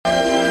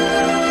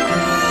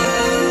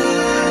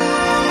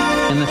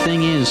And the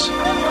thing is,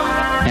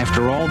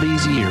 after all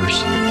these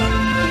years,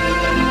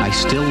 I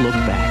still look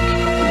back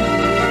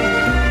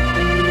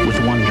with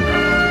wonder.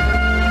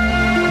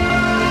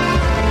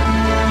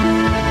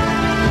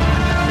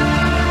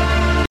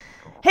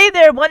 Hey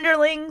there,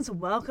 Wonderlings!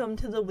 Welcome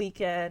to the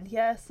weekend.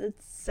 Yes,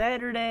 it's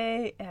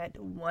Saturday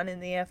at 1 in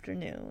the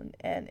afternoon,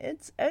 and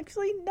it's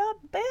actually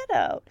not bad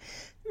out.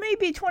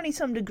 Maybe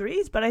 20-some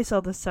degrees, but I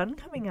saw the sun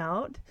coming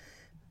out.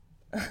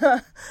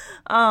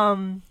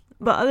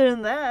 But other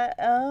than that,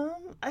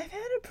 I've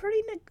had a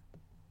pretty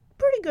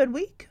good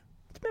week.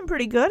 It's been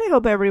pretty good. I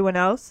hope everyone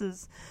else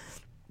is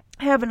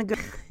having a good...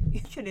 You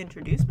should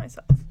introduce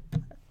myself.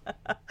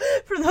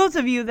 For those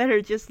of you that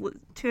are just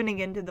tuning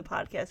into the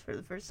podcast for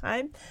the first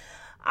time,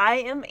 I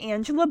am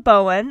Angela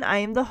Bowen. I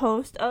am the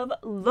host of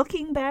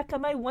Looking Back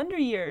on My Wonder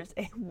Years,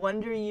 a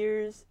Wonder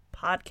Years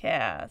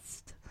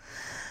podcast.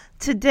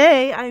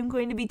 Today, I'm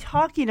going to be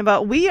talking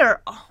about, we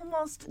are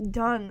almost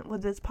done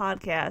with this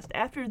podcast.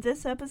 After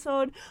this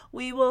episode,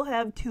 we will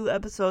have 2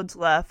 episodes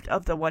left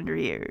of the Wonder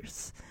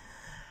Years.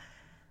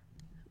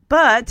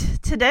 But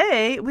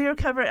today,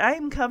 I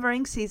am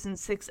covering season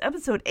 6,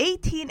 episode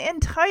 18,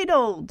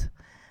 entitled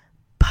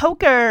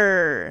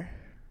Poker,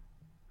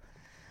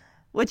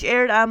 which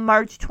aired on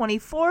March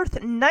 24th,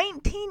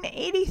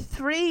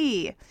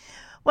 1983.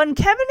 When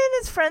Kevin and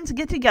his friends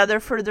get together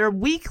for their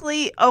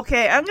weekly...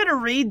 Okay, I'm going to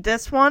read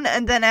this one,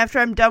 and then after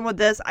I'm done with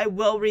this, I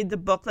will read the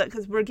booklet,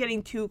 because we're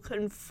getting 2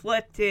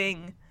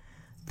 conflicting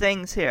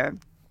things here.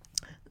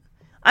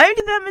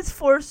 Either of them is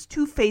forced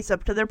to face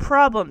up to their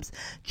problems.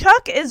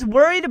 Chuck is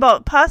worried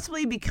about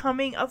possibly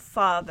becoming a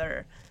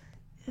father.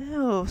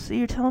 Ew, so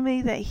you're telling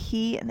me that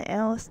he and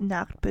Alice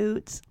knocked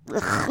boots?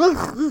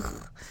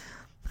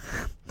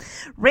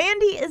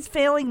 Randy is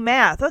failing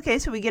math. Okay,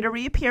 so we get a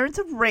reappearance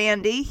of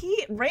Randy.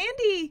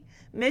 Randy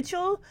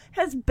Mitchell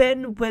has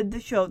been with the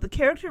show. The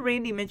character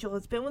Randy Mitchell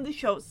has been with the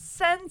show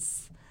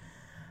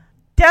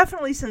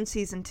definitely since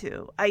season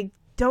 2. I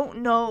don't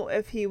know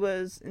if he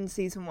was in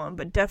season 1,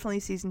 but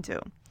definitely season 2.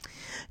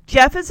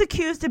 Jeff is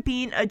accused of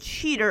being a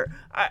cheater.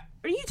 Are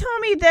you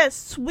telling me that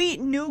sweet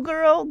new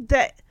girl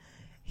that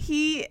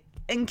he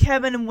and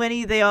Kevin and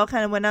Winnie, they all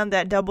kind of went on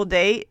that double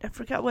date? I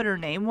forgot what her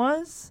name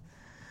was.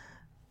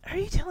 Are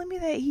you telling me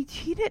that he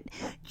cheated?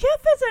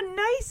 Jeff is a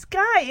nice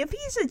guy. If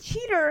he's a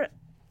cheater,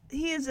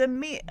 he is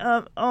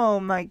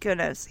oh my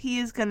goodness. He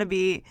is going to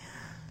be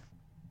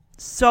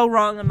so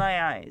wrong in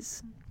my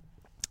eyes.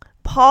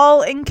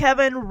 Paul and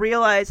Kevin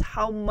realize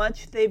how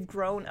much they've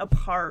grown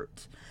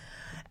apart.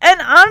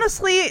 And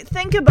honestly,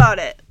 think about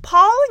it.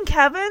 Paul and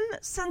Kevin,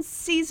 since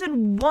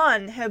season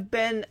 1, have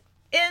been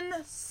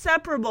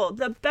inseparable.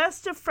 The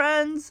best of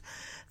friends.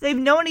 They've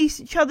known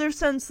each other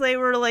since they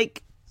were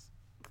like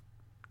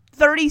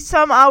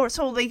 30-some hours,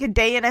 so like a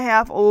day and a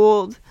half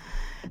old.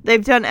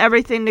 They've done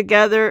everything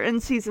together. In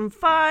season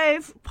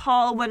 5,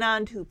 Paul went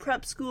on to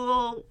prep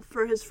school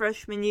for his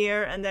freshman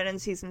year, and then in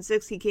season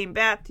 6, he came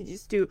back to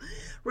just do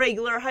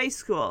regular high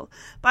school.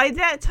 By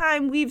that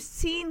time, we've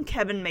seen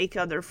Kevin make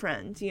other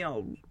friends. You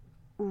know,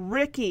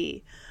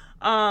 Ricky,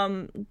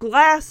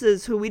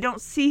 Glasses, who we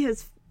don't see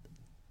his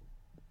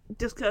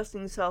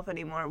disgusting self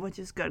anymore, which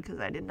is good, because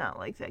I did not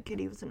like that kid.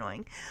 He was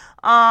annoying.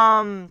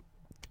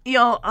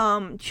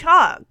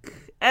 Chuck,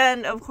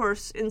 and of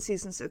course, in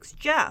season 6,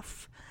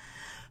 Jeff.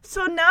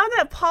 So now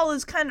that Paul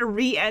is kind of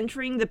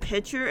re-entering the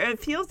picture, it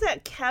feels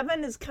that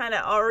Kevin has kind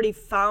of already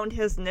found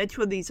his niche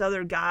with these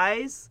other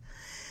guys.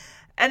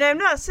 And I'm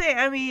not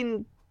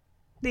saying,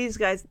 these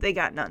guys, they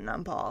got nothing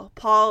on Paul.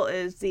 Paul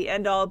is the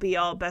end-all,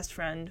 be-all best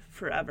friend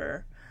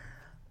forever.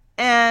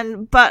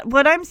 But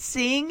what I'm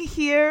seeing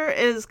here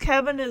is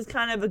Kevin is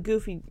kind of a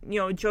goofy,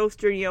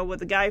 jokester, with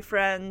the guy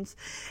friends.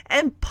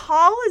 And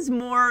Paul is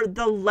more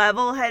the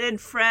level-headed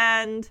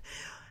friend.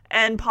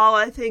 And Paul,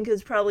 I think,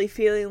 is probably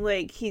feeling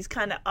like he's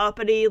kind of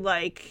uppity,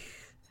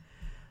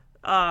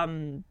 not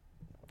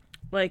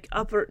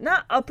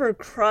upper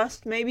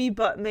crust maybe,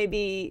 but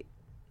maybe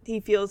he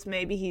feels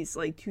maybe he's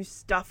like too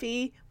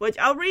stuffy. Which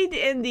I'll read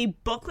in the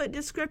booklet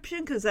description,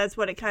 because that's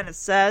what it kind of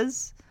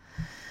says.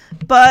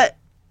 But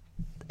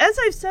as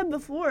I've said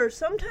before,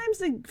 sometimes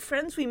the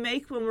friends we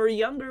make when we're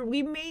younger,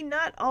 we may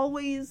not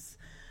always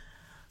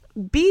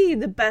be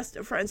the best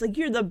of friends. Like,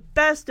 you're the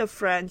best of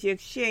friends. You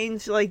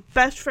exchange, like,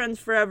 best friends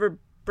forever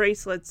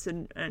bracelets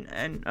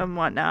and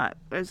whatnot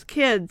as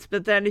kids.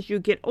 But then as you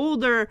get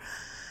older,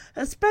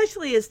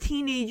 especially as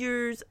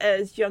teenagers,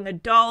 as young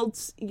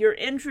adults, your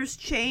interests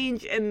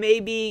change, and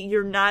maybe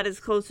you're not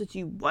as close as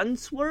you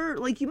once were.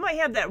 Like, you might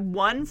have that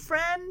one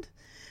friend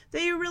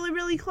that you're really,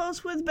 really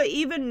close with, but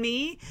even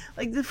me,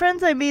 like, the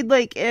friends I made,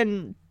 like,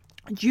 in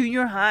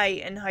junior high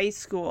and high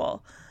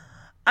school,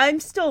 I'm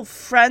still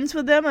friends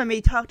with them. I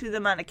may talk to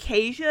them on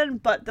occasion,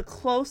 but the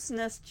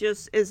closeness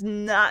just is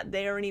not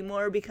there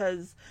anymore,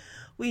 because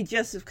we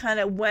just have kind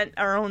of went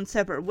our own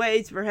separate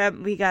ways.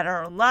 We got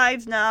our own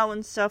lives now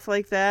and stuff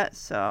like that,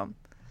 so,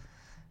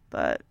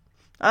 but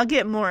I'll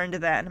get more into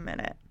that in a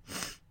minute.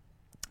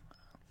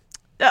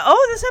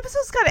 This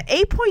episode's got an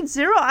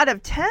 8.0 out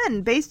of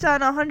 10 based on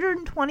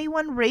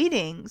 121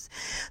 ratings.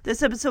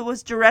 This episode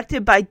was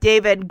directed by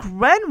David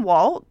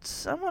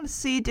Grenwalt. I want to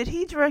see, did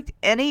he direct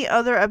any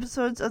other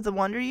episodes of The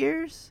Wonder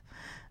Years?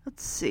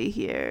 Let's see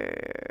here.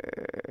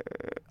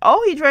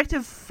 Oh, he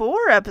directed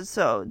 4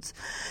 episodes.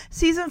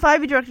 Season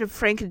 5, he directed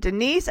Frank and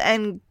Denise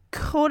and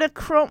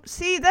Kodachrome.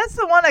 See, that's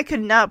the one I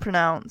could not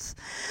pronounce.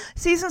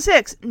 Season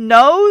 6,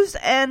 Nose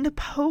and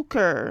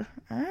Poker.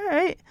 All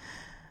right.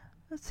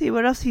 Let's see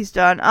what else he's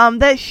done.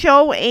 That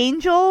show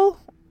Angel,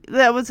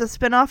 that was a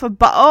spinoff of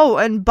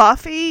and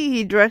Buffy.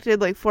 He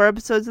directed like 4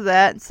 episodes of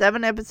that,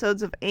 7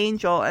 episodes of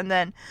Angel, and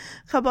then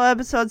a couple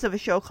episodes of a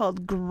show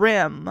called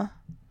Grimm.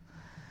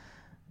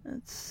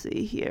 Let's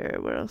see here.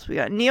 What else we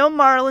got? Neil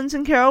Marlins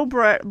and Carol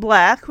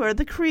Black, who are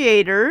the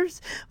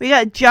creators. We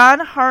got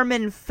John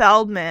Harmon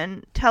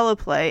Feldman,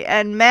 teleplay,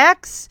 and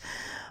Max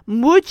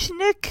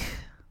Muchnick.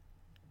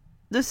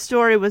 The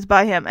story was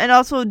by him, and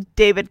also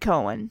David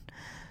Cohen.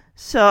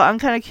 So I'm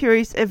kind of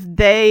curious if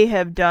they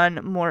have done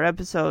more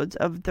episodes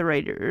of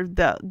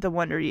the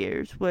Wonder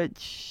Years,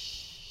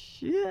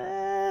 which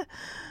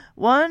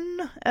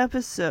 1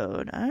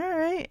 episode. All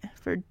right,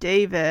 for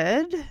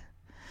David.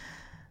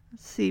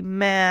 Let's see,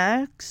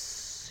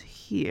 Max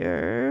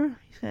here.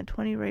 He's got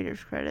 20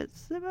 Raiders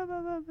credits.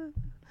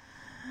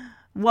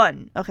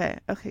 1. Okay,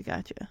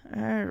 gotcha.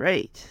 All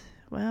right.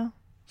 Well,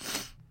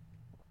 let's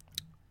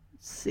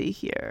see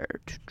here.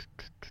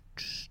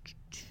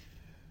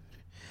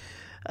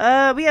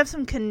 We have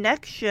some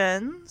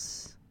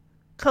connections.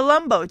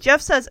 Columbo. Jeff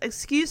says,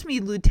 "Excuse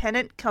me,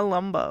 Lieutenant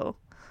Columbo."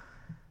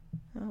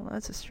 Oh,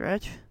 that's a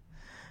stretch.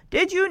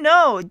 Did you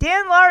know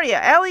Dan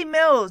Laria, Allie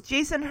Mills,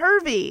 Jason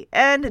Hervey,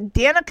 and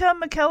Danica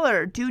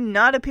McKellar do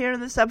not appear in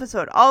this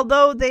episode,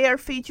 although they are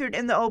featured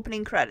in the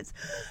opening credits?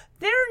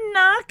 They're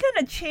not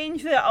going to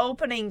change the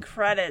opening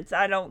credits,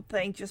 I don't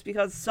think, just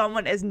because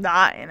someone is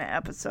not in an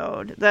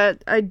episode.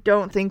 I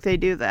don't think they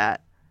do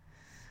that.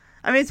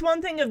 I mean, it's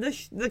one thing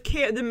if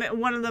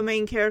one of the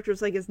main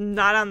characters is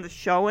not on the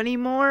show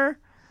anymore,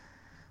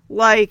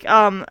 like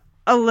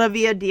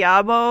Olivia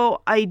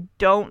Diabo. I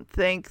don't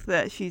think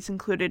that she's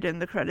included in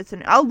the credits.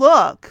 And I'll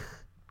look,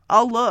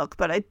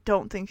 but I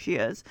don't think she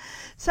is.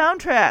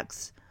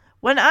 Soundtracks: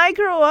 When I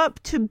Grow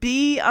Up to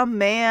Be a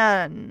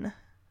Man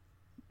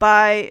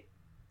by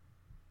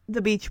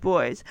the Beach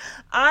Boys.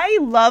 I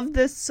love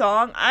this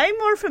song. I'm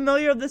more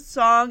familiar with this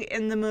song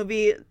in the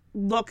movie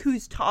Look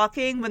Who's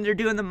Talking, when they're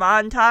doing the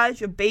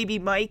montage of baby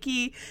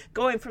Mikey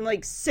going from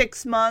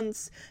 6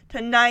 months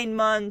to 9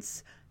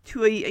 months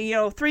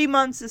to 3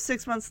 months to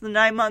 6 months to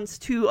 9 months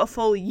to a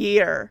full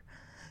year.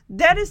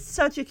 That is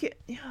such a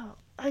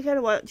I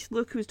gotta watch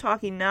Look Who's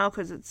Talking now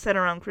because it's set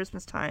around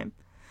Christmas time.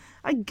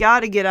 I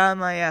gotta get on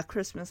my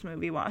Christmas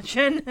movie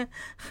watching.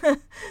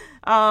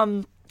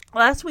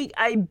 Last week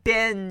I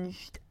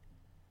binged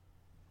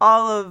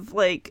all of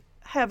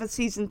half of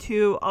season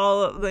 2,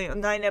 all of the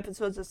 9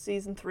 episodes of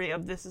season 3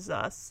 of This Is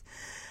Us.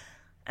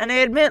 And I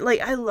admit,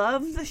 I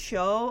love the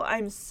show.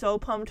 I'm so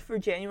pumped for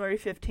January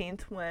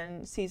 15th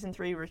when season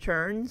 3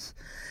 returns.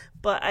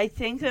 But I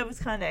think that was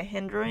kind of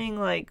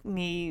hindering,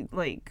 me,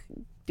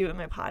 doing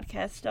my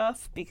podcast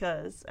stuff,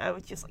 because I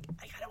was just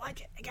I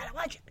gotta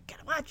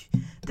watch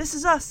This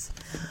Is Us.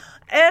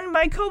 And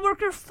my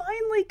coworker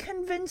finally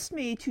convinced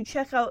me to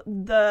check out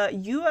the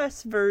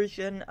US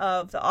version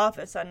of The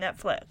Office on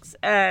Netflix.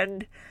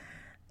 And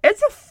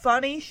it's a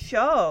funny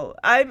show.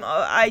 I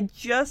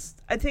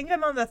think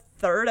I'm on the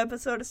 3rd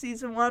episode of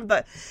season 1,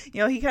 but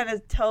he kind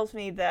of tells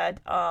me that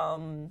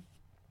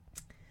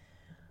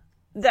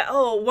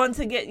once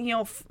I get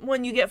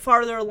when you get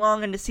farther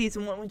along into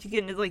season 1, once you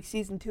get into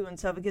season 2 and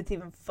stuff, it gets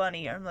even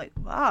funnier. I'm like,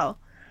 wow,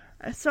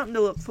 that's something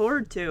to look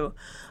forward to.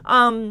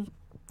 I'm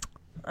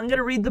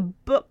gonna read the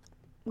book.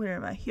 Where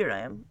am I? Here I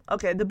am.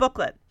 Okay, the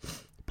booklet.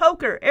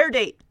 Poker, air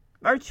date,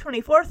 March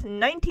 24th,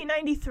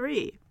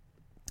 1993.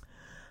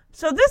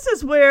 So this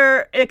is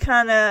where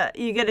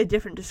you get a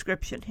different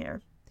description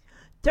here.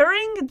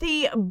 During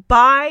the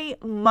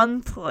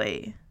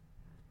bi-monthly,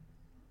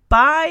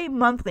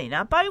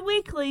 not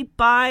bi-weekly,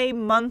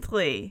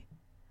 bi-monthly.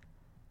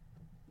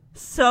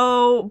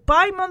 So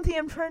bi-monthly,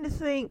 I'm trying to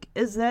think,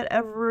 is that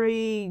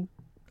every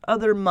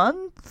other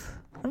month?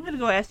 I'm going to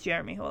go ask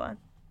Jeremy, hold on.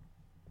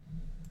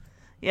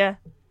 Yeah,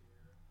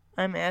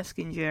 I'm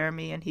asking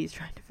Jeremy and he's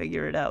trying to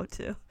figure it out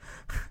too.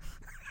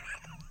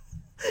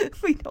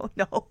 We don't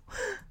know.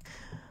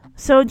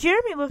 So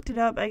Jeremy looked it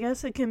up. I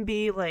guess it can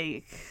be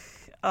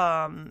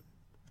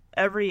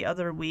every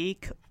other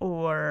week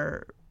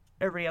or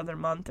every other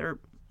month,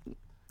 or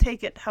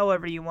take it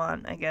however you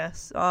want, I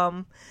guess.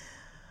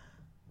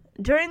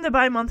 During the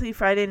bi-monthly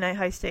Friday night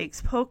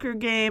high-stakes poker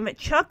game,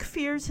 Chuck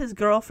fears his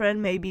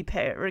girlfriend may be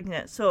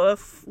pregnant. So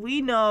if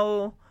we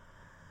know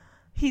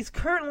he's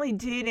currently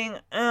dating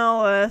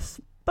Alice,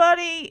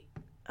 buddy,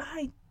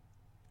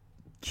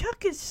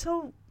 Chuck is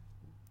so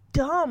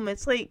dumb.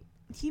 It's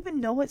he even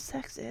know what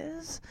sex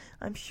is?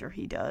 I'm sure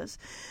he does.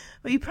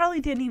 But he probably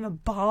didn't even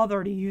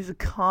bother to use a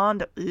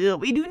condom. Ugh.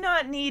 We do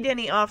not need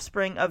any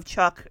offspring of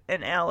Chuck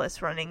and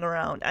Alice running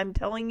around. I'm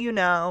telling you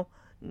now,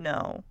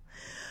 no.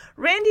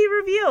 Randy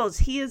reveals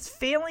he is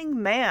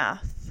failing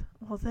math.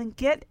 Well, then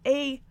get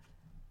a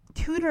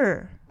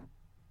tutor.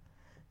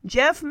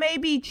 Jeff may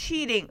be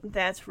cheating.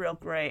 That's real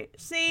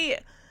great. See,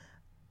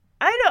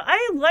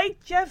 I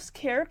like Jeff's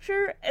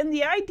character, and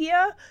the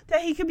idea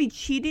that he could be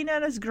cheating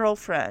on his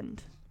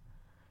girlfriend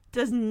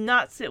does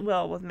not sit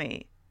well with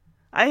me.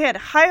 I had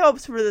high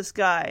hopes for this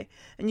guy,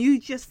 and you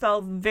just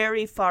fell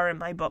very far in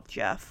my book,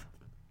 Jeff.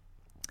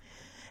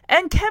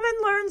 And Kevin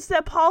learns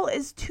that Paul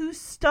is too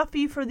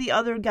stuffy for the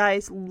other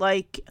guy's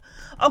liking.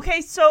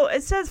 Okay, so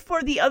it says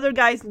for the other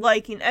guy's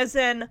liking, as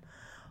in,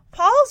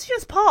 Paul's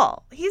just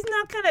Paul. He's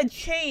not going to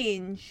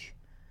change.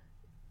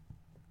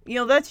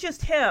 That's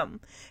just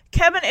him.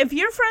 Kevin, if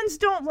your friends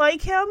don't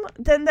like him,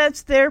 then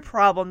that's their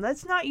problem.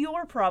 That's not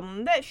your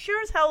problem. That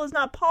sure as hell is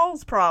not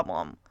Paul's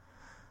problem.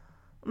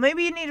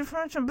 Maybe you need to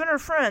find some better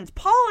friends.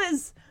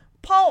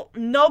 Paul,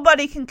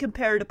 nobody can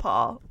compare to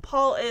Paul.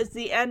 Paul is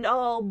the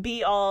end-all,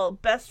 be-all,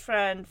 best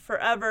friend,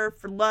 forever,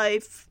 for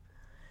life,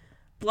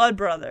 blood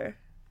brother.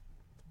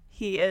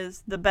 He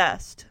is the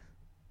best,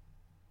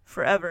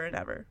 forever and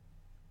ever.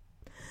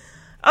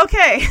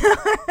 Okay.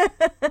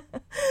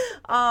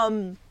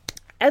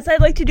 As I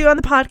like to do on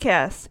the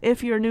podcast,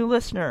 if you're a new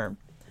listener,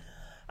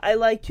 I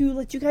like to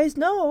let you guys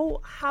know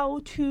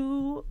how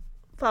to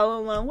follow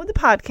along with the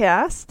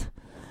podcast.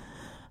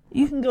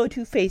 You can go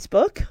to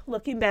Facebook,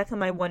 looking back on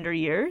my Wonder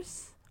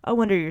Years, a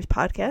Wonder Years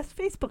podcast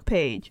Facebook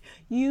page.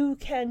 You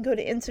can go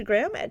to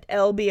Instagram at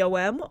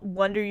LBOM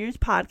Wonder Years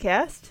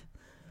Podcast.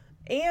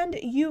 And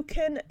you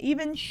can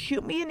even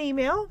shoot me an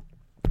email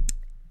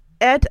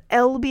at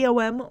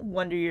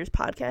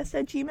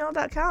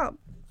lbomwonderyearspodcast@gmail.com.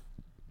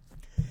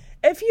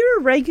 If you're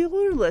a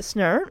regular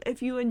listener,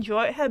 if you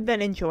have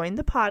been enjoying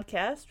the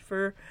podcast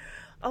for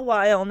a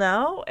while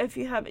now, if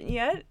you haven't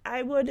yet,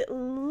 I would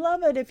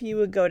love it if you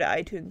would go to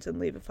iTunes and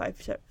leave a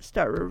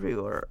 5-star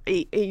review or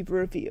a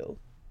review.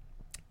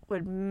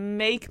 Would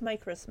make my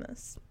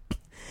Christmas.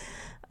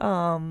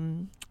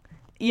 Even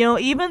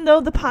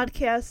though the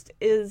podcast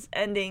is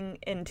ending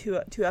in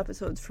two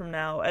episodes from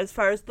now, as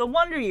far as the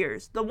Wonder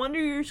Years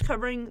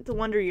covering the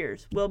Wonder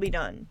Years will be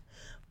done.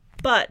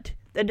 But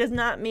that does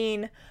not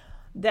mean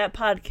that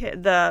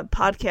the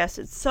podcast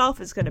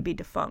itself is going to be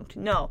defunct.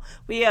 No.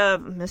 We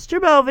have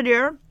Mr.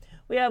 Belvedere.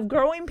 We have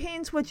Growing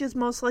Pains, which is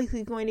most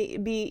likely going to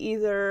be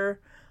either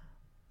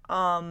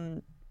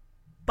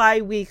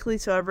bi-weekly,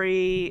 so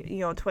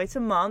every, twice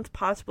a month,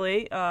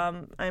 possibly.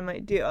 I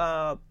might do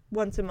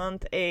once a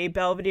month a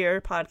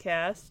Belvedere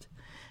podcast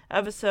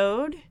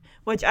episode,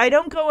 which I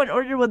don't go in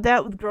order with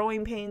that. With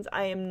Growing Pains,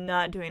 I am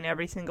not doing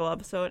every single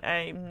episode.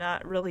 I'm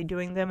not really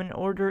doing them in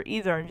order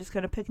either. I'm just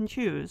going to pick and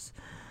choose.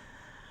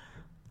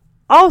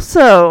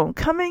 Also,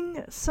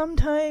 coming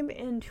sometime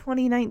in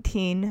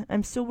 2019,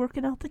 I'm still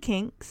working out the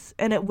kinks,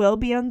 and it will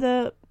be on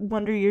the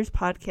Wonder Years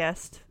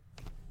podcast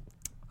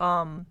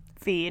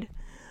feed.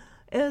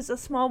 It is a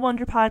Small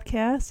Wonder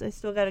podcast. I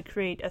still got to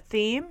create a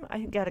theme. I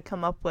got to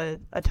come up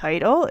with a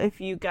title.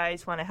 If you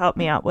guys want to help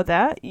me out with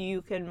that,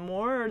 you can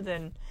more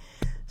than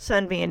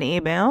send me an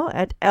email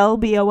at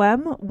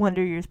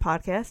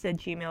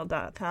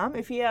lbomwonderyearspodcast@gmail.com.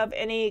 If you have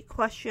any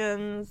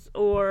questions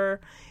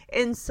or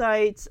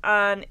insights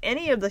on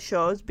any of the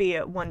shows, be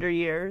it Wonder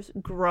Years,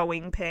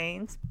 Growing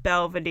Pains,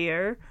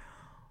 Belvedere,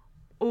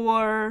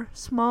 or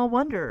Small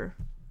Wonder,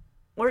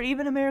 or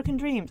even American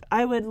Dreams,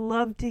 I would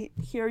love to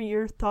hear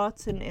your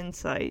thoughts and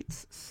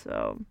insights.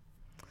 So,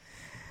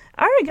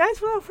 alright guys,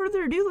 without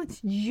further ado,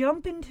 let's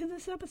jump into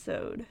this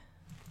episode.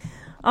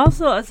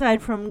 Also,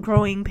 aside from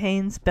Growing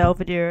Pains,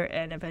 Belvedere,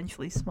 and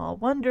eventually Small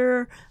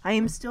Wonder, I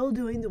am still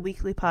doing the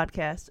weekly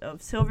podcast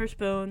of Silver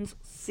Spoons.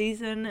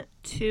 Season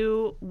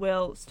 2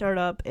 will start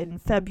up in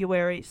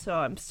February, so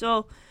I'm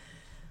still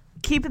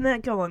keeping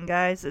that going,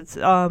 guys. It's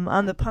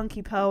on the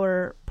Punky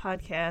Power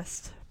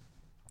podcast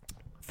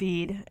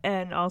feed,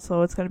 and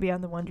also it's going to be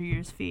on the Wonder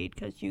Years feed,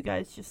 because you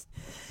guys just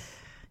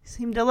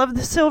seem to love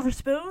the Silver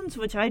Spoons,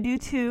 which I do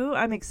too.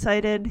 I'm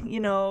excited,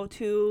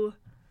 to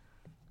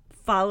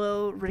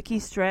follow Ricky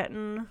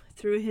Stratton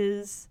through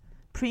his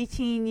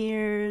preteen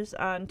years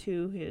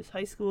onto his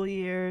high school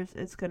years.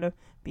 It's gonna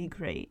be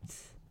great.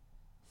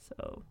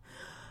 So,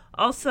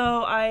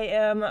 also, I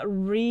am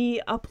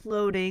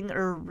re-uploading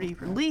or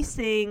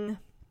re-releasing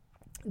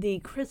the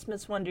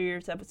Christmas Wonder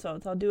Years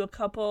episodes. I'll do a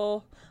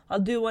couple. I'll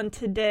do one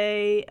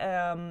today,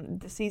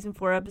 the season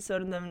 4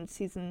 episode, and then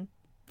season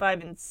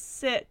 5 and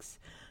 6.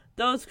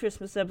 Those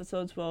Christmas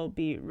episodes will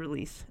be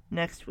released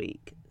next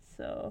week.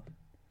 So,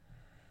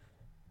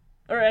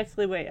 or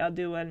actually, wait, I'll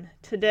do one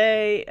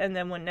today, and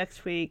then one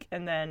next week,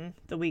 and then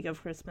the week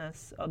of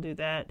Christmas, I'll do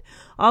that.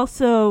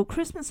 Also,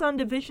 Christmas on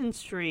Division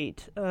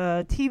Street,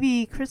 a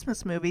TV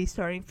Christmas movie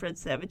starring Fred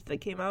Savage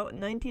that came out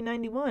in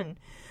 1991.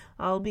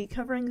 I'll be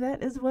covering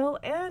that as well,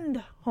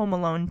 and Home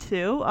Alone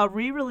 2. I'll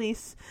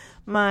re-release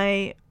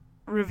my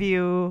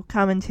review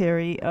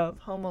commentary of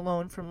Home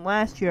Alone from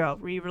last year. I'll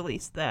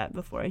re-release that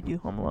before I do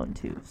Home Alone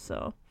 2.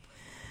 So,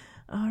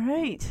 all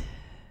right.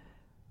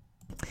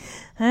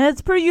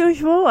 As per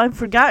usual, I've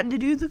forgotten to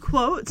do the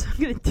quotes. I'm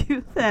going to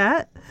do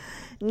that.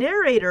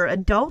 Narrator,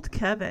 adult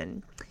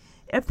Kevin.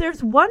 If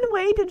there's one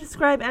way to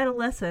describe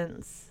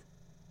adolescence,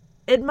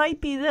 it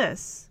might be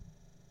this.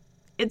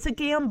 It's a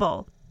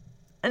gamble.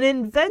 An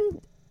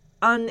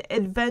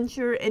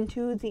adventure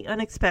into the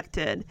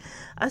unexpected.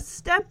 A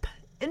step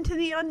into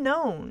the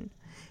unknown.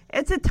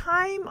 It's a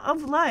time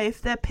of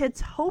life that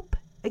pits hope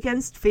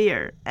against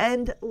fear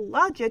and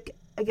logic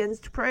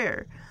against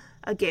prayer.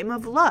 A game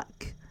of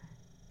luck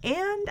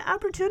and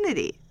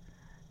opportunity.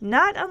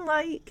 Not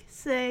unlike,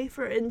 say,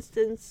 for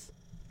instance,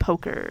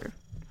 poker.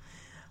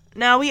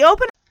 Now we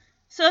open.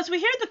 So as we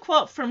hear the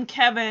quote from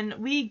Kevin,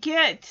 we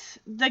get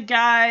the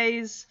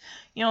guys,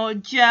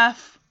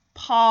 Jeff,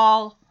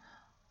 Paul,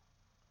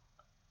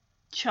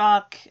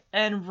 Chuck,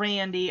 and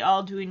Randy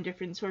all doing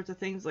different sorts of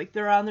things. Like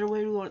they're on their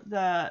way to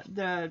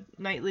the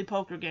nightly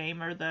poker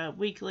game or the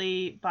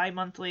weekly,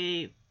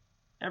 bi-monthly,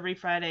 every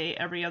Friday,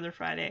 every other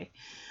Friday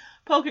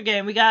poker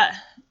game. We got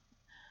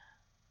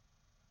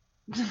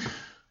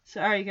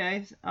sorry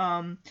guys.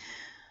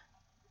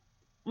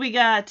 We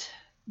got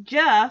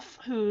Jeff,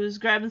 who's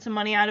grabbing some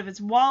money out of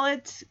his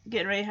wallet,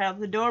 getting ready to head out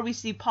the door. We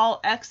see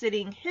Paul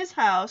exiting his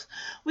house.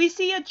 We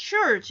see a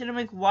church, and I'm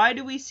like, why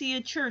do we see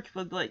a church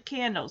with lit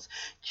candles?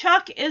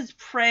 Chuck is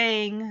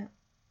praying,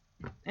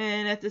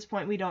 and at this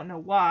point we don't know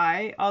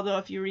why, although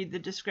if you read the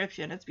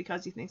description, it's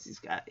because he thinks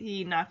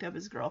he knocked up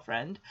his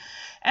girlfriend.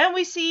 And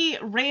we see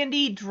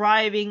Randy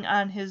driving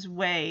on his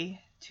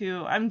way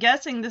to, I'm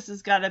guessing this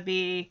has got to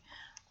be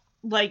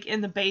like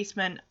in the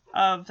basement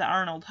of the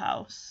Arnold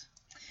house.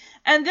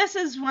 And this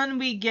is when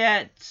we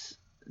get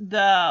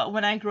the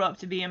When I Grew Up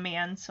to Be a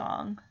Man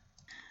song.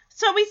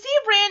 So we see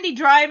Randy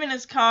driving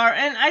his car,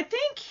 and I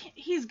think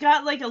he's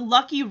got like a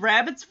lucky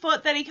rabbit's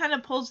foot that he kind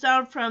of pulls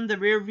down from the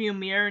rear view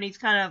mirror, and he's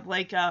kind of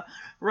like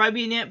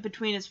rubbing it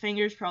between his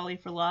fingers, probably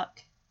for luck.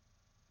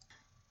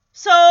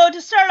 So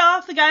to start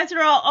off, the guys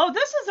are all,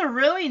 this is a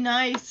really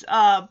nice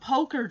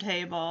poker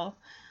table.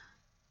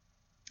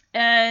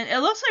 And it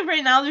looks like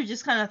right now they're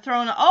just kind of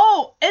throwing,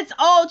 it's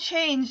all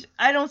changed.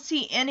 I don't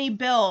see any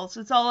bills.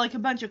 It's all like a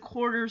bunch of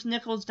quarters,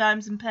 nickels,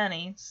 dimes, and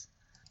pennies.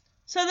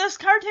 So this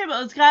card table,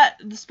 it's got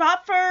the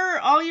spot for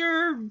all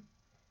your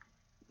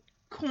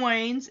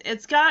coins.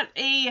 It's got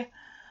a,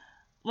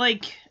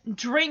 like,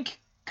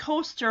 drink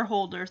coaster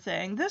holder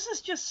thing. This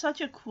is just such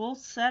a cool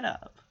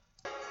setup.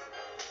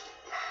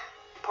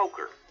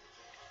 Poker.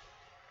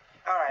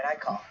 Alright, I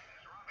call.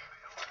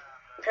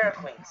 Pair of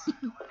queens.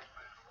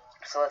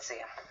 So let's see.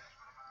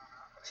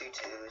 2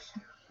 twos.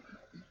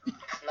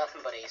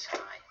 Nothing but ace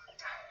high.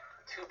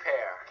 2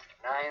 pair,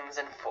 9s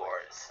and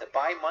 4s. The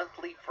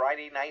bi-monthly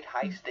Friday night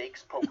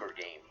high-stakes poker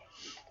game.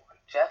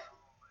 Jeff?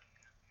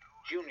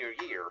 Junior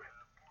year,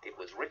 it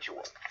was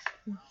ritual.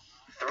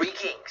 3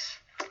 kings.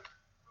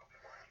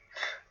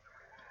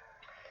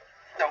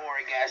 Don't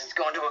worry, guys. It's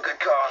going to a good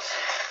cause.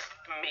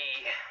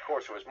 Me. Of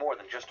course, it was more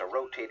than just a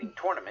rotating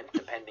tournament,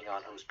 depending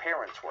on whose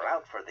parents were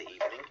out for the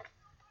evening.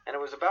 And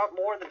it was about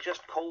more than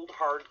just cold,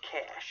 hard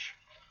cash.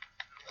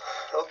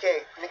 Okay,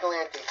 nickel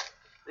ante.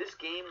 This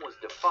game was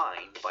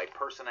defined by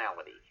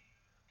personality.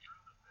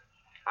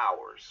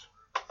 Ours.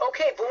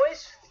 Okay,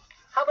 boys.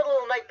 How about a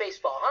little night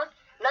baseball, huh?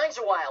 9s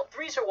are wild,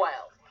 3s are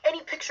wild.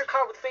 Any picture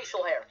card with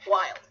facial hair,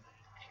 wild.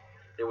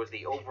 There was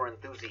the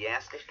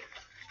over-enthusiastic.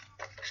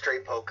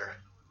 Straight poker.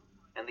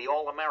 And the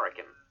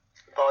all-American.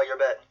 Paul, your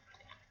bet.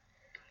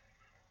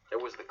 There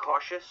was the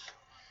cautious.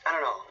 I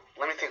don't know.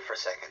 Let me think for a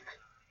second.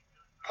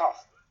 Paul,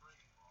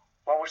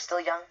 while we're still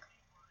young?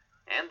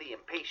 And the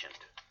impatient.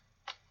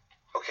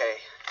 Okay.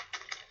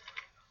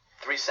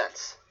 3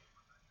 cents.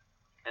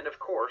 And of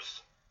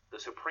course, the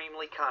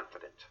supremely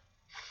confident.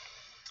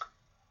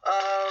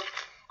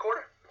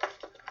 Quarter.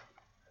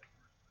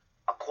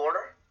 A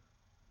quarter?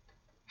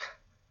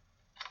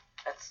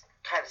 That's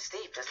kind of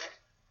steep, isn't it?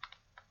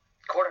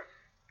 Quarter.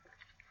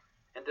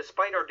 And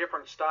despite our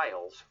different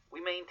styles,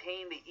 we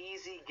maintained the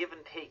easy give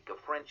and take of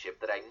friendship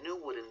that I knew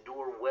would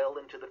endure well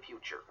into the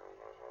future.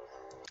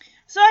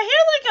 So I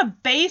hear like a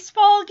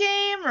baseball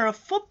game or a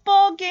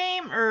football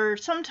game or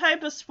some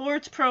type of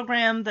sports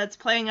program that's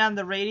playing on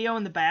the radio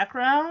in the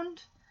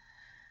background.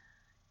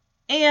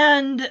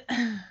 And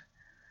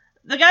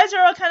the guys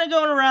are all kind of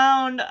going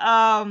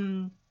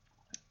around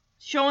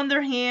showing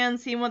their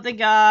hands, seeing what they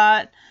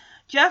got.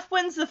 Jeff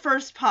wins the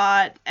first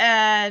pot,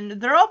 and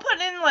they're all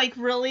putting in like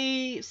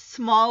really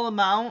small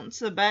amounts.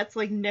 The bet's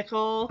like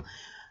nickel.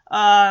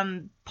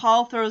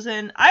 Paul throws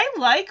in. I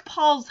like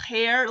Paul's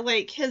hair,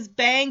 like his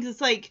bangs.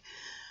 It's like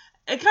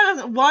it kind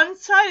of one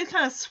side is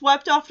kind of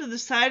swept off to the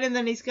side, and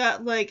then he's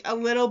got like a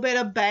little bit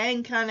of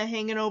bang kind of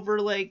hanging over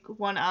like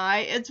one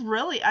eye.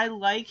 I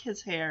like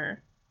his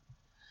hair.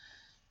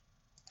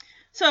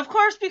 So of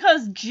course,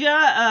 because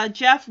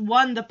Jeff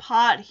won the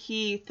pot,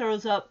 he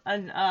throws up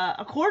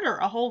a quarter,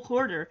 a whole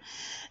quarter,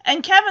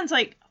 and Kevin's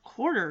like,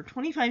 quarter,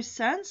 25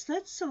 cents?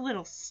 That's a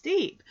little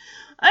steep.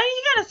 I mean,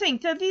 you gotta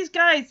think that these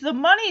guys, the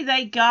money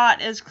they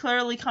got is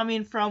clearly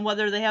coming from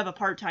whether they have a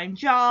part-time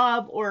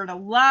job or an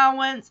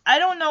allowance. I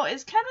don't know.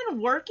 Is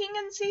Kevin working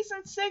in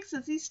season 6?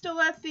 Is he still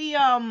at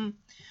the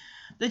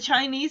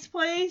Chinese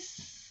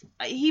place?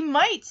 He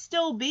might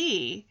still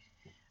be.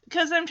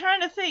 Because I'm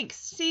trying to think.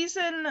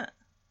 Season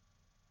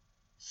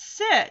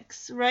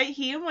 6, right?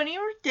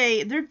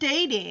 They're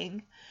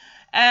dating.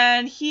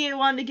 And he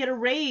wanted to get a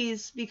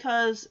raise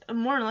because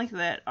more than likely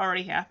that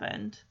already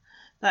happened.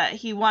 That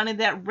he wanted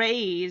that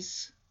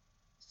raise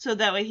so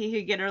that way he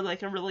could get her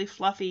like a really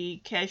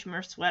fluffy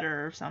cashmere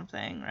sweater or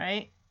something,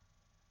 right?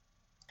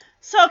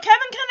 So Kevin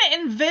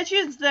kind of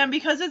envisions them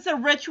because it's a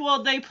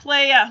ritual they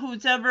play at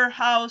whoever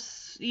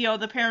house,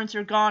 the parents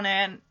are gone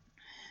in.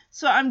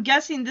 So I'm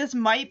guessing this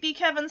might be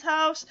Kevin's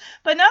house.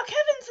 But now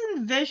Kevin's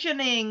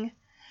envisioning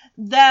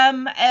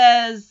them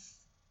as,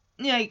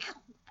 like,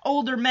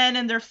 older men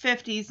in their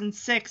 50s and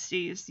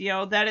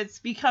 60s, that it's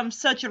become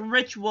such a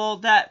ritual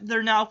that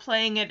they're now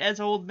playing it as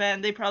old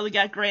men. They probably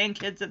got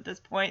grandkids at this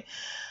point.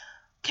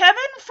 Kevin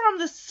from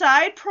the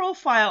side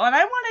profile, and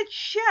I want to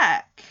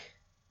check.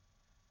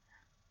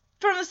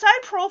 From the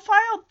side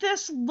profile,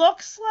 this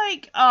looks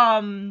like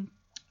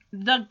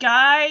the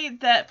guy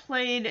that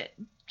played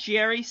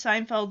Jerry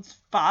Seinfeld's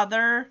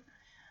father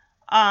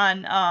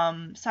on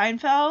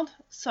Seinfeld.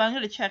 So I'm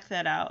going to check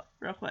that out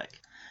real quick.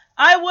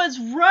 I was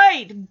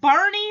right.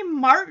 Barney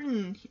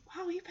Martin.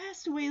 Wow, he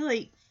passed away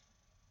like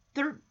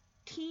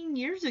 13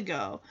 years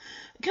ago.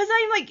 Because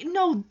I'm like,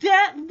 no,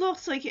 that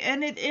looks like it.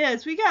 And it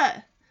is.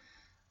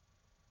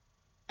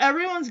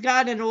 Everyone's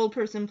got an old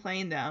person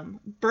playing them.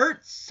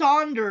 Bert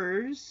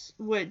Saunders,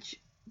 which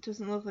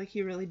doesn't look like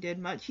he really did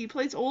much. He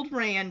plays old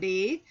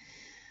Randy.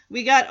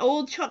 We got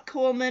old Chuck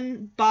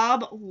Coleman,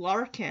 Bob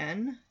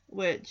Larkin,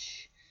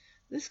 which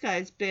this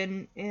guy's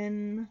been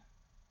in...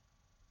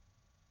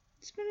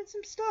 It's been in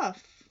some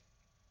stuff.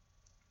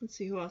 Let's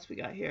see who else we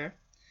got here.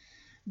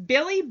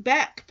 Billy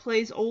Beck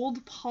plays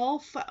old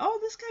Paul. Oh,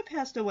 this guy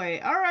passed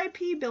away.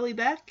 R.I.P. Billy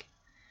Beck.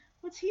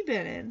 What's he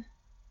been in?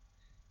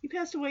 He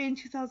passed away in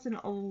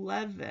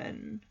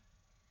 2011.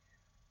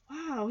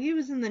 Wow, he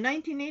was in the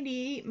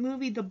 1988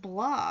 movie The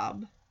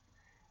Blob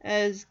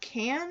as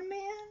Can Man.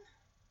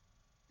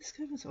 This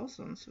guy was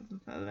also in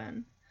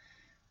 7-Eleven.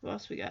 Who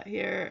else we got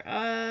here?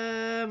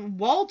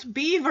 Walt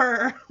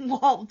Beaver.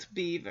 Walt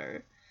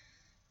Beaver.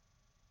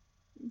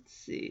 Let's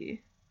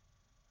see.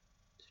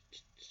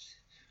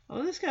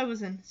 Oh, this guy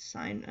was in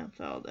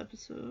Seinfeld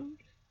episode.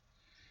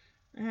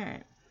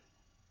 Alright.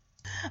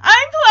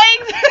 I'm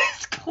playing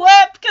this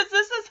clip because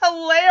this is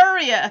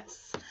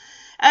hilarious.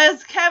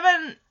 As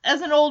Kevin,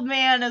 as an old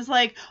man, is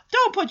like,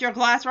 don't put your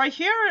glass right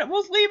here, it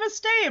will leave a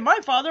stain. My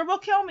father will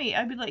kill me.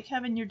 I'd be like,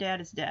 Kevin, your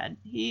dad is dead.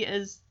 He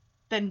has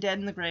been dead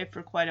in the grave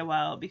for quite a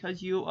while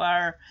because you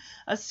are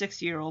a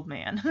 60-year-old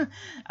man.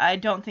 I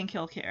don't think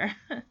he'll care.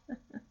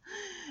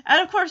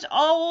 And of course,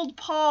 old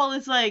Paul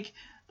is like,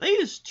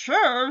 these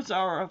chairs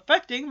are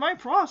affecting my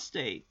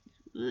prostate.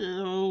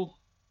 Ew.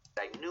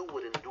 I knew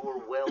would endure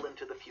well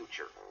into the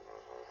future.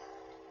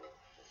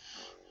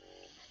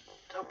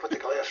 Don't put the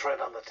glass right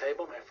on the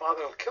table. My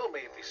father will kill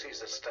me if he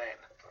sees a stain.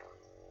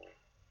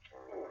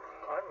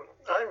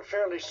 I'm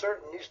fairly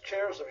certain these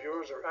chairs of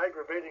yours are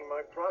aggravating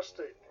my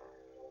prostate.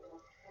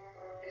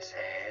 His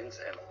hand's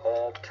an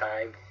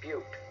all-time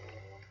beaut.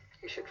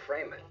 You should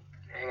frame it.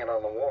 Hang it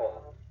on the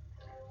wall.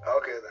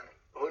 Okay, then.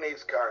 Who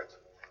needs cards?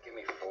 Give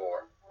me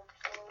 4.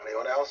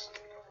 Anyone else?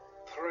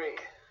 3.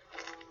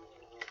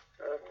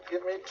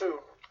 Give me 2.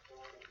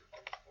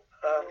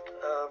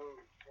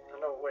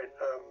 No, wait.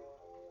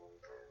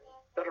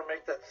 Better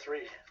make that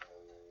 3.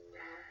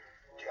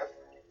 Jeff?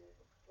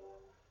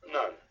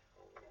 None.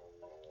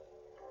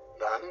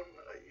 None?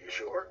 Are you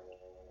sure?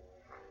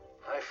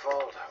 I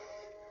fold.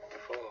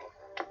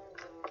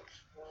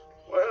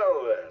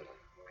 Well, then.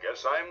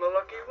 Guess I'm the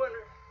lucky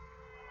winner.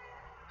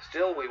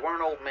 Still, we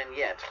weren't old men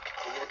yet.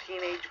 We were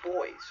teenage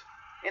boys.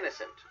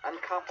 Innocent,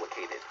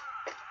 uncomplicated.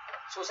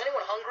 So is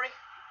anyone hungry?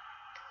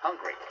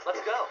 Hungry. Let's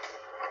go.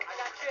 I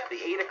got chips.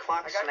 The 8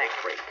 o'clock snack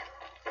break.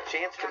 A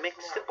chance to mix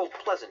simple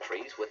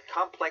pleasantries with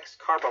complex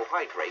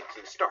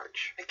carbohydrates and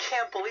starch. I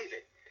can't believe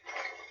it.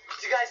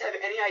 Do you guys have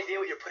any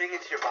idea what you're putting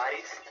into your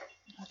bodies?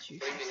 What do you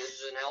mean,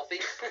 this isn't healthy?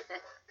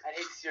 I'd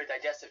hate to see your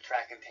digestive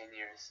tract in 10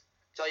 years.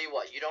 Tell you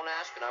what, you don't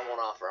ask and I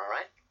won't offer,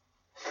 alright?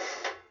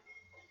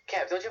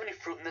 Kev, don't you have any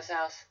fruit in this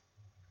house?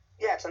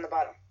 Yeah, it's on the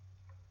bottom.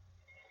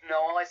 No,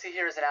 all I see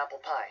here is an apple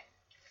pie.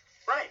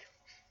 Right.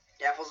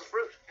 The apple's a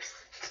fruit.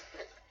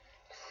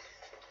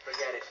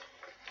 Forget it.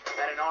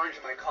 I had an orange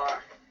in my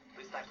car. At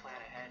least I plan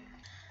ahead.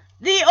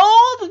 The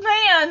old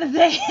man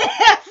they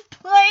have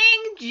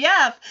playing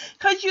Jeff.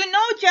 Because you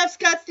know Jeff's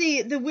got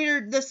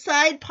the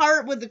side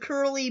part with the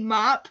curly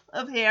mop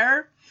of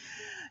hair.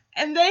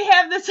 And they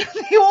have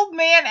the old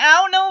man, I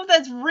don't know if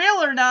that's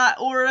real or not,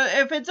 or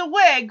if it's a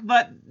wig,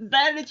 but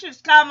then it's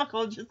just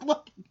comical just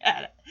looking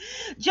at it.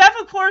 Jeff,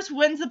 of course,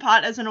 wins the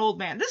pot as an old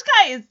man.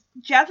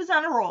 Jeff is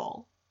on a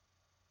roll.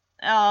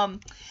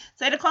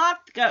 It's 8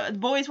 o'clock. The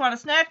boys want a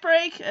snack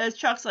break.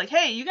 Chuck's like,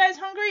 hey, you guys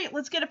hungry?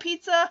 Let's get a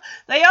pizza.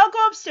 They all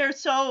go upstairs,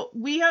 so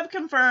we have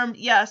confirmed,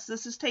 yes,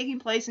 this is taking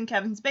place in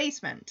Kevin's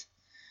basement.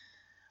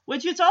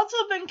 Which has also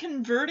been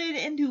converted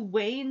into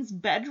Wayne's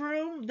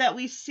bedroom that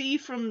we see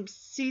from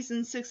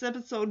season 6,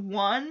 episode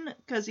 1,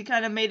 because he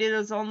kind of made it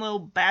his own little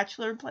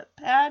bachelor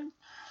pad.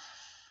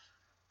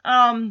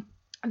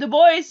 The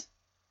boys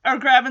are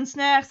grabbing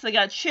snacks. They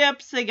got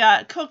chips, they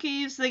got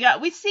cookies,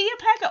 we see a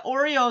pack of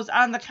Oreos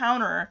on the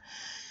counter.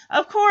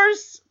 Of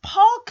course,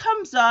 Paul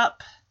comes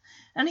up,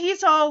 and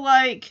he's all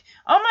like,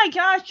 oh my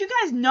gosh, you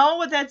guys know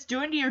what that's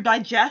doing to your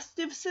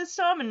digestive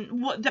system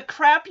and what the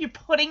crap you're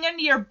putting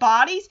into your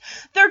bodies?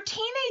 They're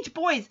teenage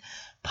boys.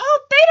 Paul,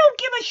 they don't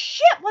give a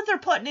shit what they're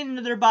putting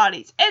into their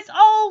bodies.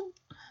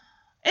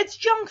 It's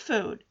junk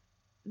food.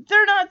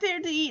 They're not there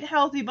to eat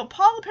healthy, but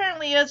Paul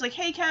apparently is like,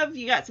 hey, Kev,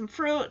 you got some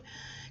fruit?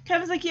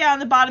 Kevin's like, yeah, on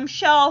the bottom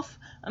shelf.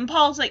 And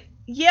Paul's like,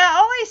 yeah,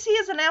 all I see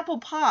is an apple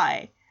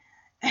pie.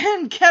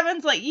 And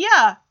Kevin's like,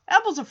 yeah,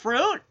 apple's a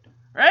fruit,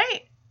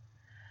 right?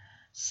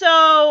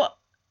 So,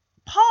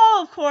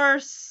 Paul, of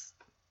course,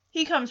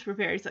 he comes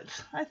prepared. He's like,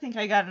 I think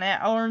I got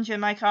an orange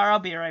in my car. I'll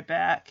be right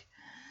back.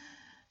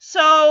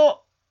 So,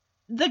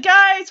 the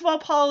guys, while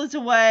Paul is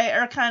away,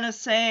 are kind of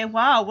saying,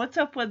 wow, what's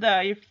up with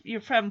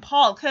your friend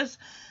Paul? Because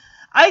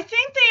I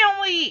think they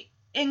only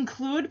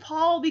include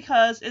Paul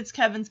because it's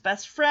Kevin's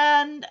best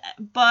friend,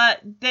 but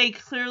they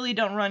clearly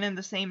don't run in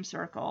the same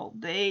circle.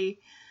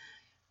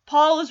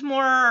 Paul is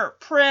more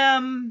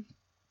prim.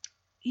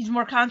 He's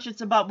more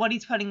conscious about what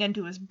he's putting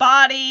into his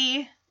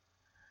body.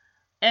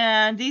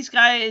 And these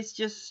guys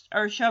just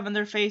are shoving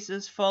their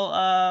faces full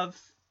of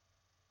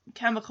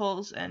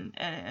chemicals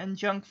and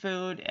junk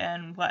food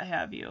and what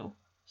have you.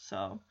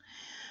 So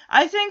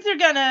I think they're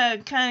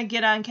gonna kind of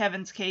get on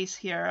Kevin's case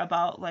here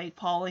about, like,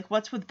 Paul. Like,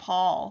 what's with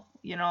Paul?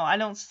 You know, I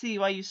don't see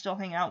why you still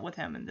hang out with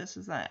him, and this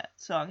is that.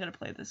 So I'm gonna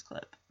play this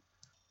clip.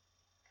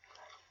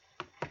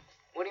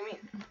 What do you mean?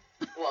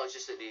 Well, it's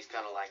just that he's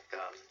kind of like,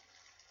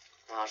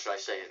 how should I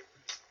say it?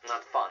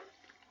 Not fun.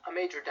 A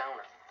major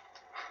downer.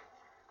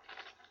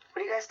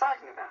 What are you guys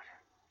talking about?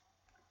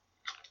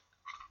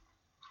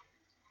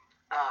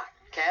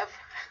 Kev?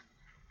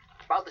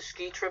 About the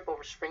ski trip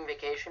over spring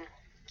vacation?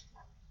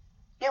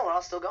 Yeah, we're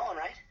all still going,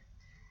 right?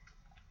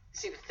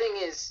 See, the thing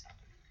is,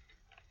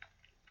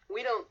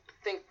 we don't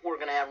think we're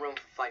gonna have room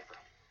for Pfeiffer.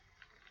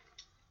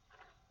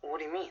 What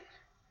do you mean?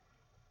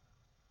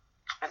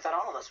 I thought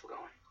all of us were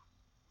going.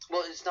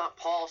 Well, it's not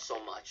Paul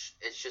so much.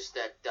 It's just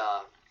that,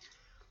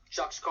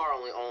 Chuck's car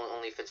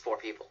only fits 4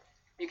 people.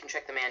 You can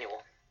check the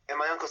manual. And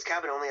my uncle's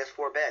cabin only has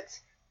 4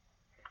 beds.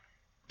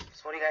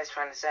 So what are you guys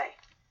trying to say?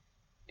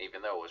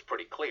 Even though it was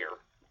pretty clear.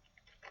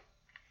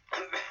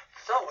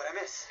 So, what'd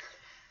I miss?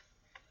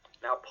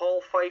 Now, Paul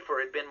Pfeiffer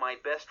had been my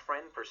best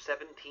friend for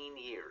 17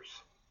 years.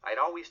 I'd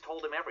always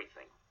told him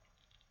everything.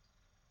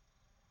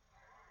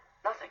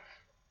 Nothing.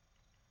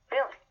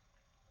 Really?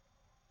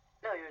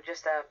 No, you were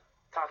just,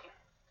 talking.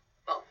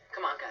 Oh,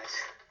 come on, guys.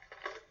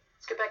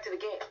 Let's get back to the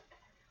game.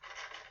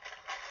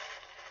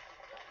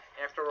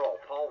 After all,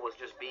 Paul was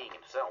just being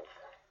himself.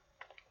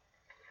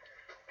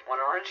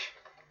 Want orange?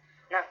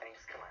 No,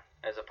 thanks. Come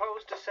on. As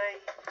opposed to, say...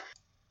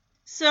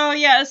 So,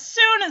 yeah, as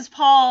soon as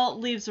Paul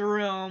leaves the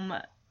room,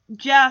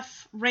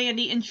 Jeff,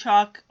 Randy, and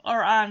Chuck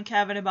are on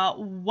Kevin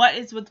about what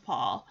is with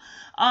Paul.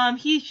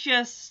 He's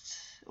just...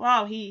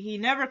 Wow, he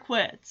never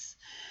quits.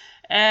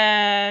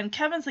 And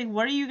Kevin's like,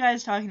 what are you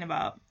guys talking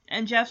about?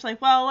 And Jeff's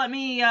like, well, let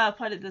me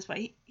put it this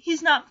way.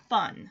 He's not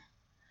fun.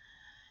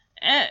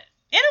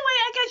 In a way,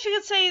 I guess you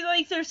could say,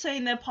 like, they're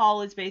saying that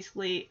Paul is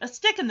basically a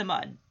stick in the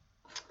mud.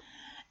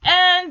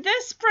 And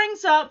this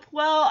brings up,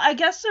 well, I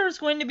guess there's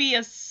going to be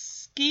a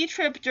ski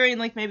trip during,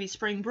 like, maybe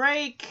spring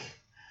break.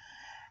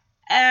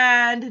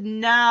 And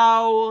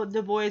now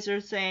the boys are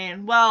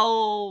saying,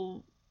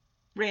 well,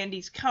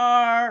 Randy's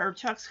car, or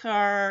Chuck's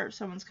car, or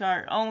someone's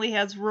car, only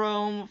has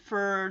room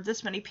for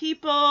this many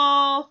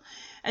people.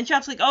 And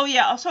Chuck's like, oh,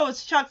 yeah, so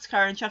it's Chuck's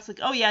car. And Chuck's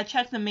like, oh, yeah,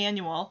 check the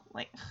manual.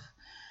 Like...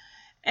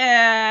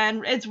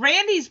 And it's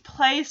Randy's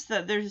place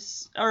that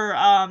there's, or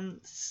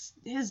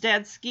his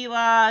dad's ski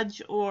lodge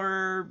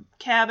or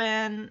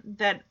cabin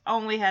that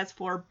only has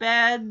 4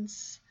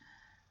 beds.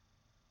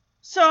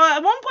 So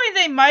at one point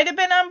they might have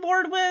been on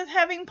board with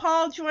having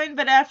Paul join,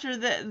 but after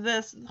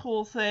this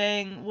whole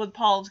thing with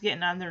Paul's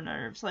getting on their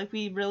nerves, like,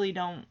 we really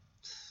don't.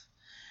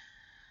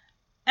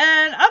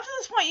 And up to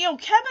this point, you know,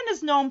 Kevin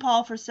has known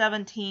Paul for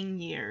 17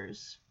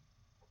 years.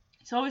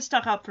 He's always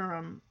stuck up for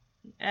him.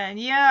 And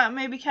yeah,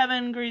 maybe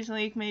Kevin agrees,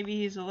 like, maybe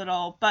he's a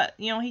little, but,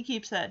 you know, he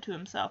keeps that to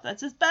himself.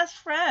 That's his best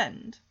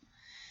friend.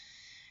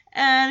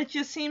 And it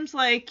just seems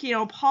like, you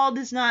know, Paul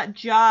does not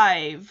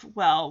jive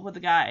well with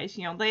the guys.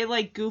 You know, they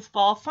like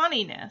goofball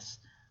funniness.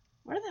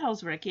 Where the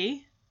hell's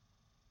Ricky?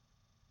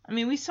 I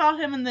mean, we saw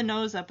him in the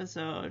Nose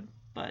episode,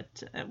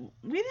 but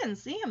we didn't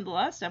see him the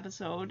last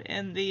episode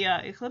in the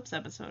Eclipse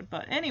episode.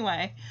 But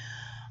anyway,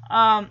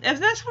 if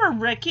this were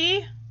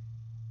Ricky,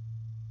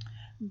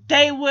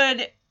 they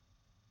would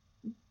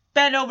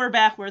bend over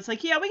backwards,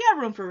 like, yeah, we got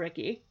room for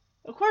Ricky.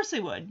 Of course they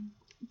would.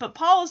 But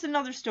Paul is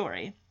another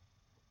story.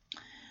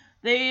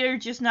 They're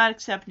just not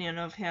accepting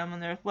of him,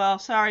 and they're like, well,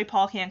 sorry,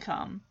 Paul can't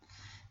come.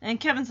 And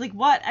Kevin's like,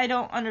 what? I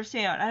don't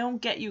understand. I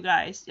don't get you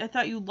guys. I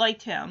thought you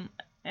liked him.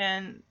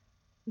 And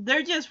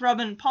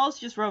Paul's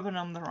just rubbing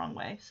them the wrong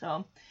way.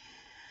 So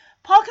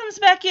Paul comes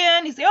back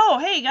in. He's like, oh,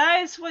 hey,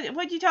 guys, what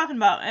are you talking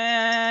about?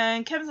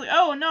 And Kevin's like,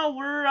 oh, no,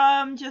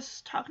 we're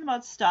just talking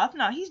about stuff.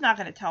 No, he's not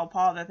going to tell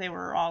Paul that they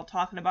were all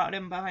talking about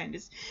him behind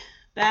his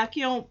back.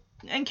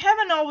 And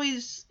Kevin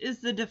always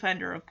is the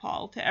defender of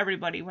Paul to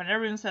everybody. When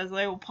everyone says,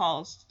 oh,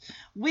 Paul's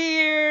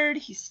weird,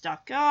 he's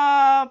stuck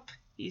up,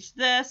 he's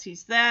this,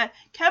 he's that,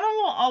 Kevin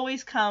will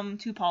always come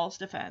to Paul's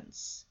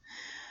defense.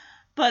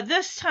 But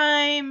this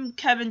time,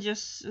 Kevin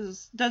just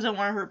doesn't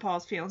want to hurt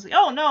Paul's feelings. Like,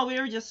 oh, no, we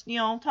were just,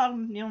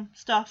 talking,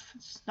 stuff.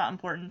 It's not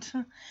important.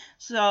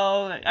 So,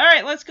 all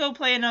right, let's go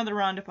play another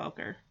round of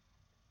poker.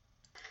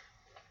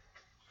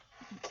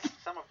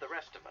 Some of the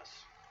rest of us.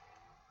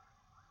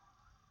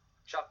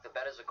 Chuck, the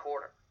bet is a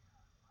quarter.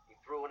 You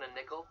threw in a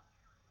nickel?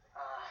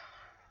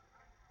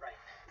 Right.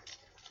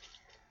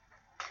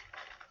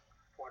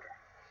 Quarter.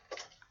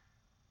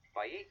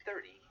 By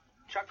 8:30,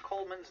 Chuck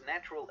Coleman's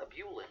natural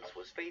ebullience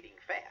was fading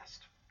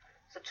fast.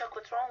 So, Chuck,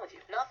 what's wrong with you?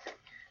 Nothing.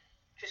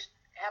 Just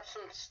have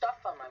some stuff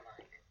on my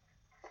mind.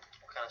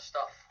 What kind of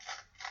stuff?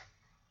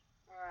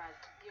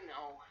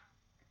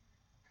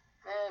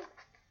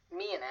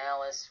 Me and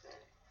Alice.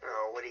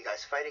 Oh, what are you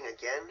guys fighting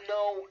again?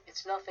 No,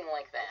 it's nothing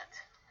like that.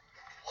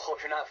 Oh,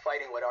 if you're not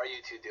fighting, what are you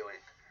two doing?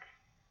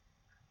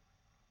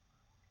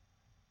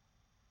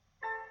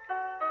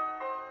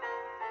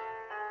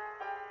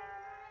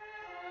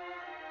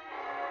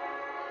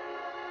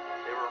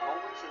 There are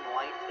moments in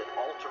life that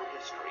alter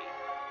history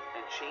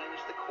and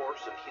change the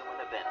course of human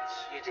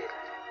events. You did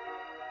it.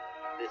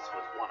 This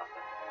was one of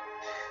them.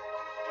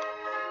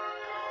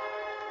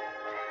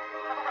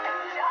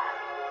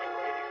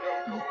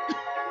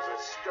 It was a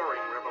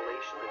stirring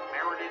revelation that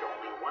merited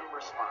only one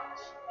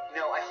response.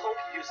 No, I hope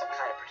you use some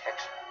kind of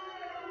protection.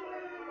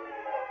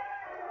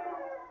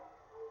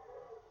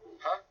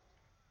 Huh?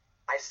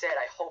 I said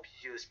I hope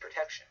you use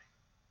protection.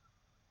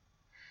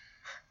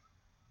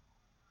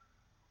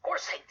 Of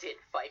course I did,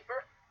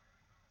 Pfeiffer.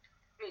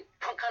 I mean,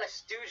 what kind of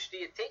stooge do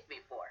you take me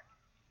for?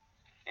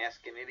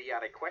 Ask an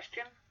idiotic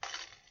question?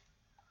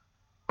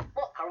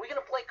 Well, are we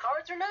going to play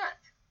cards or not?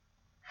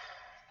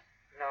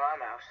 No, I'm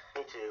out.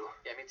 Me too.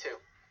 Yeah, me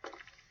too.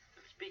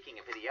 Speaking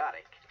of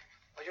idiotic,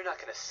 Well, you're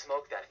not going to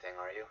smoke that thing,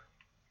 are you?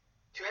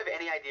 Do you have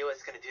any idea what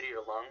it's going to do to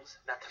your lungs?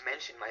 Not to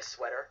mention my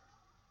sweater.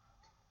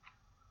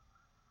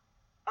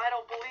 I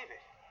don't believe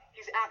it.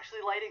 He's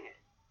actually lighting it.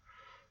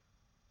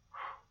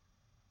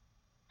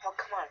 Oh,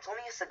 come on. It's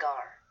only a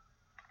cigar.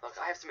 Look,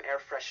 I have some air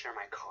freshener in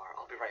my car.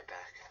 I'll be right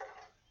back.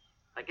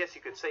 I guess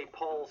you could say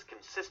Paul's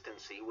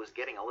consistency was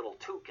getting a little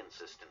too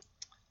consistent.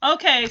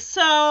 Okay,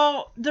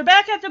 so they're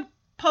back at the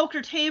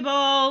poker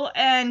table,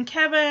 and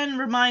Kevin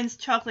reminds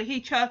Chuck, like, hey,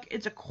 Chuck,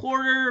 it's a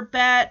quarter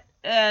bet,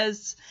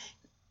 as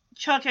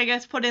Chuck, I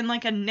guess, put in,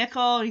 like, a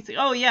nickel, and he's like,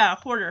 oh, yeah, a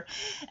quarter.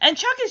 And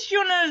Chuck is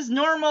doing his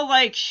normal,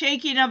 like,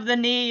 shaking of the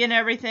knee and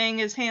everything.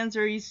 His hands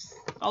are he's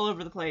all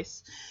over the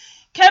place.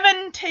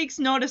 Kevin takes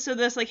notice of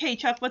this, like, hey,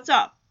 Chuck, what's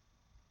up?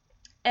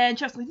 And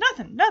Chuck's like,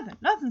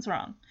 nothing's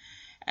wrong.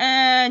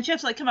 And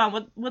Chuck's like, come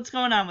on, what's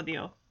going on with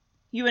you?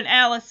 You and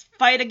Alice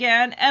fight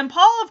again. And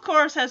Paul, of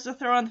course, has to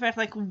throw in the fact,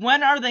 like,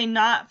 when are they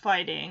not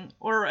fighting?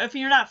 Or if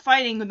you're not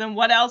fighting, then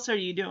what else are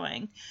you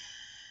doing?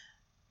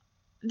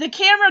 The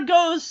camera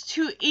goes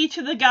to each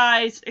of the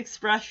guys'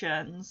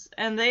 expressions,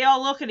 and they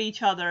all look at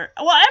each other.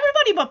 Well,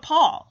 everybody but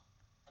Paul.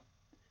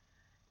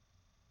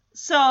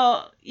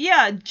 So,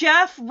 yeah,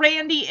 Jeff,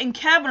 Randy, and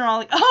Kevin are all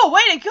like, oh,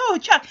 way to go,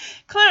 Chuck.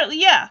 Clearly,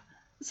 yeah.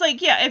 It's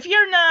like, yeah, if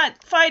you're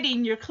not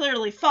fighting, you're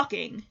clearly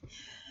fucking.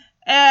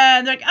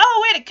 And they're like,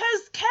 oh, wait,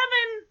 because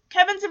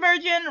Kevin's a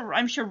virgin.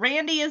 I'm sure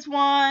Randy is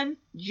one.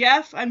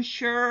 Jeff, I'm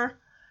sure.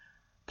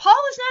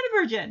 Paul is not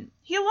a virgin.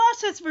 He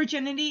lost his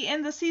virginity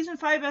in the season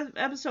 5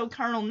 episode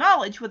Carnal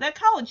Knowledge with that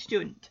college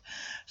student.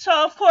 So,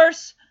 of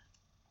course,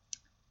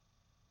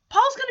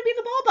 Paul's going to be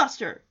the ball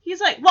buster.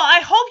 He's like, well, I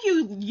hope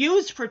you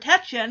used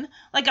protection,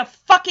 like a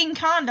fucking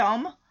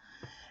condom.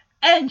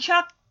 And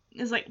Chuck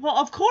is like, well,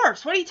 of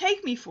course. What do you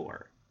take me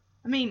for?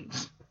 I mean,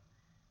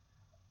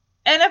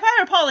 and if I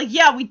were Paul, like,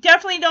 yeah, we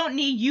definitely don't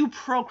need you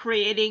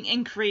procreating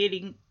and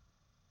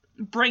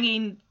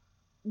bringing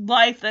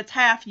life that's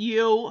half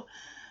you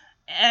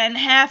and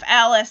half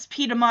Alice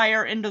Peter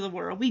Meyer into the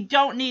world. We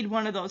don't need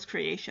one of those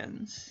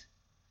creations.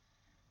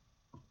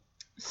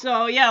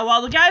 So, yeah,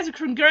 while the guys are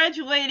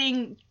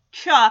congratulating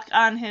Chuck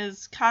on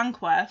his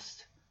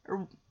conquest,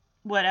 or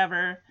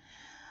whatever,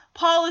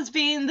 Paul is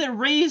being the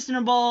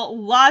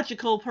reasonable,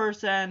 logical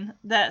person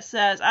that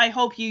says, I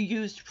hope you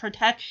used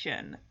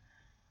protection.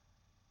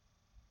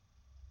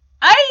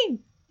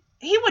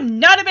 He would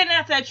not have been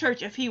at that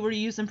church if he were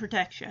using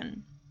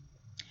protection.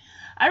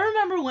 I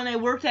remember when I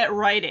worked at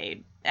Rite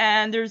Aid,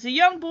 and there's a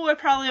young boy,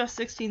 probably of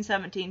 16,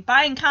 17,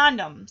 buying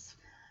condoms.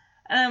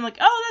 And I'm like,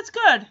 oh, that's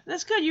good.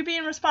 That's good. You're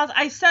being responsible.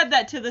 I said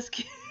that to this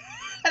kid.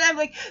 And I'm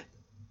like,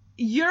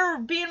 you're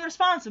being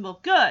responsible.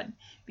 Good.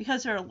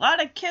 Because there are a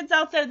lot of kids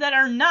out there that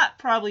are not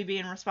probably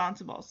being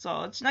responsible.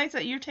 So it's nice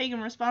that you're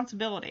taking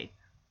responsibility.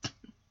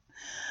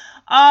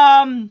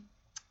 Paul's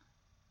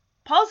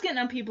getting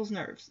on people's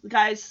nerves. The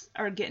guys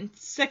are getting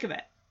sick of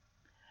it.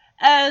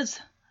 As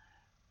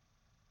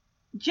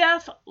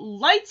Jeff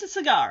lights a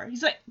cigar,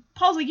 he's like,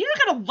 Paul's like, you're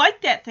not going to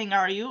light that thing,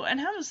 are you? And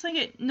I'm just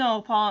thinking,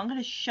 no, Paul, I'm going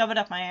to shove it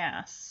up my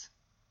ass.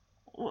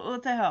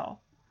 What the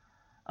hell?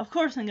 Of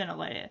course I'm going to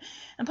light it.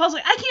 And Paul's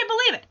like, I can't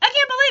believe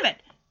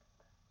it.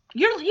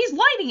 He's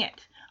lighting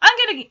it.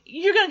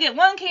 You're going to get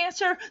lung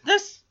cancer.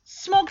 This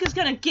smoke is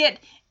going to get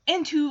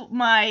into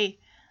my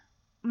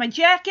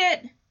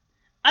jacket.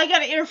 I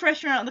got an air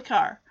freshener out in the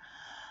car.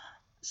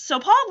 So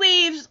Paul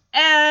leaves,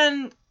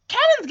 and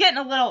Kevin's getting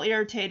a little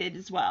irritated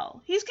as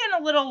well. He's getting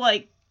a little,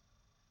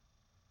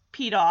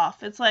 peed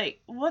off. It's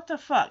like, what the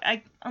fuck?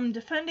 I'm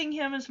defending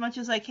him as much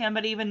as I can,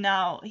 but even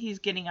now, he's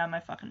getting on my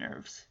fucking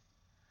nerves.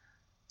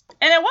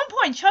 And at one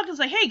point, Chuck is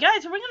like, hey,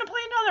 guys, are we going to play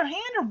another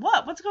hand or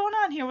what? What's going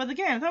on here with the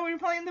game? I thought we were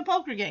playing the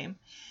poker game.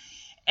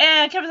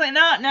 And Kevin's like,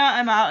 no,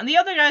 I'm out. And the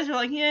other guys are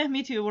like, yeah,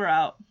 me too, we're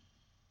out.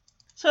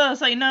 So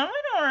it's like, no,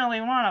 we don't really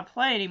want to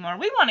play anymore.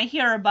 We want to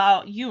hear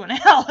about you and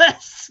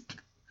Alice.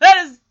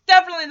 That is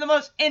definitely the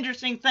most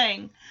interesting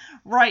thing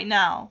right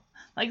now.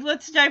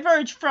 Let's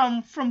diverge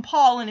from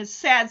Paul and his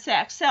sad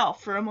sack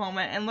self for a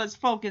moment, and let's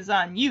focus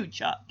on you,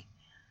 Chuck.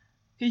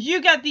 Because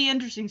you got the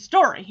interesting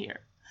story here.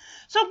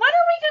 So when are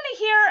we going to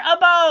hear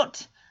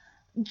about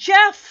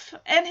Jeff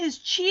and his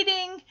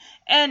cheating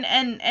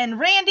and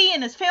Randy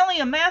and his family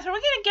and math? Are we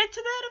going to get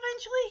to that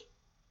eventually?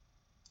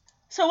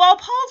 So while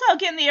Paul's out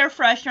getting the air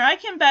freshener, I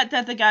can bet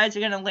that the guys are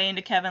going to lay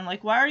into Kevin,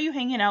 why are you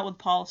hanging out with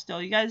Paul still?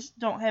 You guys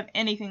don't have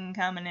anything in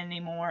common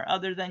anymore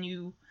other than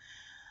you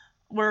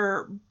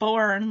were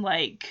born,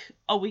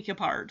 a week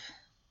apart.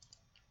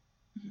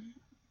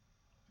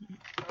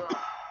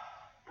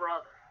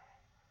 Brother.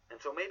 And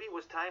so maybe it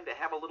was time to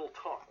have a little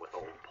talk with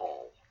old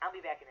Paul. I'll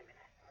be back in a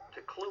minute.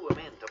 To clue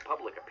him into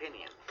public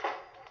opinion.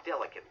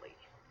 Delicately.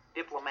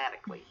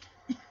 Diplomatically.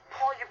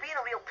 Paul, you're being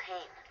a real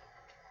pain.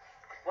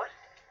 What?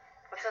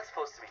 What's that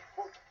supposed to mean?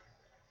 Well,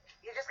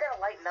 you just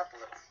gotta lighten up a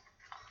little.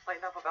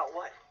 Lighten up about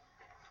what?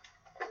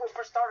 Well,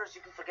 for starters,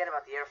 you can forget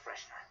about the air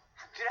freshener.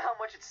 Do you know how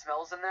much it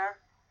smells in there?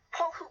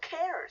 Paul, who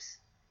cares?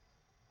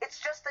 It's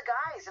just the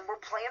guys, and we're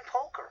playing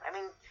poker. I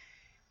mean,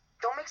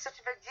 don't make such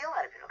a big deal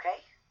out of it, okay?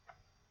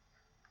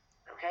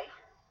 Okay?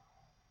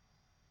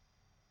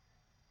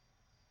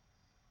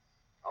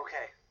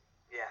 Okay,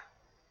 yeah.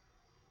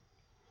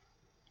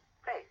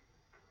 Great.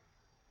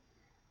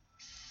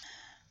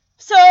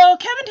 So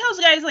Kevin tells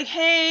the guys,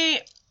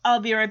 hey, I'll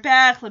be right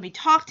back. Let me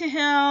talk to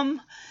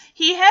him.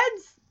 He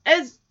heads,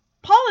 as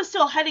Paul is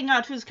still heading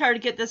out to his car to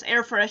get this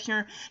air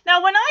freshener.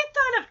 Now, when I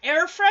thought of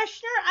air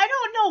freshener, I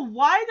don't know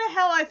why the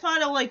hell I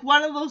thought of,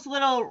 one of those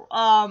little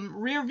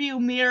rear view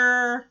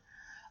mirror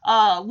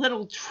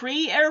little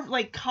tree air,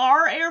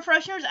 car air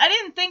fresheners. I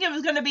didn't think it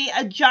was going to be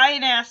a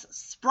giant-ass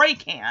spray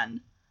can.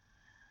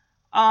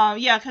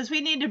 Yeah, because we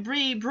need to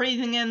be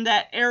breathing in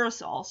that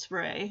aerosol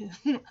spray.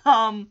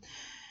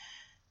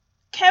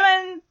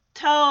 Kevin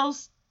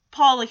tells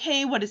Paul,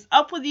 hey, what is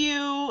up with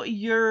you?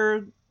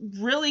 You're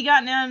really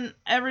gotten on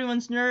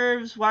everyone's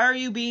nerves. Why are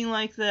you being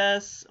like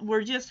this?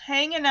 We're just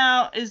hanging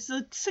out. Is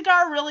the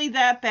cigar really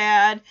that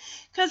bad?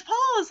 Because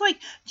Paul is like,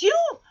 do you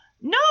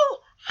know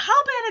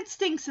how bad it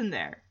stinks in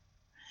there?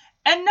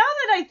 And now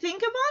that I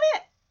think about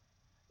it,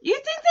 you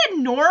think that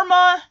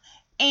Norma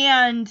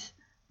and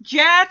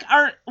Jack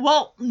aren't,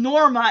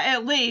 Norma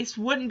at least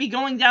wouldn't be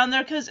going down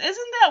there, because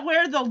isn't that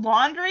where the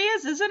laundry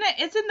is? Isn't it?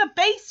 It's in the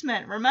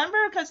basement, remember?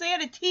 Because they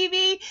had a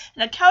TV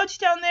and a couch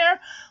down there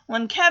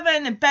when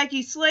Kevin and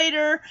Becky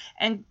Slater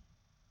and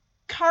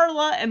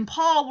Carla and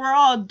Paul were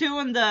all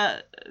doing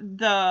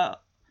the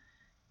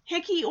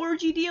hickey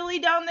orgy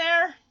dealy down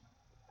there.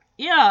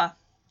 Yeah.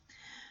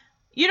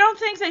 You don't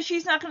think that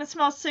she's not going to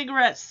smell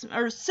cigarettes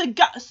or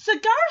cigar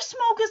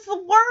smoke is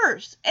the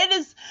worst. It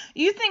is.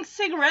 You think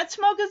cigarette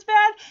smoke is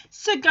bad?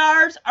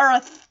 Cigars are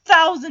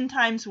 1,000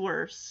 times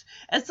worse.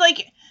 It's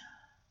like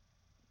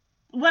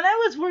when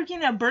I was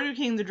working at Burger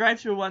King, the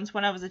drive-thru once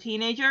when I was a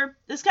teenager,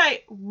 this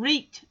guy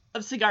reeked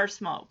of cigar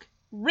smoke.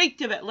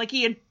 Reeked of it like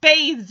he had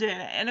bathed in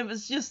it, and it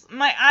was just,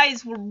 my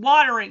eyes were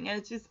watering, and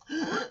it's just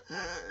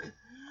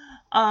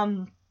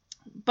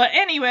but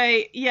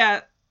anyway,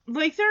 yeah.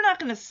 They're not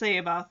going to say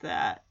about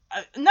that.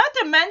 Not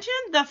to mention,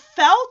 the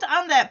felt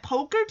on that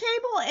poker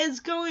table is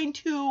going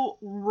to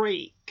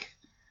reek.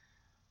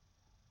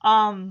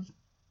 Kevin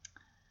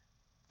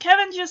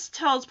just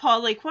tells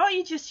Paul, why don't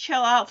you just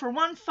chill out for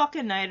one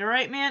fucking night,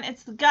 alright, man?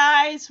 It's the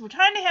guys. We're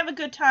trying to have a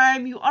good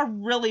time. You are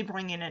really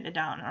bringing it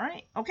down,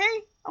 alright?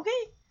 Okay?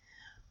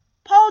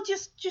 Paul,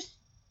 just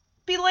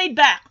be laid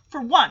back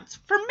for once.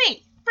 For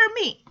me.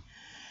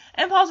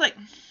 And Paul's like,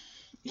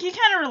 he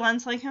kind of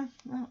relents him.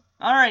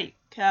 Alright,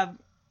 Kev,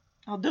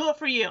 I'll do it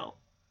for you.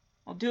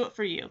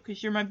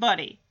 Because you're my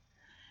buddy.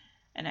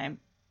 And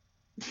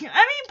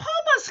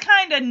Paul must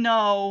kind of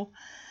know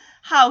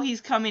how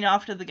he's coming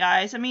off to the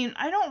guys. I mean,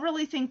 I don't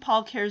really think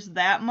Paul cares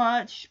that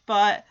much,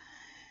 but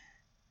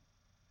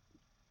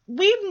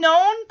we've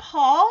known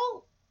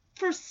Paul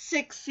for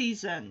 6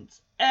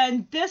 seasons,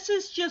 and this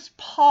is just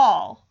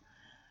Paul.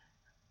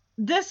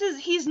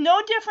 He's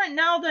no different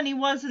now than he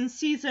was in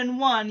season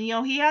 1. You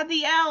know, he had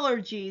the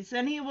allergies,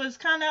 and he was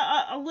kind of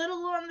a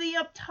little on the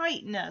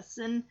uptightness,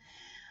 and,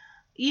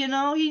 you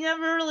know, he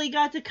never really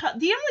got to cut.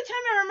 The only time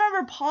I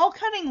remember Paul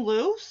cutting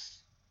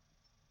loose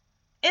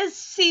is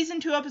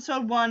season 2,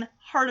 episode 1,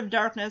 Heart of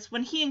Darkness,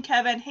 when he and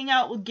Kevin hang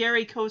out with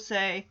Gary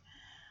Kosei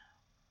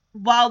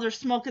while they're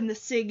smoking the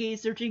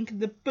ciggies, they're drinking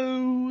the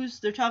booze,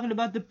 they're talking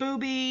about the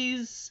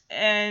boobies,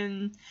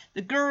 and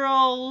the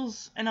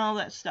girls, and all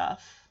that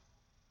stuff.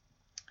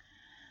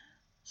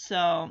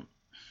 So,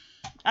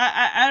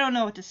 I don't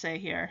know what to say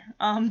here.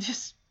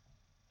 Just,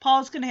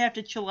 Paul's gonna have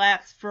to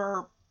chillax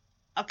for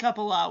a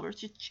couple hours.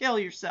 Just chill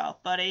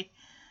yourself, buddy.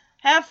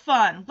 Have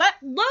fun. Let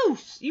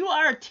loose! You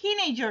are a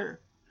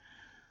teenager.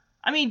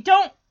 I mean,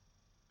 don't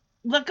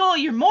let go of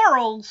your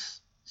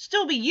morals.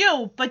 Still be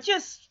you, but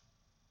just,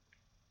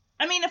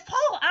 I mean, if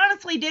Paul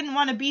honestly didn't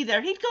want to be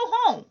there, he'd go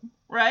home,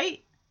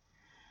 right?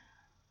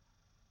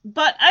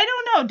 But I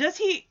don't know, does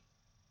he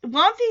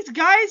want these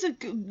guys,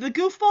 the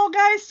goofball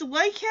guys, to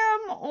like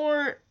him?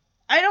 Or,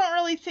 I don't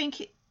really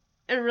think it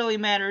really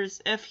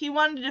matters. If he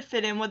wanted to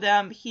fit in with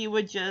them, he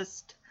would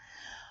just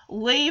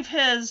leave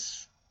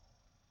his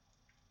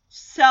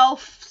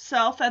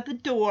self at the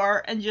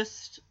door and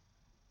just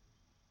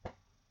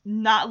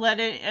not let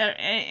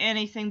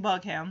anything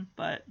bug him.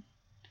 But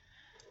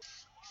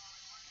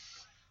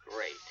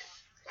great.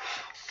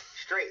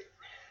 Straight.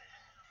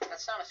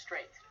 That's not a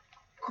straight.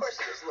 Of course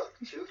it is. Look,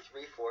 2,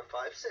 3, 4,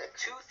 5,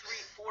 6. 2,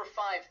 3, 4,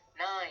 5,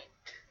 9.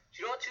 Do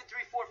you know what 2,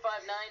 3, 4,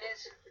 5, 9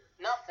 is?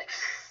 Nothing.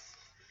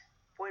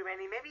 Boy,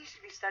 Randy, maybe you should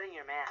be studying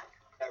your math.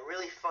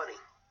 Really funny.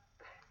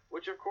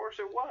 Which, of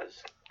course, it was.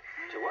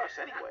 To us,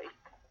 anyway.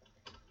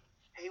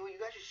 Hey, will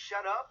you guys just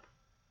shut up?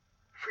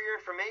 For your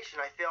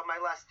information, I failed my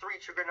last 3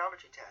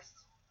 trigonometry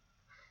tests.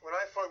 When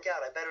I flunk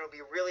out, I bet it'll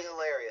be really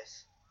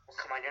hilarious. Well,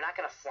 come on, you're not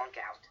gonna flunk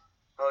out.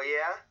 Oh,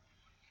 yeah?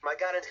 My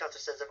guidance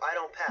counselor says if I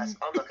don't pass,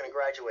 I'm not gonna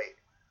graduate.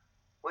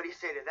 What do you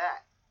say to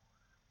that?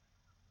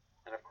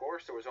 And, of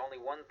course, there was only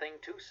one thing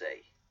to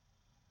say.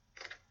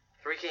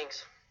 3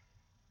 kings.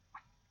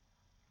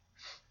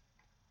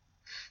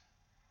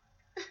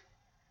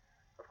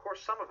 Of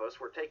course, some of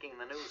us were taking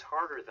the news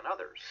harder than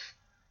others.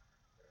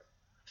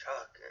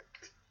 Chuck,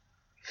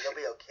 it'll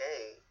be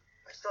okay.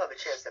 I still have a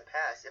chance to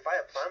pass. If I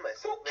apply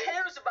myself, Who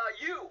cares about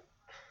you?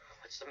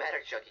 What's the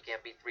matter, Chuck? You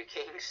can't beat 3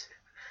 kings?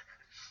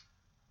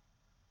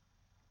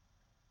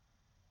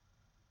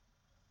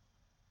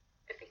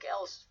 I think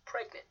Alice is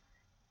pregnant.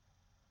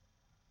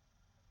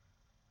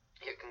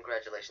 Here,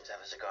 congratulations.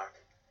 Have a cigar.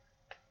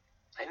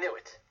 I knew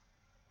it.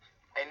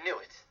 I knew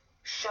it.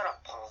 Shut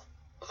up, Paul.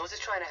 I was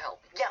just trying to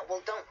help. Yeah,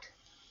 well, don't.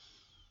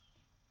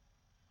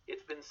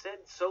 It's been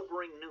said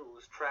sobering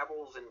news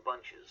travels in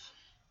bunches,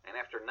 and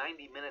after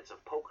 90 minutes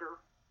of poker,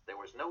 there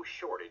was no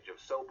shortage of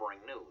sobering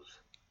news.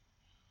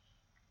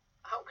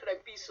 How could I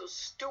be so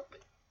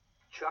stupid?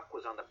 Chuck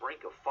was on the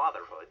brink of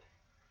fatherhood.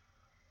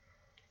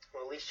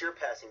 Well, at least you're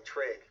passing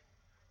trig.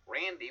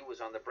 Randy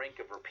was on the brink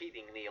of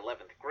repeating the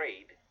 11th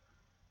grade.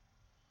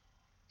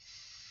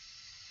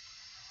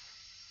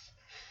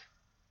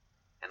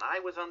 And I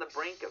was on the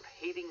brink of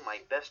hating my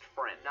best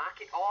friend.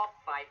 Knock it off,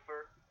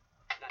 Pfeiffer.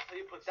 Not till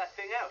you put that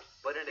thing out.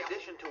 But in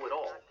addition to it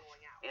all,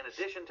 in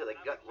addition to the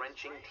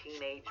gut-wrenching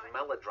teenage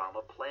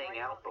melodrama playing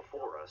out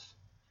before us,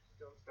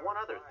 one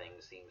other thing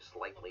seems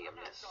slightly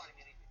amiss.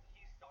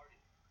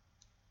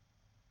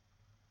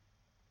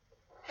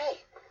 Hey!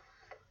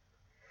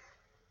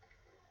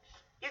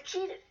 You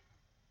cheated!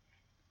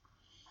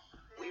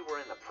 We were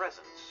in the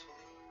presence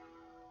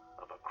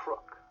of a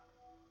crook.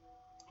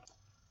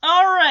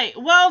 Alright,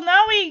 well,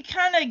 now we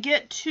kind of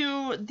get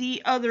to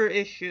the other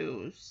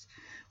issues,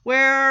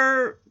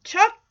 where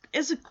Chuck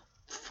is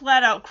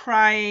flat out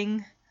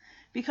crying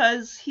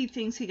because he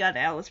thinks he got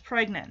Alice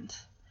pregnant.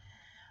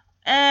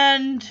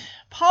 And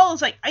Paul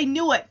is like, I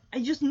knew it. I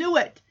just knew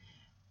it.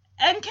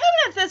 And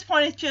Kevin at this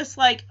point is just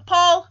like,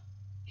 Paul,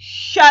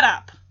 shut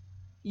up.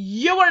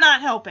 You are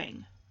not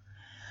helping.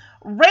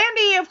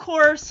 Randy, of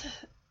course,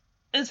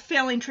 is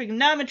failing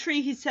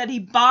trigonometry. He said he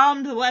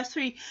bombed the last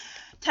 3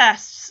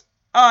 tests.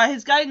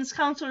 His guidance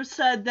counselor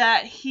said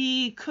that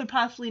he could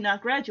possibly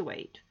not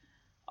graduate.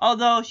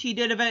 Although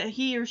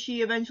he or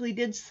she eventually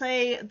did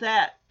say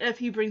that if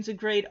he brings a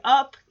grade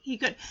up, he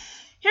could.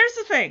 Here's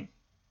the thing.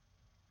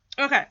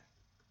 Okay.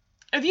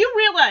 If you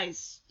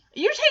realize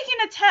you're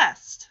taking a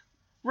test,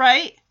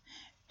 right?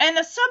 And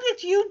a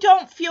subject you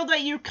don't feel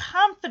that you're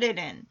confident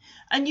in,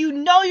 and you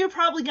know you're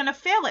probably going to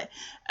fail it.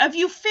 If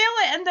you fail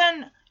it and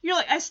then you're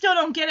like, I still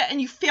don't get it,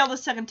 and you fail the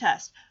second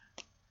test,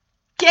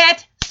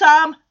 get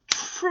some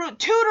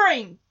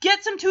tutoring.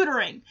 Get some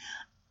tutoring.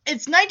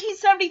 It's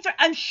 1973.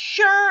 I'm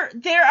sure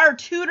there are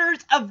tutors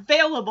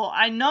available.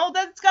 I know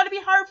that it's got to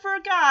be hard for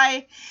a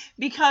guy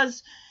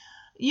because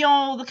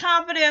the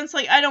confidence,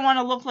 like, I don't want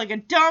to look like a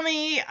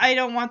dummy. I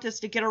don't want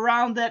this to get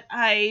around that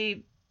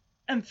I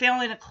am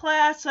failing a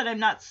class, that I'm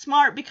not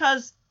smart,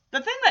 because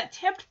the thing that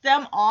tipped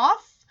them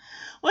off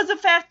was the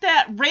fact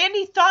that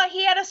Randy thought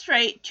he had a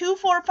straight 2,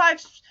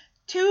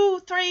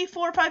 3,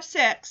 4, 5,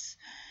 6,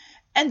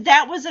 and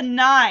that was a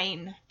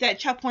 9 that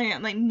Chuck pointed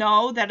out. Like,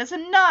 no, that is a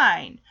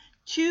 9.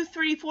 2,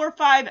 3, 4,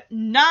 5,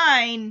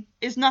 9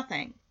 is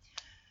nothing.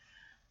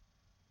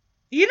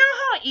 You know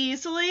how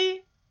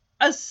easily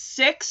a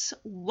 6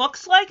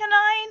 looks like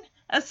a 9,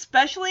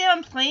 especially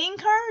on playing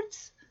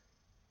cards?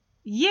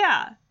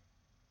 Yeah.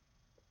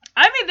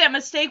 I made that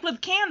mistake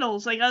with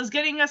candles. Like, I was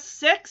getting a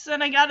 6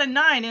 and I got a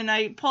 9 and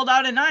I pulled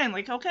out a 9.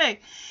 Like, okay.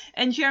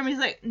 And Jeremy's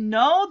like,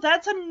 no,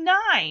 that's a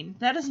 9.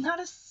 That is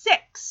not a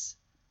 6.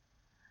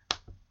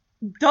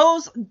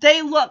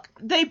 They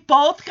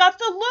both got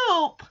the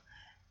loop,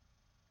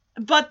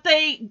 but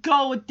they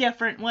go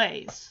different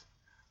ways.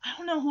 I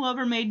don't know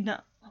whoever made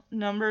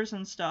numbers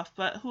and stuff,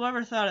 but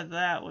whoever thought of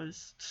that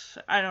was,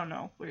 I don't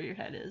know where your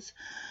head is.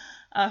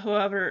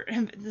 Whoever,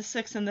 the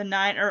 6 and the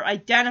 9 are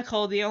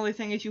identical. The only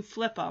thing is you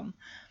flip them.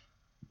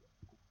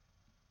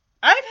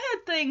 I've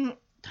had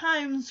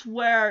times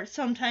where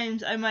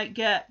sometimes I might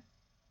get,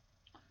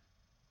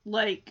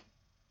 like,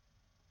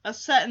 a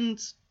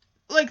sentence,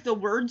 like the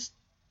words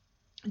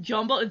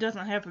jumble. It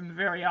doesn't happen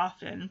very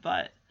often,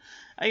 but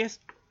I guess,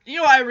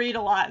 I read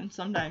a lot and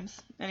sometimes.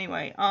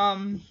 Anyway,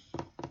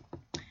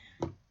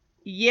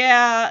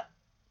 yeah,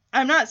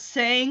 I'm not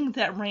saying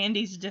that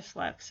Randy's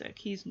dyslexic.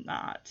 He's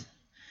not.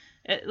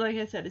 Like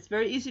I said, it's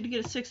very easy to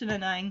get a 6 and a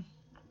 9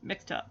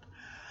 mixed up.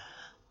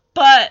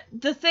 But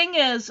the thing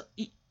is,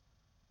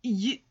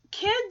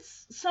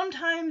 kids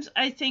sometimes,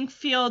 I think,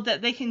 feel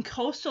that they can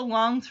coast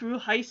along through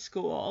high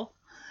school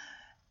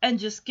and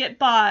just get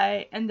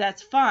by, and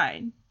that's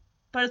fine.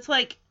 But it's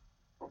like,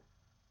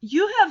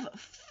 you have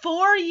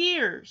 4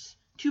 years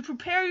to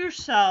prepare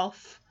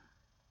yourself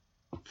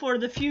for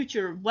the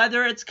future,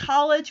 whether it's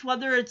college,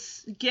 whether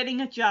it's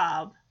getting a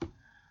job.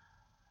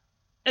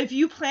 If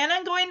you plan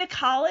on going to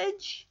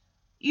college,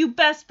 you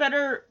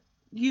better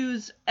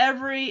use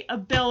every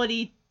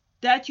ability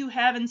that you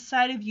have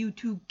inside of you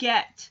to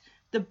get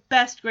the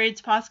best grades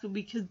possible,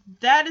 because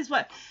that is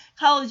what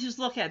colleges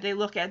look at. They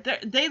look at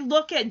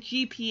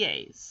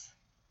GPAs.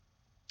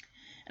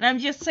 And I'm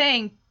just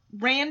saying,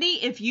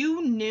 Randy, if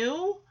you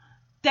knew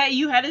that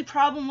you had a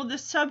problem with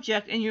this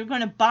subject and you're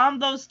going to bomb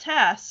those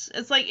tests,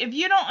 it's like, if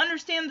you don't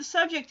understand the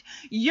subject,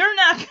 you're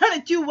not going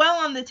to do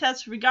well on the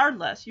test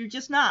regardless. You're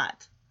just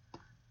not.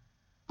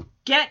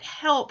 Get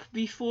help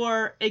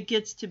before it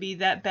gets to be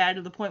that bad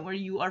to the point where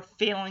you are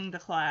failing the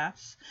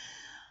class.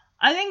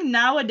 I think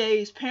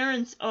nowadays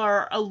parents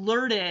are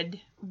alerted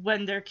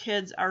when their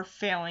kids are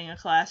failing a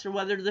class or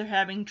whether they're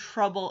having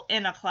trouble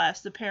in a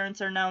class. The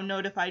parents are now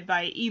notified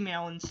by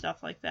email and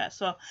stuff like that.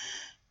 So,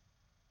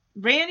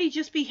 Randy,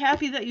 just be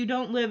happy that you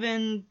don't live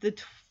in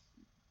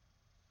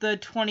the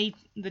 20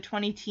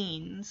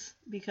 teens,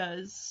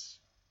 because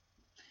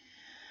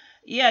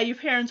yeah, your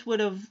parents would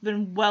have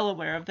been well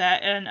aware of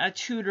that, and a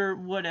tutor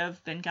would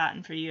have been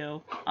gotten for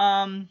you.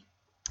 I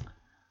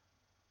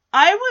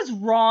was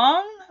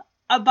wrong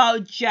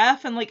about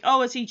Jeff and like,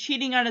 oh, is he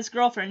cheating on his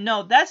girlfriend?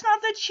 No, that's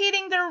not the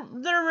cheating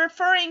they're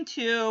referring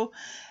to,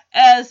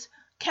 as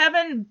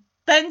Kevin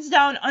bends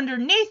down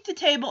underneath the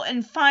table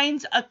and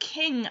finds a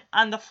king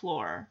on the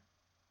floor.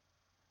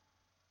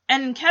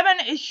 And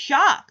Kevin is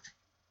shocked.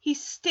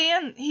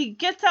 He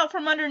gets out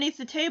from underneath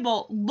the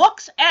table,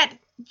 looks at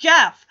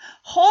Jeff,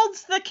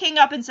 holds the king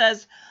up and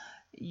says,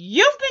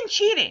 "You've been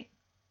cheating.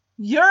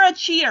 You're a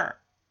cheater.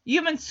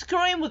 You've been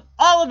screwing with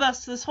all of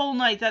us this whole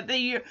night.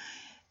 Every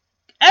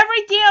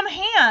damn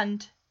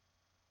hand,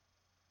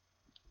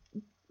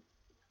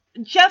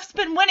 Jeff's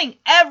been winning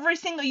every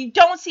single. You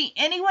don't see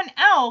anyone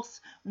else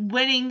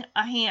winning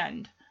a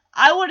hand."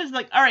 I would have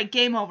all right,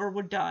 game over,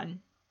 we're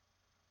done.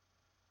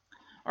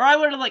 Or I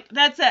would have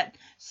that's it.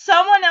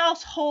 Someone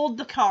else hold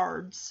the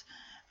cards.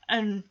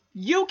 And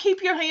you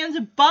keep your hands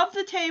above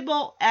the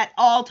table at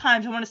all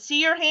times. I want to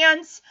see your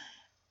hands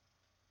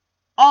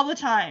all the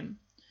time.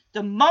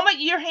 The moment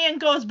your hand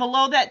goes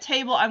below that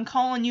table, I'm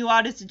calling you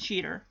out as a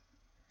cheater.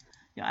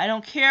 I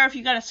don't care if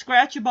you got to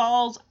scratch your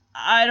balls.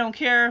 I don't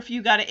care if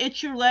you got to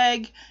itch your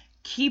leg.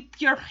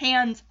 Keep your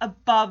hands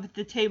above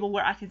the table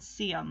where I can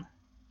see them.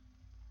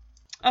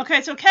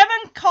 Okay, so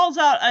Kevin calls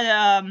out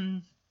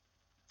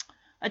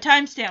a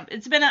timestamp.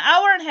 It's been an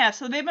hour and a half,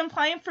 so they've been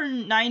playing for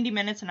 90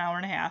 minutes, an hour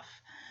and a half.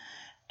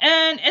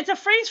 And it's a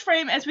freeze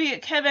frame as we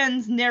get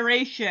Kevin's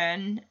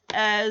narration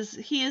as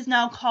he is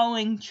now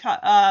calling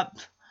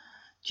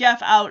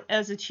Jeff out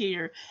as a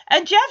cheater.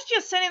 And Jeff's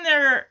just sitting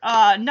there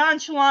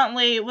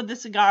nonchalantly with the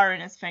cigar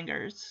in his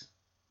fingers.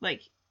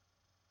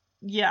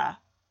 Yeah,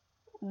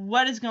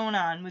 what is going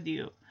on with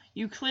you?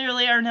 You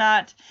clearly are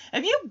not.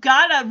 If you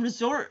gotta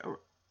resort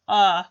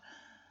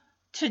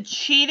to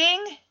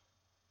cheating,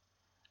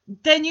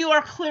 then you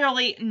are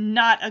clearly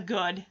not a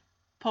good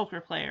poker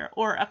player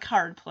or a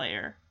card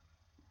player.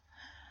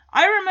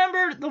 I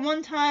remember the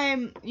one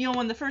time,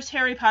 when the first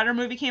Harry Potter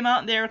movie came out,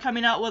 and they were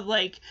coming out with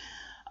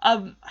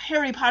a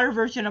Harry Potter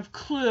version of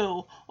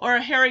Clue or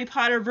a Harry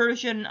Potter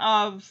version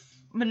of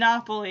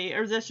Monopoly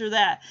or this or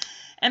that.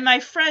 And my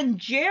friend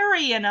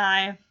Jerry and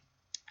I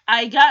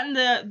got in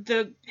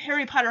the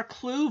Harry Potter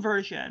Clue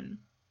version.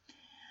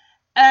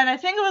 And I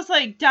think it was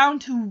like down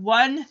to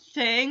one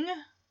thing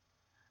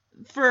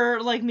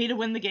for like me to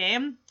win the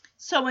game.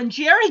 So when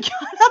Jerry got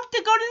up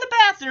to go to the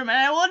bathroom, and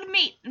I will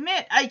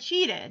admit I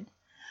cheated,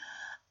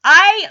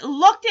 I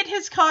looked at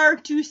his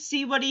card to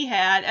see what he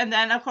had, and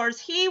then of course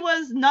he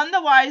was none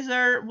the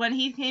wiser when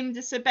he came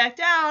to sit back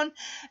down,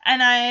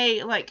 and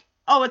I like,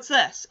 oh, it's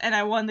this, and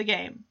I won the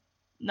game.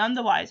 None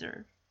the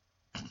wiser.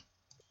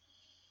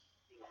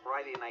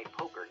 Friday night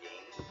poker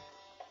games.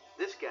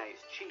 This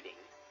guy's cheating.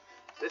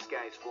 This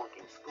guy's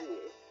flunking school.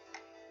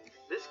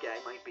 This guy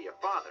might be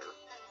a father.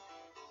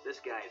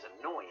 This guy's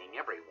annoying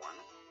everyone.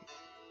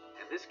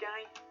 And this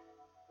guy,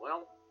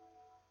 well...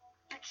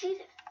 You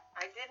cheated.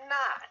 I did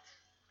not.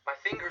 My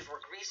fingers were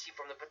greasy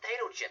from the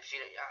potato chips.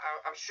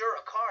 I'm sure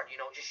a card,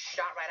 just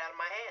shot right out of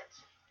my hands.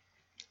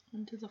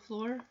 Onto the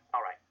floor?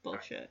 All right.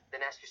 Bullshit.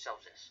 Then ask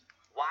yourselves this.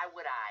 Why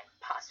would I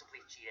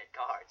possibly cheat at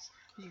cards?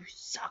 You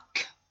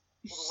suck.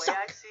 Well, the way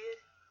I see it,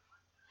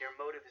 your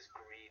motive is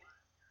greed.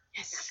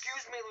 Yes.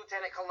 Excuse me,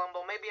 Lieutenant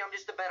Columbo. Maybe I'm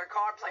just a better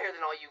card player than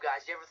all you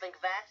guys. You ever think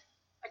of that?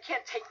 I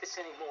can't take this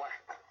anymore.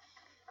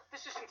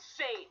 This is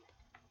insane.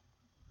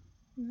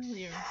 Well,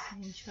 you're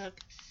insane, Chuck.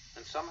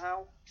 And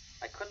somehow,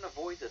 I couldn't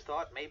avoid the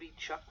thought maybe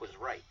Chuck was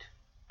right.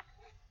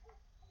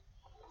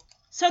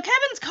 So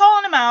Kevin's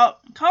calling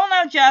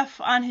out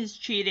Jeff on his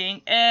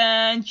cheating,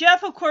 and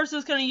Jeff, of course,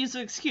 is going to use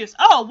the excuse.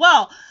 Oh,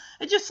 well,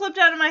 it just slipped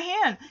out of my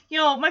hand.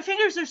 My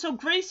fingers are so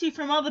greasy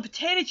from all the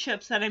potato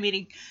chips that I'm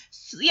eating.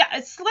 Yeah,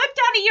 it slipped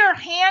out of your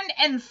hand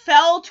and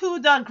fell to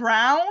the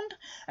ground.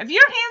 If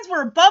your hands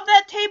were above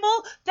that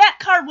table, that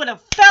card would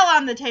have fell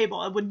on the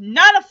table. It would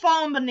not have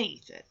fallen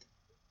beneath it.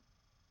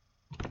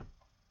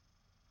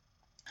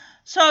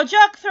 So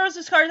Chuck throws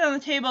his cards on the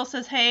table,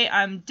 says, hey,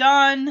 I'm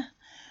done.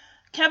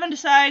 Kevin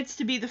decides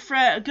to be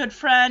a good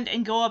friend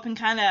and go up and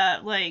kind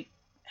of,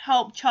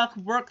 help Chuck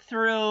work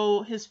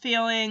through his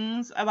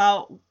feelings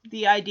about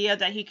the idea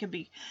that he could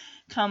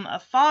become a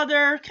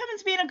father.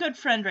 Kevin's being a good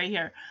friend right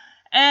here.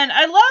 And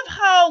I love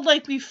how,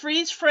 we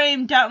freeze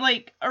frame down,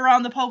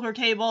 around the poker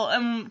table,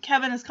 and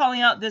Kevin is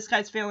calling out, this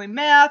guy's failing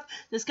math,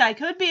 this guy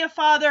could be a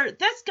father,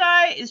 this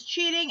guy is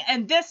cheating,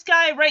 and this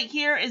guy right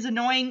here is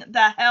annoying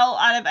the hell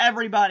out of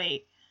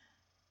everybody.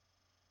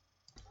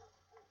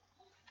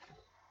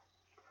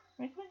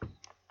 You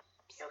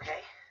okay?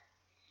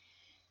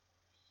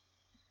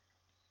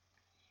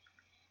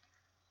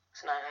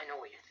 Listen, I know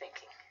what you're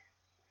thinking.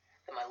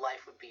 That my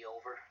life would be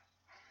over.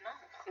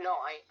 No,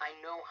 I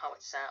know how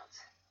it sounds.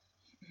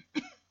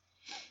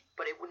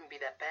 But it wouldn't be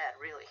that bad,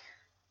 really.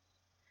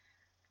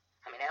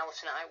 I mean,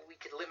 Alice and I, we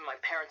could live in my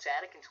parents'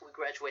 attic until we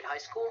graduate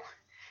high school.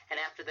 And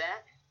after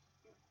that,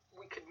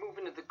 we could move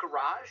into the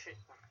garage.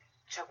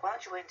 Chuck, why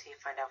don't you wait until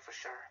you find out for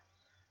sure?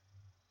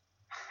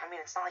 I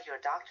mean, it's not like you're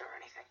a doctor or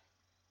anything.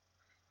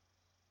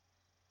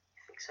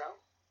 You think so?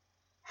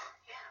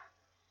 Yeah.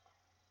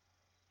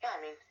 Yeah, I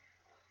mean,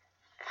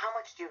 how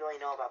much do you really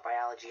know about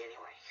biology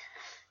anyway?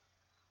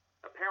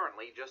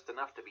 Apparently just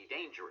enough to be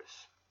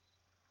dangerous.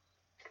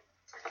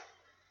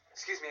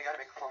 Excuse me, I gotta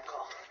make a phone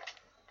call.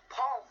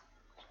 Paul,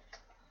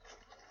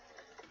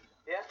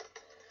 Yeah?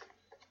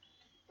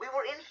 we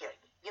were in here.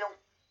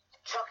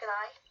 Chuck and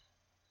I.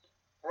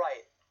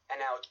 Right. And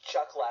now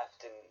Chuck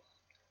left, and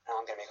now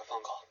I'm gonna make a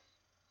phone call.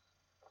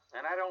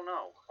 And I don't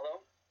know.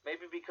 Hello?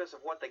 Maybe because of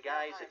what the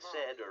guys had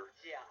said, or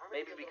Yeah.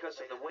 maybe because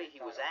of the way he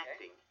was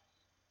acting.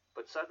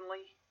 But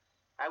suddenly,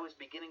 I was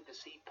beginning to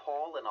see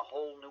Paul in a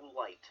whole new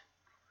light.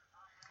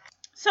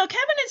 So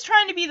Kevin is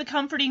trying to be the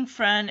comforting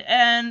friend,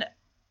 and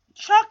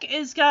Chuck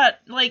is got,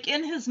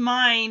 in his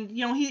mind,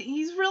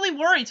 he's really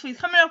worried. So he's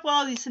coming up with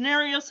all these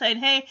scenarios saying,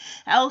 hey,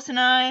 Alice and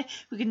I,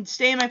 we can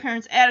stay in my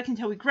parents' attic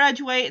until we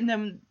graduate, and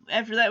then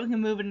after that we can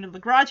move into the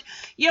garage.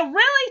 You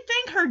really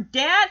think her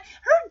dad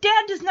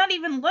does not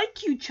even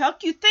like you,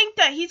 Chuck? You think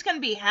that he's going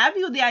to be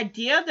happy with the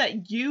idea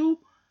that you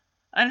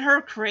and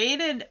her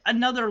created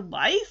another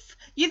life?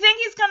 You think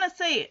he's going to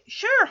say,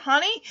 sure,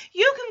 honey,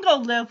 you can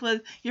go live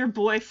with your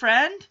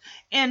boyfriend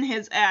in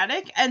his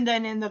attic and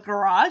then in the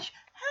garage?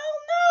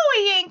 Hell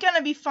no, he ain't going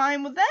to be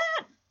fine with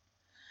that.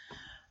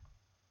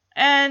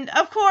 And,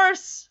 of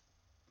course,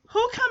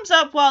 who comes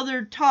up while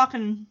they're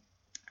talking?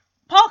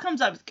 Paul comes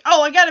up.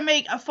 Oh, I got to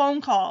make a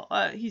phone call.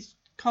 He's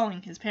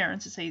calling his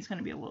parents to say he's going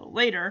to be a little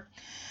later.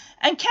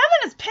 And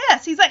Kevin is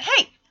pissed. He's like,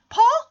 hey,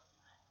 Paul,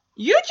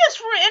 you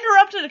just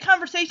interrupted a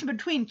conversation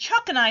between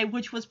Chuck and I,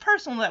 which was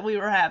personal that we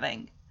were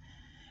having.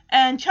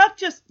 And Chuck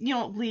just,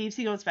 leaves.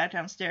 He goes back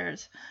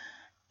downstairs.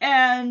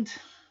 And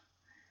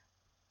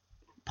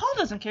Paul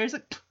doesn't care. He's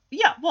like,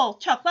 yeah, well,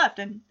 Chuck left.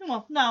 And,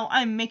 now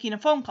I'm making a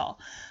phone call.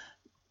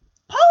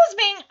 Paul is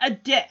being a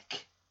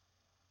dick.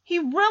 He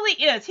really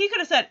is. He could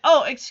have said,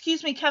 oh,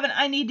 excuse me, Kevin,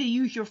 I need to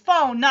use your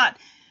phone. Not,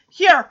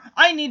 here,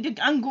 I'm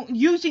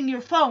using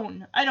your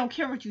phone. I don't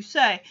care what you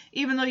say,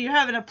 even though you're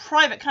having a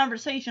private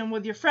conversation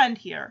with your friend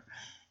here.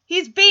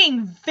 He's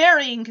being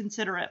very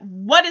inconsiderate.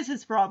 What is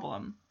his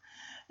problem?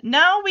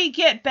 Now we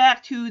get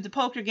back to the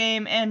poker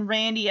game, and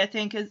Randy, I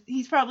think,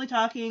 he's probably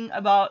talking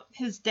about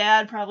his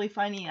dad probably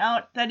finding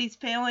out that he's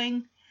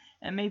failing,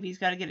 and maybe he's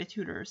got to get a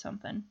tutor or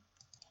something.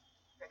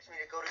 Expects me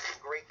to go to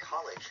some great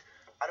college.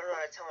 I don't know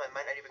how to tell him I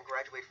might not even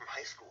graduate from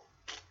high school.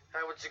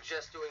 I would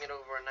suggest doing it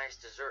over a nice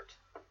dessert.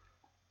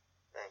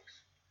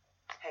 Thanks.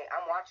 Hey,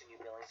 I'm watching you,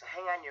 Billy, so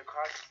hang on to your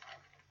cards.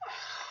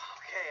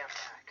 Okay, I'm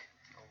back.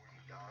 Oh,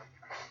 you gone?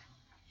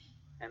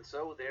 And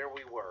so there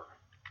we were,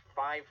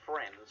 5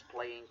 friends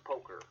playing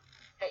poker.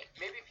 Hey,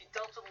 maybe if you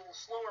dealt a little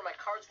slower, my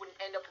cards wouldn't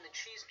end up in the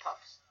cheese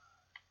puffs.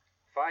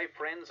 5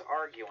 friends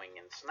arguing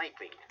and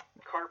sniping,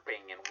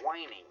 carping and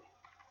whining,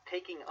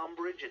 taking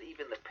umbrage at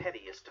even the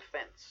pettiest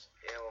offense.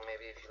 Yeah, well,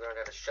 maybe if you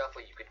learned how to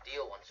shuffle, you could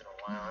deal once in a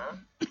while,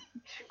 huh?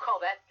 You call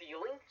that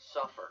feeling?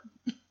 Suffer.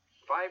 5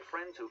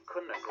 friends who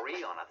couldn't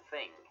agree on a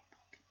thing.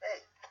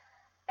 Hey,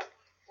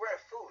 we're out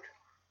of food.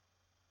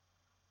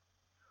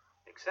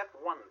 Except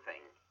one thing.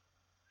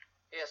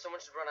 Yeah,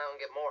 someone should run out and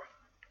get more.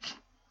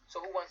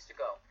 So who wants to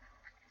go?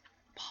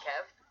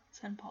 Kev?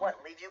 Send Paul. What,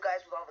 leave you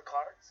guys with all the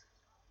cards?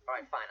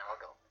 Alright, fine, I'll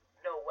go.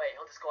 No way.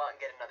 He'll just go out and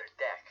get another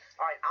deck.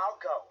 All right, I'll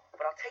go,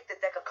 but I'll take the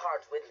deck of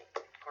cards with me.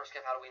 Of course,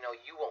 Kev, how do we know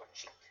you won't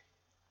cheat?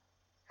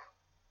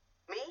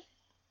 Me?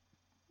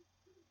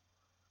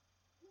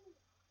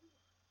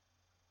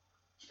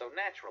 So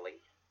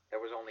naturally,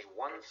 there was only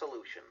one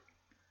solution.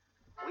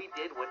 We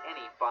did what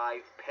any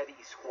 5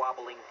 petty,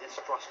 squabbling,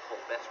 distrustful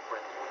best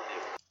friends would do.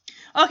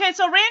 Okay,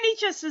 so Randy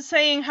just is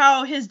saying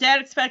how his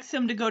dad expects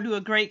him to go to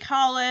a great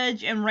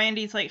college, and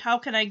Randy's like, how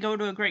can I go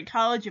to a great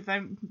college if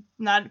I'm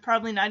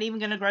probably not even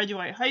going to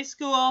graduate high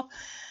school?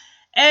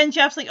 And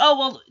Jeff's like, oh,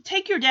 well,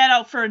 take your dad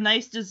out for a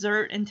nice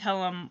dessert and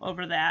tell him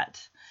over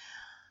that.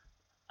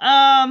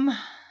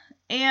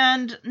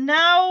 And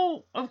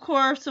now, of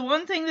course, the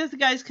one thing that the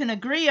guys can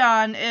agree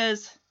on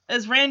is,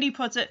 as Randy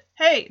puts it,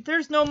 hey,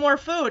 there's no more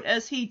food,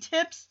 as he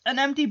tips an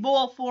empty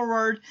bowl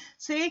forward.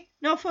 See?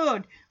 No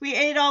food. We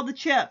ate all the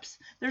chips.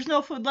 There's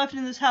no food left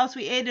in this house.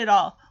 We ate it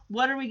all.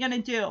 What are we going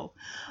to do?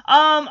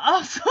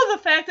 Also, the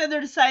fact that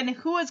they're deciding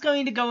who is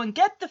going to go and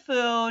get the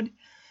food.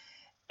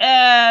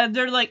 And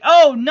they're like,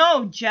 oh,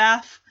 no,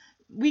 Jeff.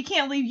 We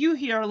can't leave you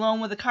here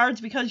alone with the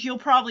cards because you'll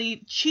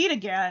probably cheat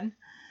again.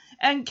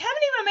 And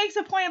Kevin even makes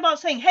a point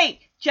about saying, hey,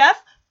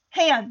 Jeff,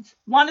 hands.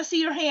 Want to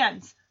see your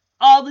hands.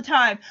 All the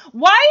time.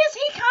 Why is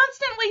he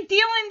constantly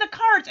dealing the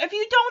cards? If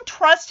you don't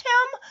trust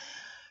him,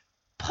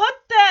 put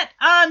that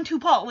on to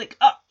Paul. Like,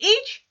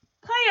 each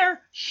player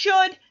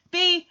should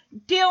be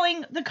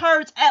dealing the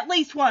cards at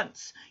least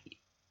once.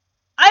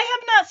 I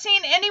have not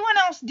seen anyone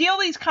else deal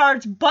these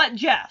cards but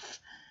Jeff.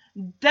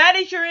 That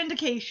is your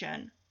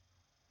indication.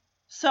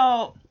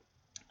 So,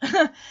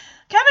 Kevin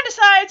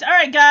decides,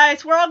 alright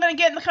guys, we're all going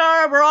to get in the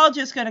car, we're all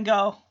just going to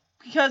go.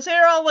 Because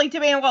they're all like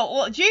debating,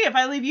 well, gee, if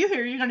I leave you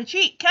here, you're going to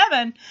cheat.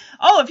 Kevin,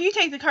 oh, if you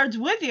take the cards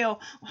with you,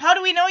 how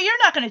do we know you're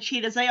not going to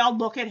cheat? As they all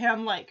look at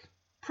him like,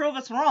 prove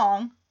us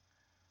wrong.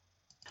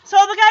 So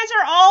the guys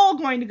are all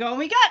going to go.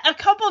 We got a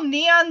couple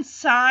neon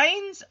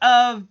signs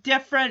of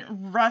different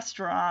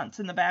restaurants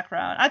in the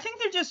background. I think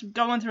they're just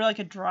going through like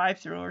a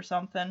drive-thru or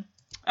something.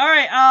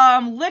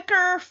 Alright,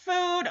 liquor,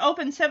 food,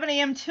 open 7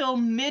 a.m. till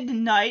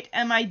midnight,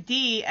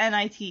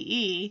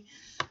 MIDNITE.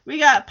 We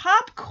got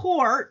Pop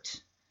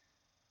Court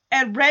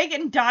and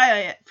Reagan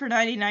Diet for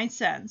 99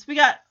 cents. We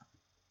got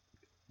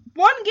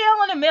 1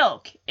 gallon of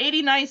milk,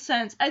 89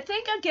 cents. I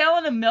think a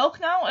gallon of milk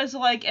now is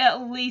like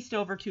at least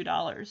over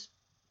 $2.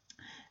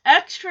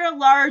 Extra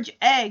large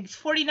eggs,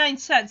 49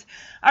 cents.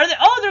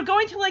 They're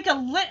going to like a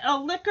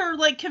liquor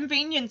like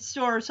convenience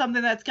store or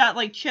something that's got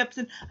like chips,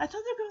 and I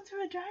thought they were going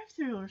through a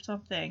drive-thru or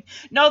something.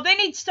 No, they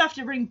need stuff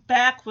to bring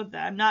back with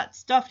them, not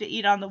stuff to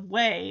eat on the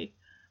way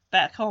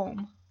back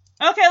home.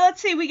 Okay,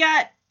 let's see. We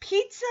got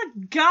Pizza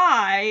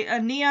Guy, a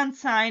neon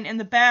sign in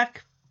the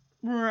back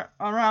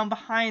around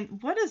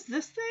behind. What is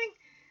this thing?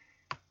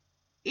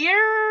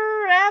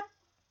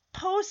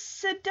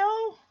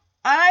 Irapuato?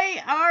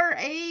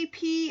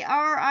 IRAPRID.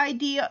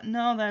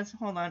 No,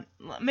 hold on.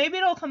 Maybe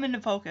it'll come into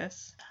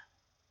focus.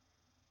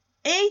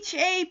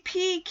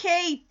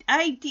 HAPKID.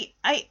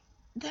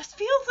 This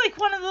feels like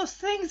one of those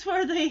things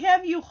where they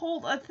have you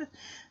hold a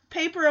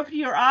paper up to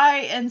your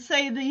eye and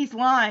say these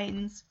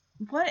lines.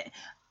 What?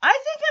 I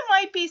think it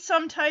might be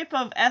some type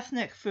of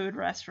ethnic food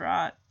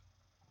restaurant.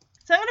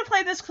 So I'm going to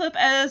play this clip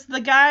as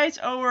the guys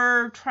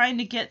are trying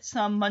to get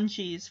some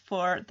munchies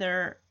for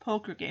their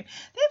poker game.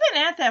 They've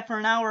been at that for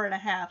an hour and a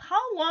half.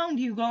 How long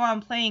do you go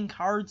on playing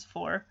cards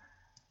for?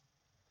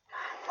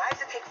 Why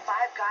does it take 5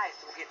 guys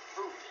to get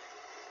food?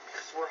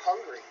 Because we're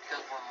hungry.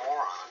 Because we're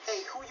morons.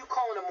 Hey, who you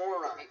calling a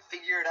moron? Hey,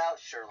 figure it out,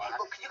 Sherlock. Hey,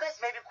 look, can you guys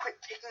maybe quit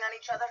picking on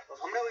each other?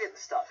 I'm gonna get the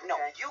stuff. No,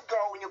 you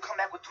go and you'll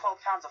come back with 12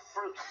 pounds of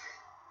fruit.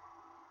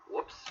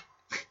 Whoops.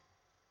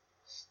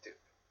 Stupid.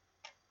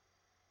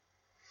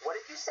 What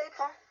did you say,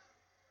 Paul?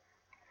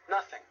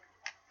 Nothing.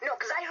 No,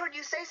 because I heard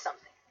you say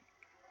something.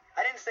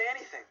 I didn't say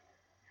anything.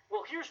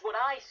 Well, here's what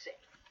I say.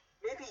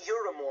 Maybe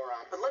you're a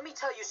moron, but let me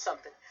tell you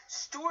something.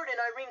 Stuart and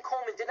Irene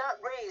Coleman did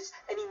not raise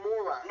any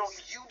morons. No,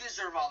 you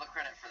deserve all the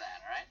credit for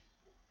that, all right?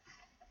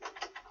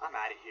 I'm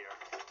out of here.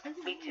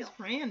 Where's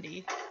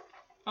Randy?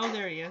 Oh,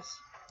 there he is.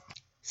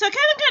 So Kevin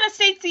kind of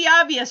states the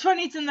obvious when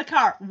he's in the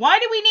car. Why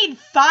do we need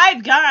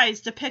 5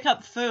 guys to pick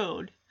up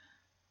food?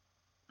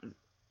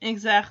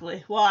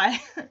 Exactly.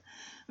 Why?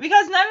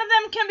 Because none of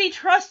them can be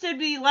trusted to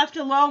be left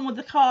alone with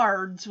the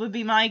cards, would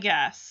be my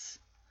guess.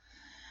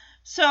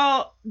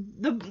 So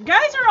the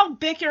guys are all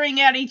bickering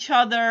at each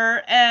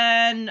other,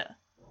 and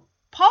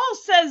Paul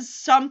says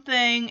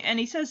something, and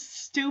he says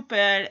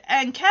stupid,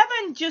 and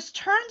Kevin just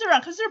turns around,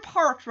 because they're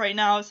parked right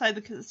now outside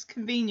this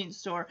convenience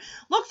store,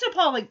 looks at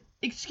Paul like,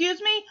 excuse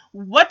me,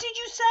 what did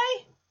you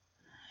say?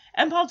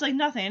 And Paul's like,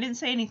 nothing, I didn't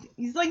say anything.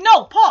 He's like,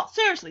 no, Paul,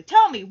 seriously,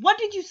 tell me, what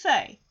did you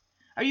say?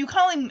 Are you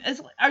calling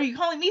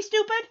me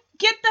stupid?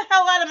 Get the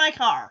hell out of my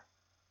car.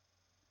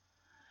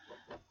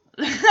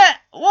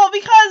 Well,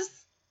 because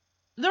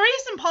the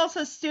reason Paul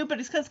says stupid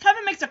is because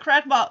Kevin makes a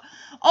crack about,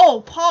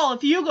 oh, Paul,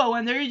 if you go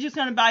in there, you're just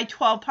going to buy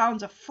 12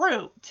 pounds of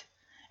fruit.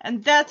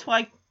 And that's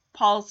why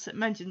Paul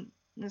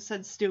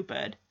said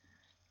stupid.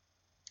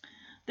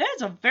 That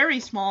is a very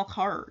small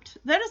cart.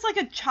 That is like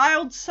a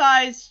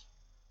child-sized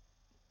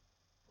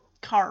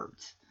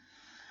cart.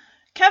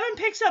 Kevin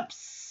picks up,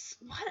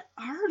 what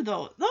are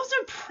those? Those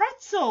are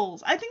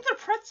pretzels. I think they're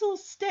pretzel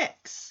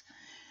sticks.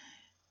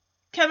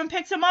 Kevin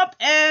picks them up,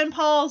 and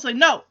Paul's like,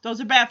 no,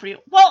 those are bad for you.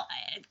 Well,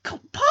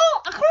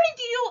 Paul, according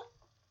to you,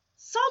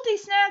 salty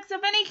snacks of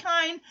any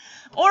kind,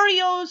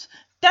 Oreos,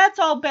 that's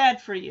all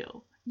bad for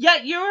you.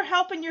 Yet you're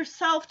helping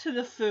yourself to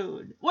the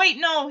food. Wait,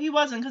 no, he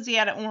wasn't, because he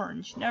had an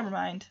orange. Never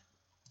mind.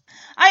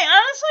 I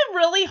honestly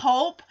really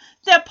hope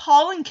that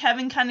Paul and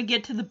Kevin kind of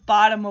get to the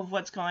bottom of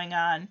what's going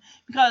on,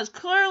 because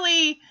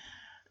clearly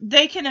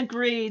they can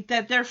agree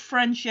that their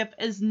friendship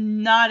is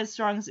not as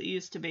strong as it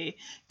used to be.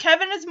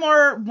 Kevin is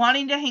more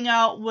wanting to hang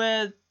out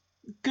with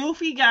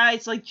goofy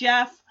guys like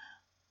Jeff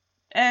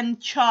and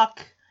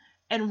Chuck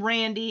and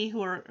Randy,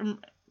 who are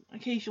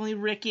occasionally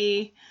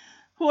Ricky,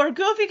 who are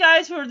goofy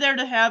guys who are there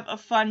to have a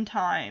fun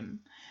time.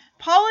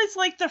 Paul is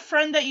like the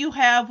friend that you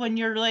have when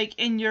you're like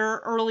in your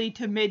early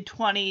to mid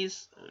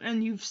 20s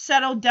and you've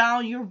settled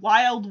down your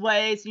wild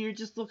ways and you're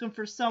just looking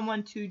for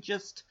someone to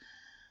just,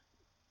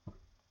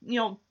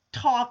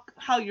 talk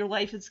how your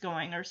life is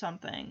going or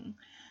something.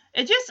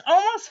 It just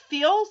almost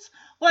feels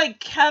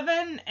like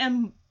Kevin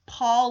and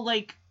Paul,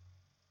 like,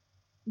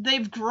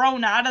 they've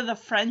grown out of the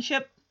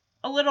friendship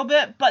a little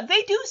bit, but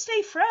they do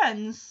stay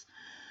friends.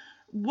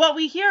 What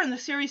we hear in the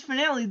series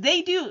finale,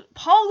 they do.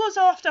 Paul goes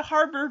off to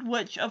Harvard,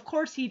 which of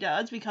course he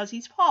does because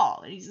he's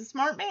Paul and he's a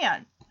smart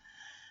man.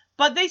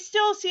 But they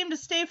still seem to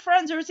stay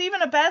friends. There's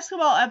even a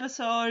basketball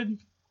episode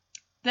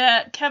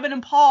that Kevin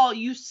and Paul,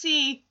 you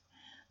see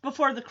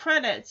before the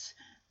credits,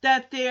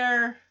 that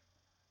they're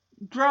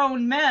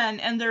grown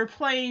men and they're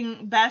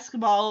playing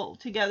basketball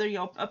together,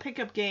 a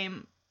pickup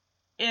game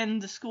in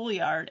the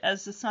schoolyard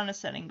as the sun is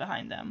setting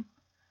behind them.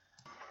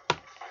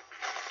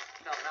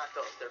 No, not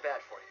those. They're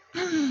bad for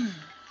you.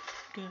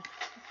 Good.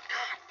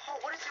 God, Paul,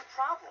 what is your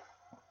problem?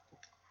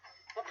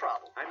 What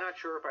problem? I'm not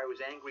sure if I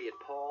was angry at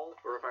Paul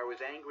or if I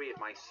was angry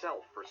at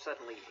myself for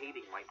suddenly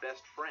hating my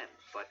best friend,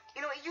 but...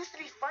 It used to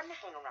be fun to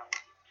hang around with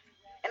you.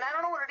 And I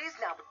don't know what it is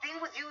now, but being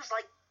with you is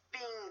like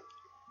being...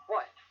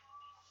 What?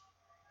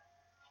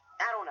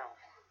 I don't know.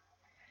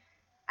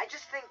 I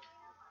just think...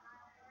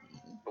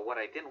 But what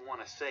I didn't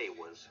want to say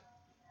was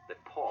that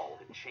Paul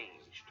had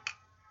changed.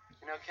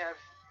 Kev,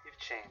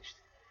 you've changed.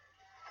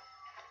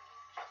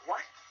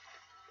 What?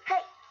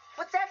 Hey,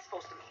 what's that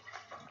supposed to mean?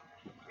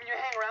 When you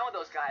hang around with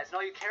those guys and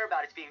all you care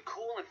about is being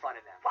cool in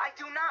front of them. Well, I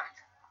do not.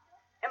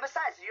 And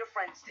besides, they're your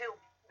friends too.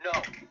 No,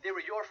 they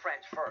were your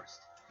friends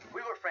first.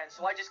 We were friends,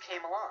 so I just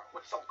came along.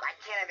 What, so I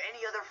can't have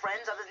any other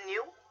friends other than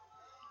you?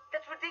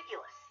 That's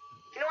ridiculous.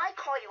 I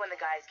call you when the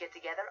guys get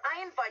together.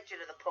 I invite you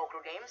to the poker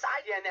games.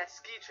 Yeah, and that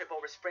ski trip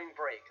over spring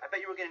break. I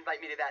bet you were going to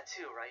invite me to that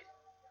too, right?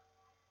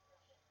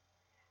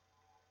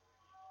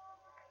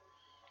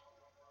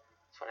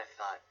 That's what I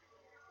thought.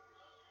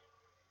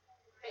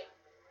 Hey,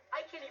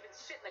 I can't even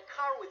sit in the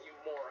car with you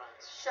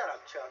morons. Shut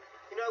up, Chuck.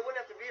 I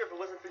wouldn't have to be here if it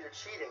wasn't for your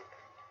cheating.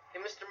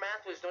 Hey, Mr.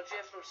 Matthews, don't you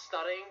have some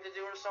studying to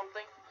do or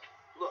something?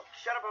 Look,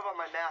 shut up about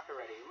my math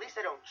already. At least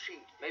I don't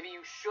cheat. Maybe you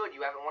should.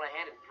 You haven't won a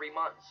hand in 3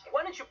 months.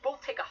 Why don't you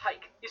both take a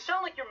hike? You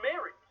sound like you're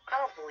married. I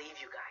don't believe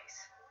you guys.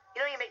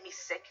 You make me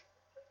sick.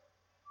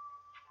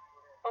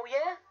 Oh,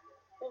 yeah?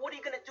 Well, what are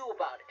you going to do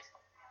about it?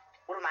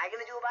 What am I going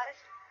to do about it?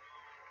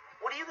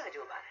 What are you going to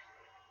do about it?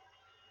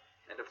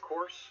 And of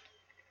course,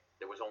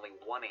 there was only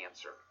one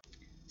answer.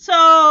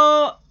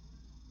 So,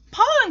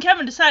 Paul and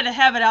Kevin decide to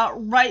have it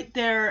out right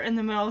there in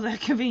the middle of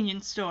that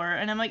convenience store.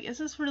 And I'm like, is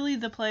this really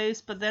the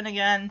place? But then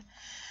again,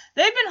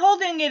 they've been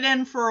holding it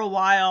in for a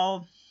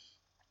while.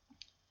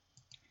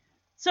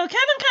 So Kevin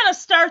kind of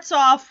starts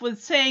off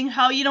with saying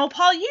how,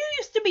 Paul, you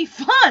used to be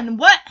fun.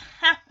 What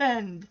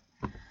happened?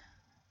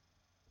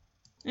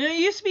 You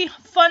used to be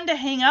fun to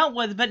hang out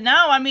with, but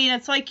now,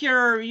 it's like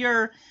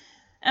you're...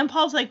 And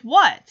Paul's like,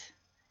 what?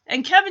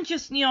 And Kevin's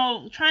just,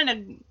 trying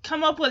to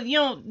come up with,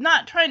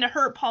 not trying to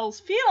hurt Paul's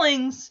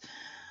feelings.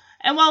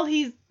 And while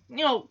he's,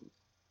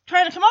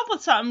 trying to come up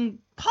with something,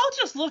 Paul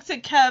just looks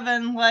at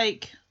Kevin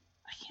like,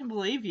 I can't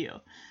believe you.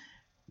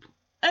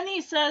 And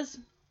he says,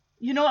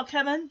 you know what,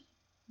 Kevin?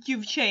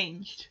 You've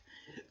changed.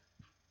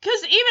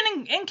 Because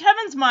even in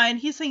Kevin's mind,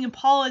 he's thinking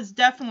Paul has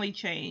definitely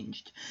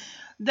changed.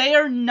 They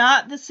are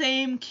not the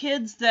same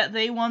kids that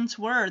they once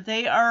were.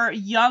 They are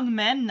young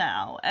men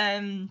now.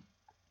 And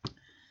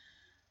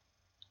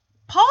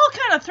Paul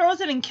kind of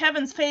throws it in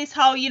Kevin's face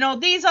how,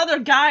 these other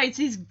guys,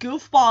 these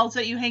goofballs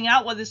that you hang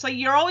out with, it's like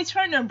you're always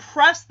trying to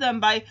impress them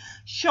by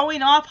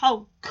showing off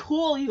how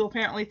cool you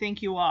apparently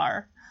think you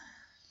are.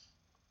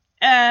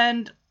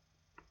 And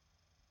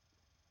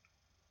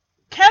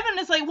Kevin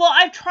is like, well,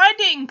 I've tried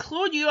to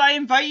include you. I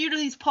invite you to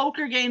these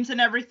poker games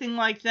and everything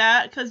like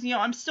that because,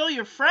 I'm still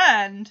your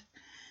friend.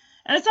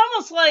 And it's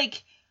almost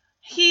like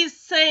he's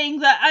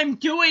saying that I'm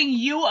doing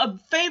you a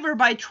favor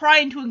by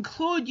trying to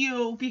include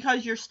you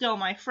because you're still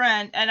my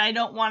friend, and I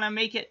don't want to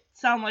make it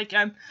sound like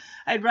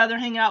I'd rather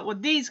hang out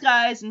with these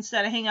guys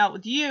instead of hang out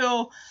with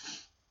you.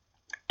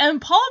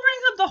 And Paul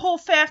brings up the whole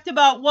fact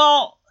about,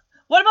 well,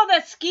 what about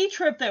that ski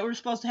trip that we're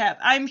supposed to have?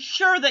 I'm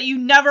sure that you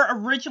never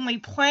originally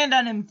planned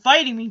on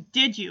inviting me,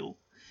 did you?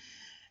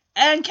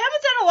 And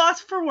Kevin's at a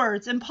loss for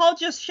words, and Paul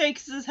just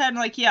shakes his head and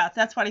like, yeah,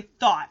 that's what I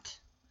thought.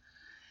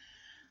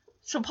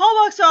 So Paul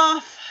walks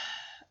off,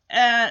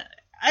 and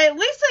at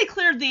least they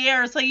cleared the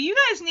air. It's like, you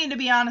guys need to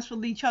be honest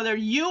with each other.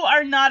 You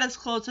are not as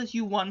close as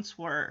you once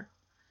were.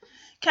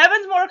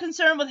 Kevin's more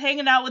concerned with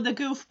hanging out with the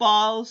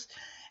goofballs,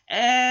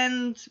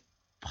 and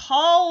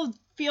Paul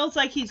feels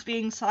like he's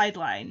being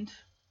sidelined.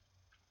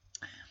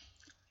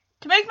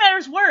 To make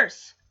matters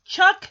worse,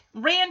 Chuck,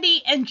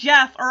 Randy, and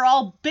Jeff are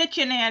all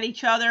bitching at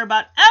each other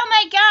about, oh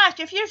my gosh,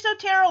 if you're so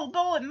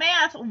terrible at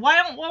math,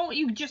 why won't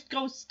you just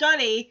go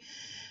study?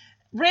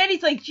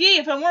 Randy's like, gee,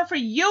 if it weren't for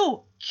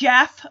you,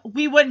 Jeff,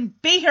 we wouldn't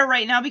be here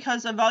right now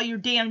because of all your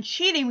damn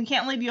cheating. We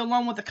can't leave you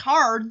alone with the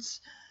cards.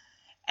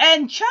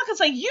 And Chuck is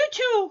like, you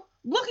two,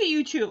 look at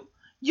you two.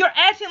 You're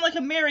acting like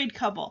a married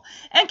couple.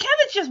 And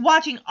Kevin's just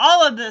watching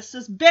all of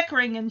this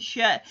bickering and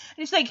shit. And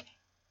he's like,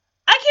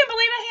 I can't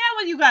believe I hang out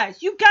with you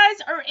guys. You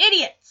guys are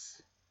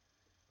idiots.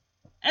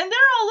 And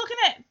they're all looking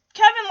at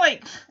Kevin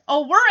like,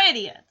 oh, we're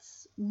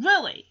idiots.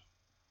 Really?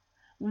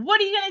 What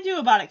are you going to do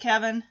about it,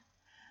 Kevin?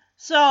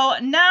 So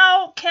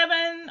now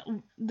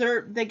Kevin,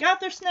 they got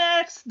their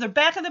snacks, they're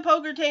back at the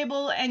poker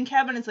table, and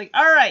Kevin is like,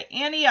 all right,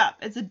 ante up.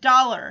 It's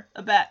 $1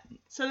 a bet.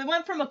 So they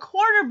went from a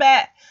quarter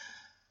bet.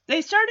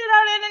 They started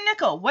out at a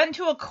nickel, went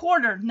to a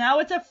quarter. Now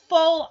it's a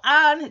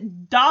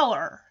full-on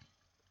 $1.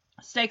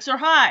 Stakes are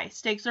high.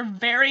 Stakes are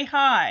very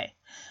high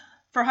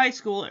for high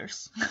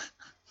schoolers.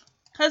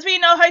 Because we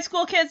know high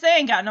school kids, they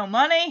ain't got no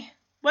money.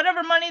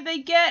 Whatever money they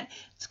get,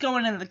 it's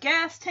going into the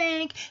gas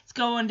tank. It's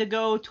going to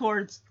go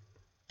towards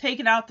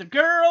taking out the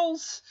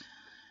girls.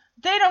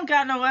 They don't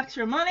got no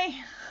extra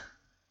money.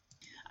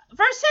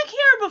 For a sec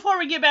here, before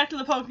we get back to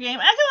the poker game,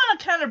 I want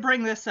to kind of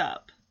bring this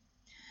up.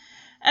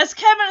 As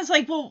Kevin is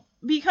like, well,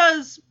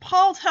 because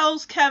Paul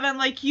tells Kevin,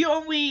 like, you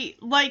only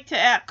like to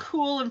act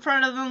cool in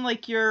front of them,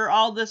 like you're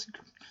all this,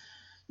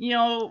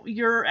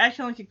 you're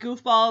acting like a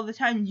goofball all the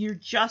time, you're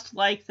just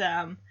like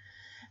them.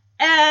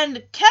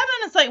 And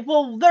Kevin is like,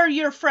 well, they're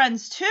your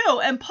friends too.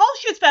 And Paul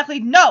shoots back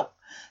like, no,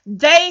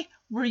 they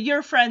were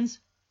your friends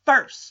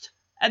first.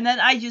 And then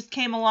I just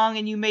came along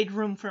and you made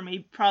room for me,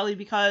 probably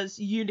because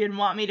you didn't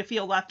want me to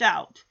feel left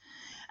out.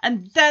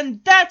 And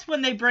then that's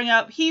when they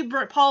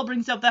Paul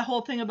brings up that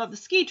whole thing about the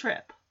ski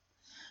trip.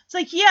 It's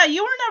like, yeah,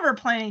 you were never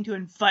planning to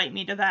invite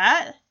me to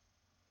that.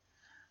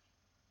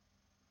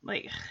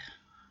 Like,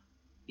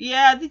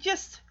 yeah, you can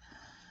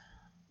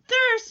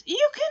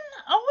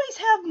always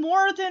have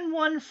more than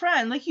one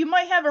friend. Like, you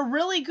might have a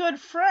really good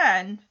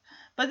friend,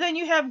 but then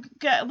you have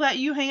that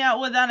you hang out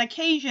with on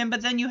occasion,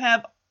 but then you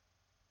have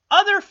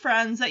other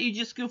friends that you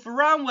just goof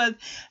around with,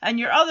 and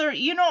your other,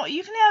 you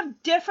can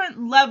have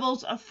different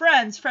levels of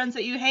friends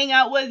that you hang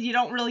out with, you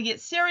don't really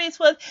get serious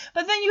with,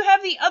 but then you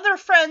have the other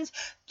friends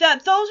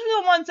that those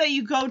are the ones that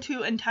you go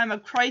to in time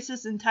of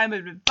crisis, in time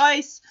of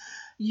advice.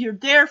 You're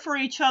there for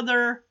each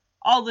other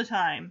all the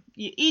time.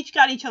 You each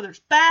got each other's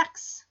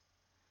backs.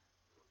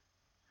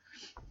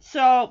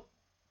 So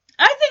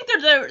I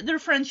think their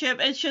friendship,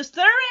 it's just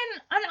they're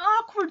in an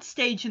awkward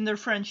stage in their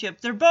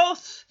friendship. They're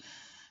both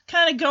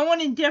kind of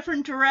going in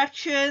different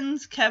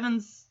directions.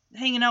 Kevin's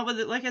hanging out with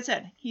it, like I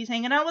said, he's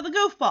hanging out with the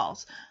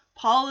goofballs.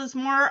 Paul is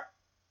more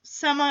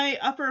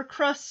semi-upper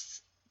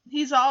crust.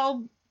 He's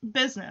all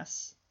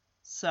business.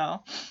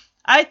 So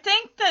I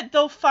think that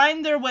they'll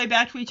find their way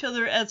back to each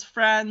other as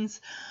friends.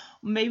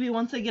 Maybe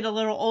once they get a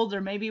little older.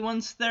 Maybe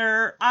once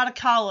they're out of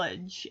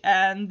college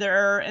and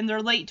they're in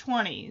their late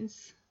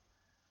 20s.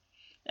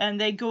 And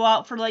they go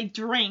out for like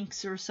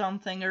drinks or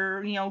something.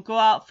 Or, go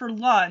out for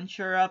lunch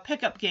or a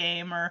pickup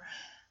game. Or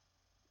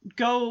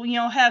go,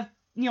 have,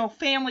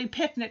 family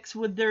picnics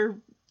with their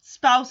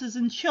spouses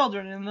and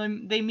children, and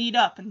then they meet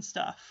up and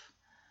stuff.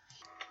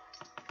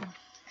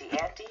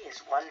 The ante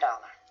is $1.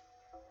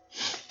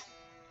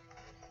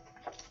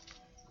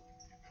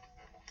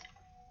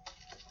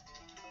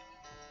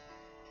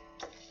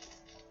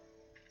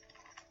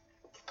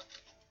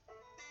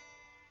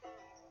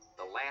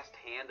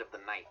 hand of the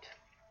night.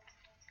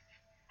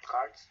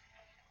 Cards?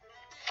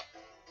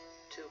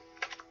 2.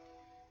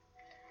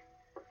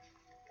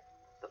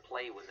 The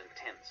play was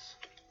intense.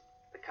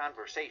 The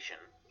conversation,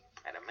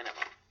 at a minimum.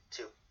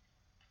 2.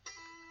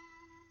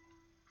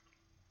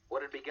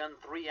 What had begun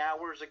 3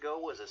 hours ago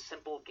was a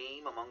simple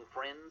game among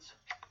friends.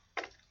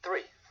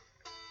 3.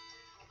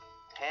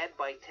 Had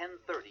by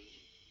 10:30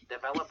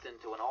 developed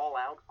into an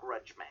all-out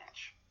grudge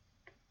match.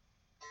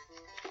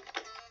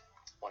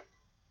 1.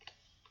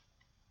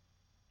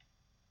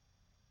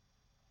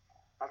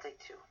 I'll take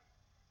 2.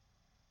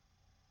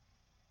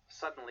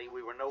 Suddenly,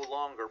 we were no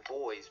longer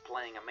boys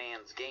playing a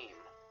man's game.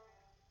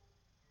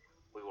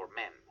 We were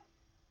men.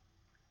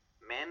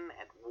 Men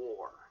at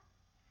war.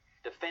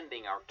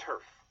 Defending our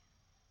turf.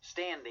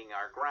 Standing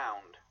our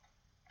ground.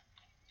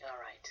 All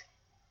right.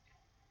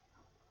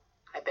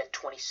 I bet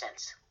 20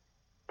 cents.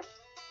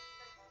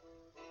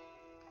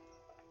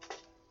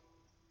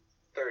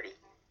 30.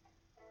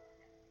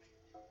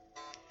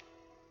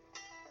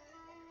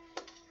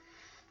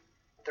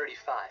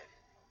 35.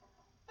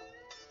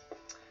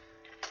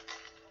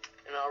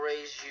 And I'll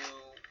raise you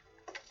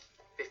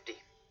 50.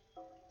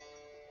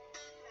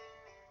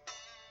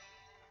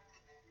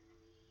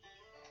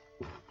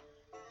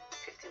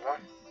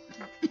 51.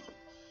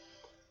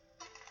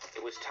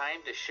 It was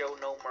time to show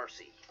no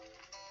mercy.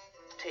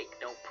 Take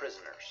no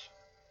prisoners.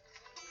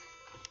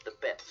 The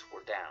bets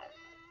were down.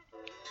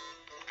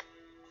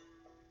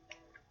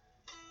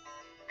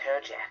 Pair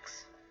of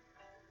jacks.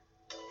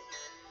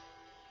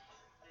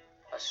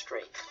 A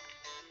straight.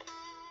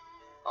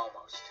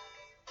 Almost.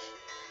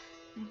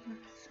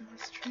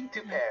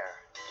 2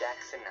 pair.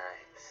 Jacks and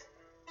 9s.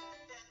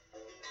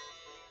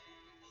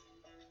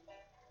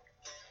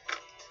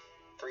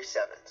 3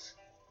 7s.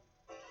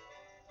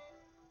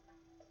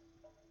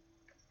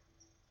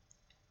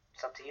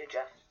 It's up to you,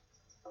 Jeff.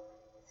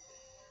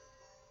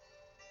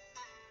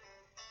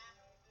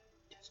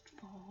 Just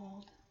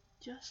fold.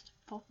 Just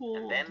fold.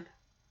 And then?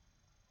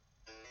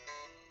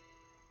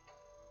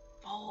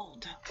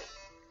 Fold.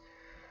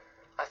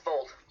 I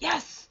fold.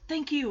 Yes!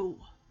 Thank you!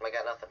 I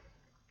got nothing.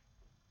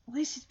 At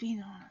least he's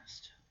being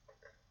honest.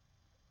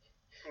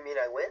 You mean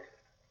I win?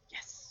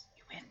 Yes,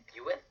 you win.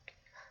 You win.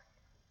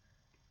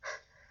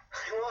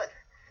 I won.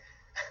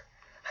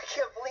 I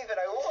can't believe it.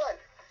 I won.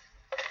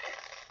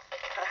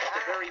 At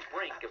the very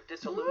brink of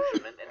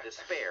disillusionment and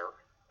despair,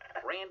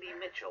 Randy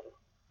Mitchell,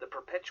 the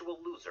perpetual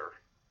loser,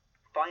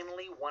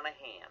 finally won a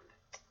hand.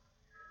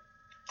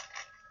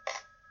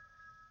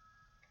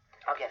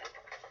 I'll get it.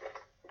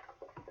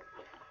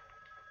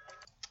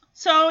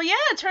 So, yeah,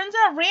 it turns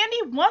out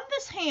Randy won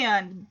this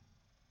hand.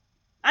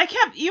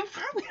 You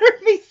probably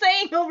heard me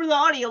saying over the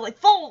audio, like,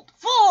 fold,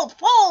 fold,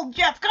 fold,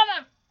 Jeff, come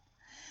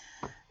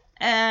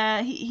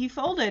on. He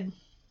folded.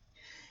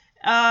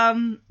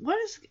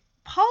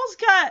 Paul's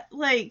got,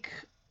 like,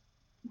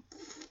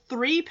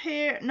 3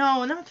 pair,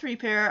 no, not 3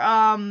 pair,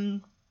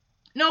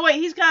 no, wait,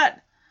 he's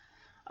got,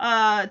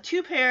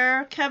 2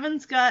 pair,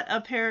 Kevin's got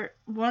a pair,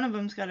 one of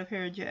them's got a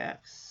pair of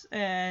jacks,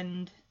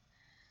 and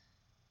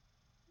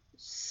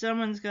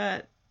someone's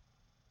got,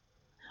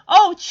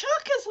 oh,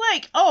 Chuck is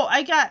like, oh,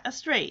 I got a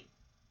straight.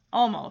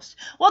 Almost.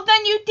 Well,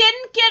 then you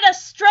didn't get a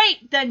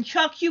straight, then,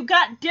 Chuck. You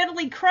got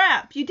diddly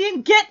crap. You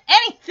didn't get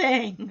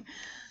anything.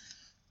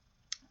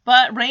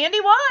 But Randy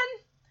won.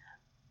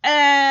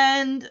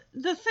 And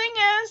the thing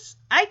is,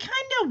 I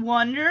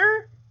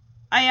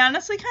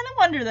honestly kind of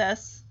wonder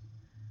this.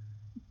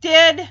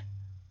 Did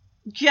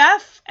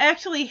Jeff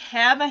actually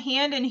have a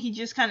hand and he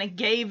just kind of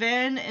gave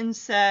in and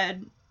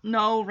said,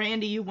 no,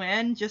 Randy, you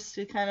win, just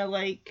to kind of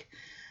like,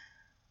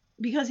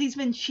 because he's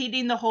been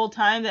cheating the whole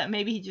time, that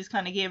maybe he just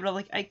kind of gave it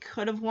like, I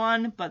could have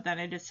won, but then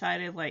I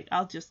decided, like,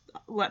 I'll just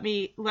let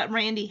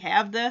Randy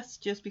have this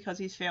just because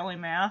he's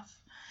failing math.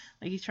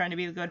 Like, he's trying to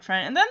be a good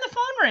friend. And then the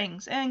phone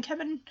rings and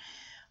Kevin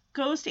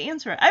goes to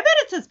answer it. I bet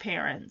it's his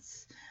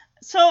parents.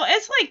 So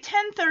it's like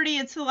 10:30,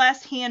 it's the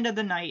last hand of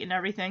the night and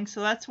everything.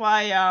 So that's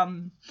why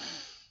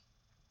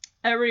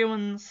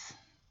everyone's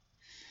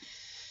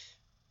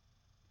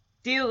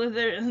deal with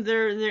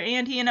their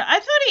auntie, and I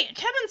thought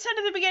Kevin said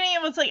at the beginning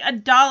it was like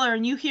 $1,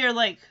 and you hear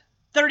like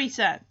 30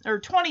 cents or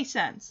 20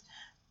 cents,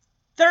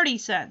 30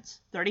 cents,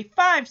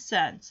 35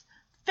 cents,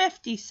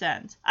 50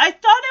 cents. I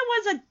thought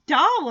it was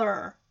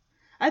 $1.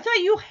 I thought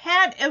you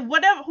had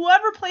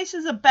whoever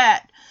places a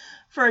bet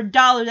for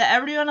 $1 that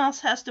everyone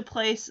else has to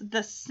place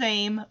the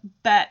same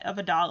bet of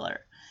 $1.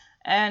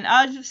 And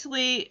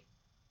obviously,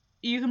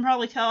 you can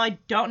probably tell I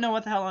don't know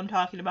what the hell I'm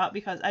talking about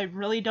because I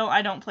really don't.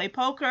 I don't play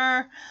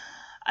poker.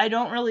 I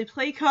don't really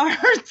play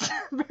cards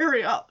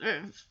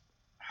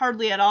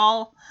hardly at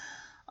all.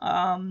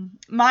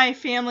 My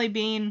family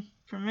being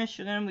from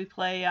Michigan, we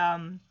play,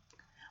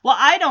 well,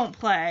 I don't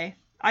play.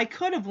 I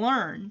could have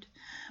learned.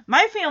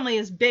 My family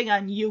is big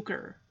on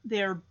euchre.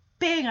 They're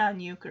big on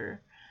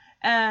euchre.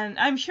 And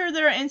I'm sure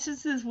there are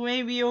instances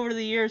maybe over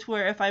the years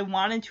where if I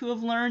wanted to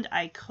have learned,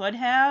 I could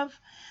have.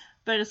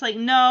 But it's like,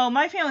 no,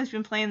 my family's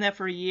been playing that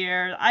for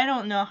years. I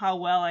don't know how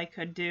well I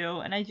could do,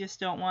 and I just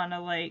don't want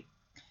to, like,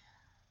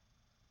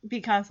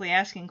 be constantly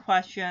asking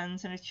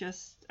questions, and it's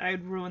just,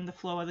 I'd ruin the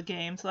flow of the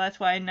game. So that's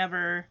why I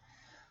never...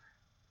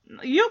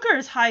 Euchre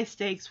is high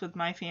stakes with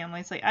my family.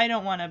 It's like, I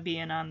don't want to be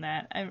in on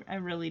that. I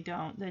really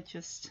don't. That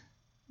just...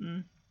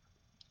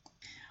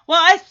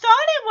 Well, I thought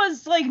it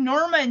was, like,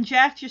 Norma and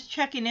Jack just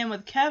checking in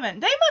with Kevin.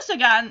 They must have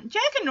gotten...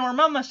 Jack and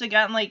Norma must have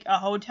gotten, like, a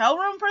hotel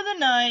room for the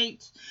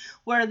night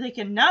where they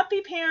can not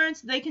be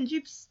parents. They can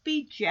just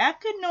be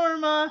Jack and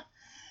Norma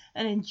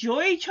and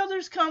enjoy each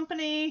other's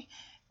company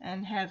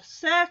and have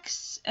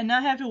sex and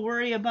not have to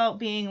worry about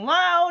being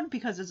loud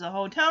because it's a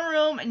hotel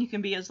room and you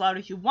can be as loud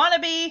as you want to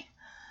be.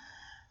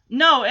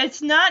 No,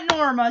 it's not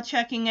Norma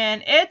checking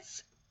in.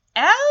 It's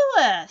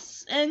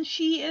Alice. And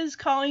she is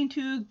calling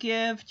to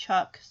give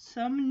Chuck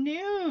some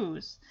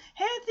news.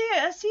 Hey,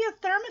 there, I see a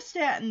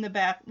thermostat in the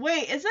back.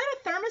 Wait, is that a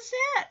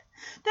thermostat?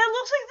 That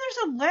looks like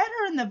there's a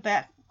ladder in the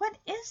back. What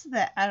is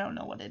that? I don't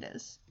know what it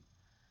is.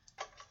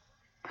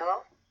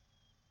 Hello?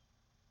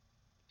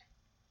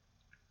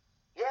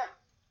 Yeah.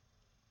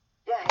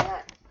 Yeah, hang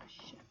on.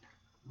 Shit.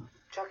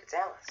 Chuck, it's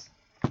Alice.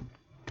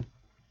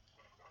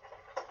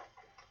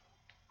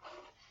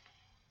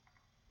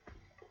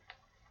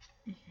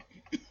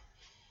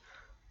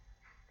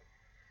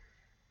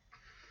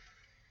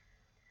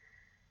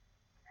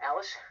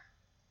 Alice?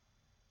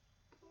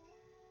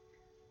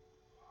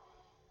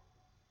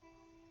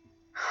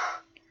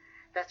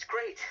 That's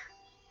great.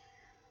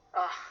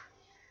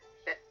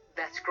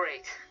 That's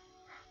great.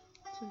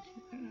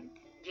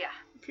 Yeah.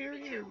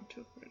 Period.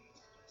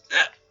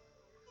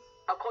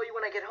 I'll call you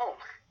when I get home.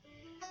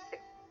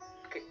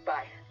 Okay,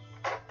 bye.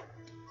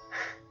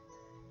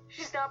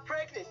 She's not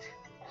pregnant.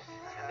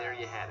 And there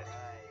you had it.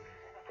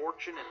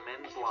 Fortune in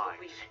men's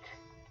lives.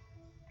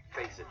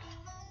 Face it,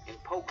 in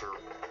poker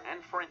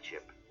and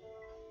friendship,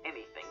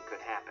 anything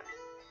could happen.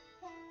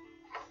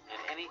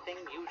 And anything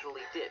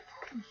usually did.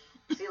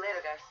 See you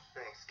later, guys.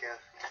 Thanks, Kev.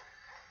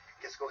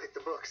 Guess go hit the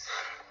books.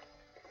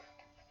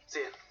 See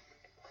ya.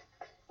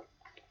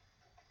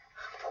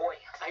 Boy,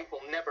 I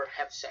will never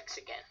have sex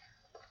again.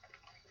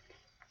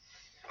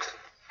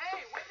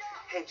 Hey, wake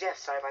up! Hey, Jeff,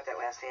 sorry about that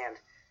last hand.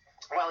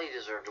 Well, he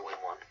deserved to win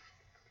one.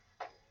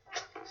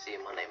 See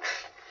you Monday,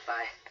 man.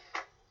 Bye.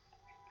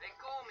 Hey,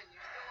 Coleman, you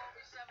still owe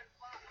me $7.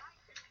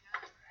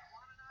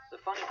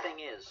 The funny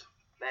thing is,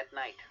 that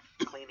night,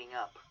 cleaning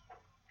up,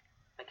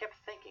 I kept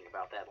thinking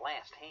about that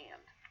last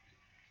hand.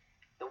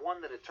 The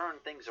one that had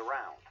turned things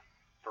around.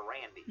 For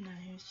Randy. No,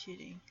 he was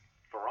cheating.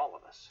 For all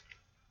of us.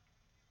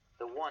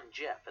 The one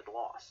Jeff had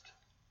lost.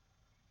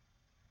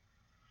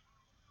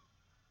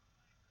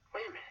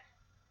 Wait a minute.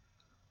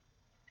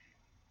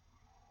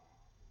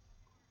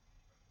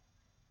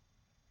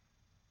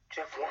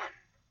 Jeff won.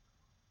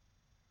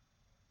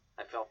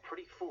 I felt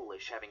pretty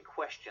foolish having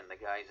questioned the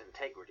guy's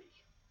integrity.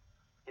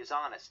 His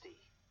honesty.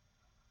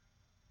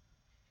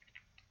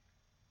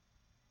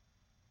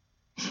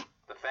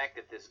 The fact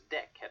that this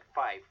deck had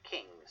 5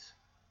 kings.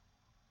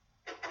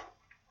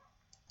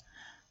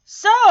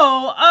 So,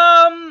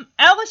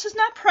 Alice is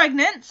not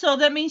pregnant, so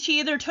that means she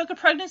either took a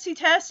pregnancy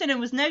test and it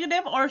was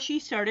negative, or she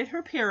started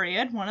her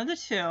period, one of the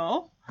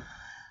two.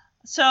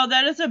 So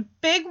that is a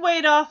big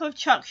weight off of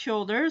Chuck's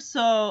shoulders,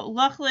 so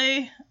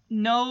luckily,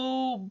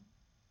 no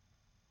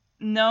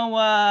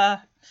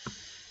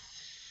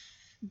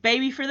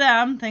baby for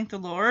them, thank the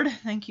Lord.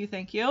 Thank you.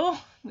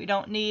 We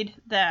don't need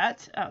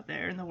that out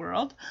there in the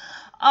world.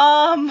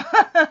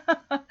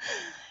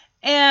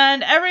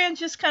 And everyone's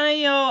just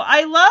kind of,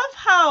 I love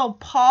how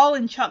Paul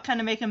and Chuck kind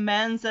of make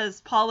amends as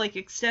Paul, like,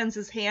 extends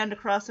his hand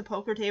across the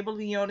poker table,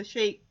 to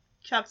shake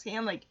Chuck's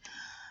hand, like,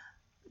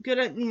 good,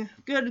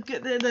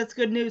 that's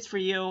good news for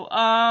you.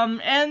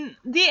 And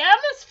the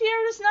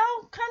atmosphere is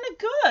now kind of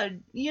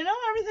good,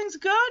 everything's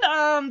good.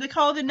 They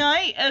call it a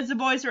night as the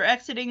boys are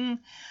exiting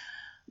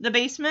the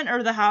basement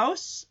or the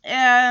house,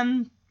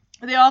 and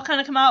they all kind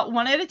of come out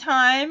one at a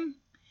time.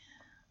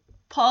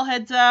 Paul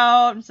heads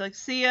out, it's like,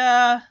 see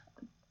ya.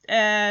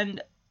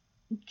 And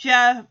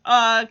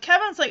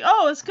Kevin's like,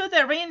 oh, it's good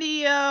that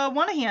Randy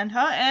won a hand,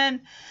 huh? And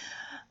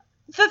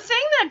the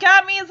thing that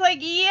got me is like,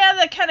 yeah,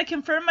 that kind of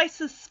confirmed my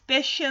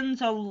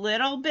suspicions a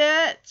little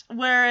bit.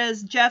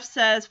 Whereas Jeff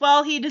says,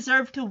 well, he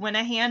deserved to win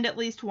a hand at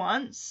least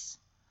once.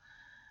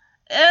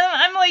 And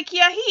I'm like,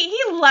 yeah, he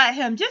let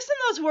him. Just in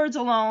those words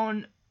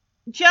alone,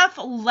 Jeff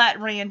let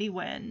Randy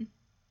win.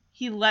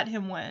 He let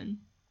him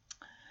win.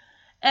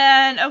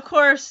 And, of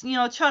course,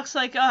 Chuck's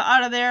like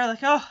out of there,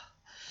 like, oh,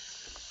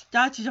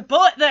 dodged a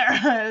bullet there.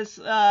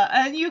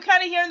 And you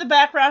kind of hear in the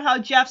background how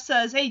Jeff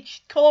says, hey,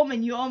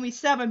 Coleman, you owe me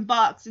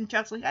 $7. And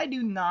Chuck's like, I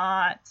do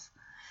not.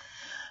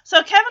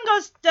 So Kevin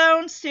goes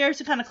downstairs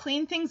to kind of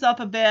clean things up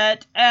a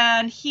bit,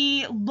 and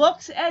he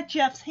looks at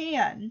Jeff's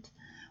hand.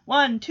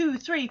 1, 2,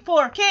 3,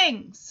 4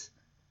 kings.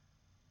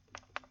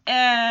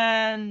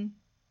 And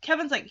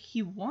Kevin's like,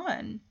 he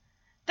won.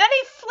 Then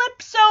he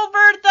flips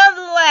over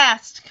the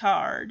last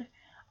card.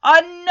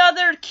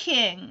 Another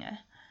king.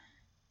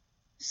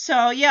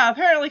 So, yeah,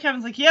 apparently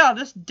Kevin's like, yeah,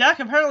 this deck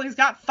apparently has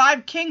got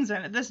 5 kings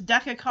in it. This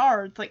deck of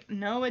cards. Like,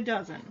 no, it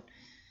doesn't.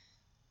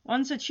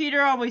 Once a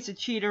cheater, always a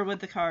cheater with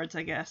the cards,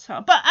 I guess.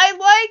 But I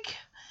like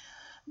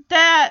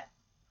that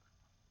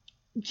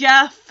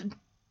Jeff,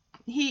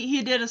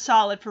 he did a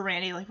solid for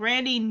Randy. Like,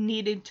 Randy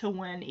needed to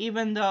win,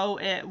 even though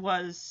it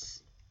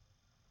was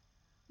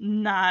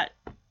not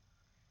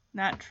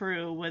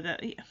true with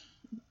it.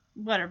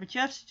 Whatever,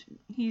 Jeff's,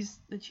 he's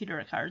the cheater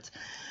at cards.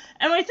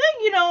 And we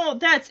think,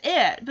 that's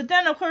it. But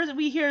then, of course,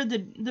 we hear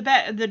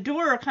the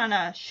door kind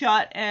of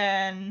shut,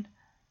 and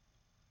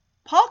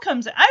Paul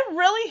comes in. I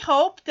really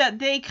hope that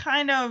they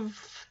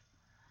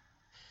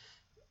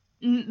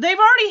they've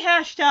already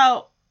hashed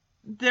out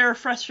their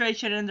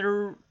frustration and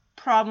their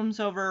problems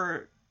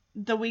over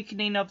the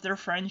weakening of their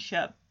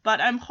friendship.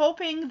 But I'm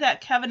hoping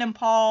that Kevin and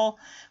Paul,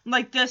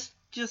 like, this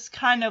just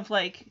kind of,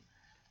 like,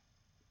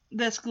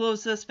 this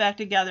glues this back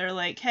together.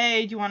 Like,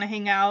 hey, do you want to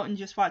hang out and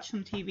just watch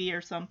some TV or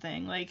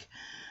something? Like,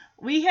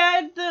 we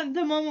had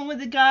the moment with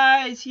the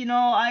guys,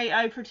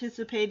 I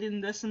participated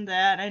in this and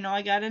that. I know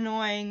I got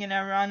annoying and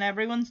on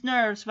everyone's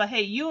nerves, but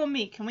hey, you and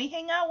me, can we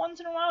hang out once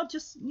in a while?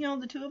 Just,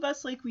 the two of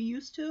us like we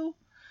used to?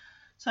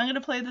 So I'm going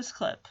to play this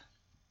clip.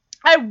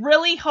 I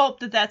really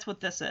hope that that's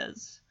what this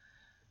is.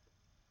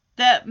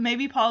 That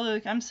maybe Paul,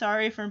 like, I'm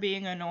sorry for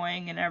being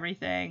annoying and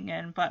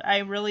everything, but I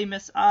really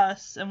miss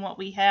us and what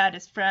we had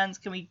as friends.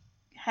 Can we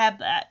have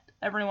that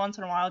every once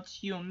in a while,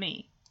 just you and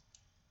me?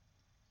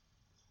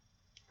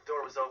 The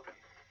door was open.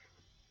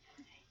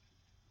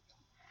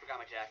 Forgot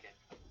my jacket.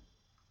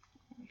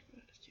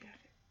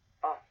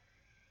 Oh.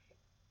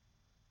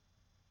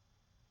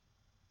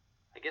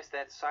 I guess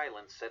that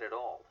silence said it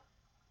all.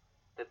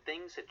 That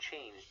things had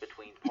changed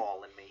between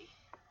Paul and me.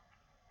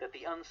 That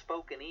the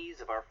unspoken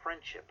ease of our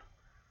friendship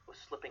was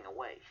slipping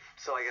away.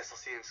 So I guess I'll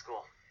see you in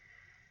school.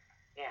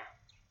 Yeah.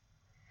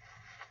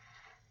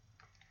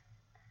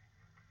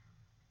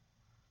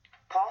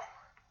 Paul?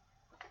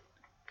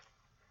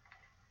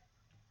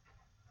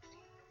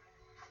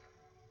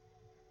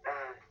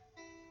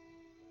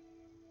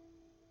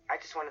 I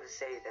just wanted to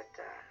say that,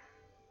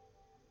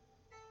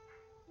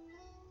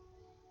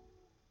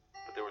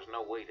 But there was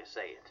no way to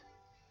say it.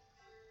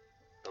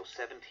 Those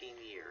 17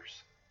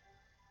 years.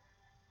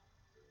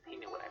 He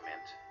knew what I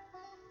meant.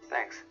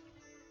 thanks.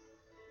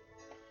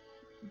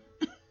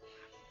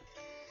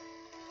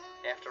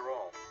 After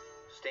all,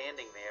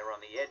 standing there on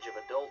the edge of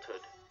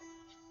adulthood,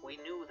 we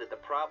knew that the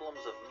problems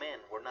of men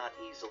were not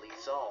easily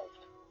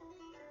solved.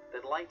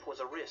 That life was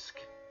a risk.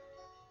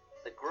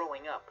 That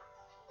growing up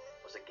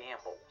was a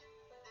gamble.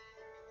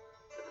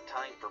 That the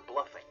time for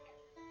bluffing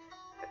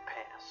had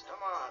passed. Come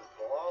on,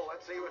 Paul.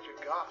 Let's see what you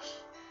got.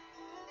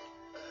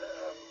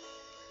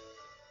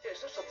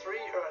 Is this a 3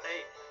 or an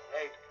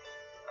 8? 8.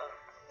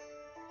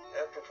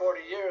 After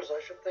 40 years,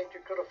 I should think you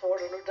could afford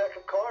a new deck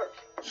of cards.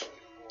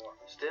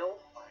 Still,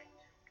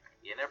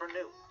 you never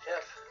knew.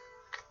 Jeff,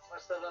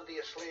 what's that under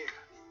your sleeve?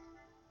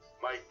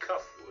 My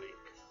cuff link.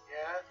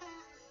 Yeah?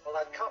 Well,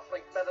 that cuff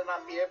link better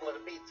not be able to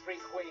beat 3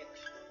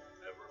 queens.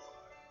 Never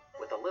mind.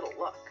 With a little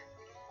luck,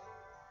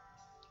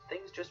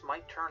 things just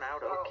might turn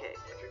out okay.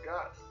 What you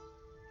got?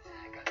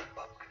 I got the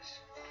bumpers.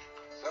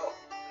 So,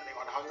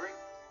 anyone hungry?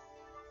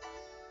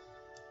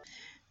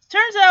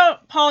 Turns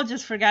out Paul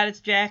just forgot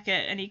his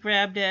jacket, and he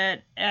grabbed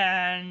it,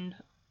 and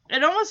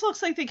it almost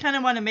looks like they kind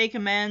of want to make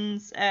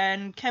amends,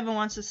 and Kevin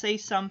wants to say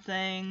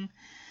something,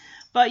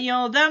 but,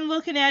 them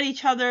looking at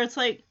each other, it's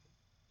like,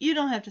 you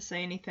don't have to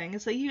say anything.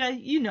 It's like, you guys,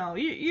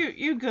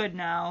 you're good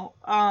now.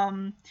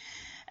 And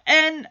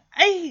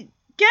I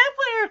get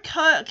where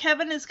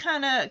Kevin is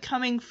kind of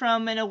coming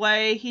from in a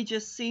way. He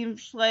just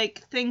seems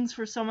like things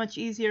were so much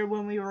easier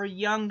when we were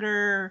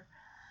younger,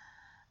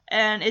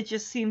 and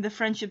the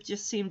friendship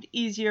just seemed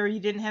easier. You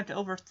didn't have to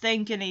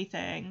overthink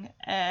anything.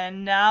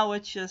 And now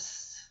it's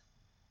just,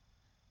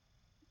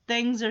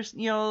 things are,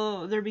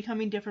 they're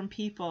becoming different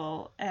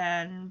people.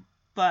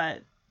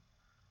 But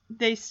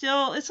they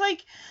still, it's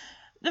like,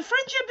 the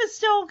friendship is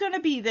still going to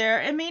be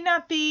there. It may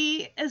not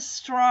be as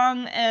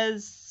strong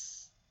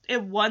as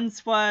it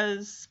once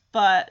was,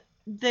 but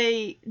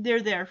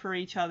they're there for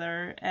each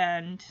other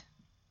and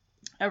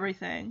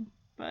everything.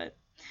 But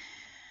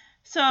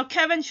so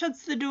Kevin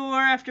shuts the door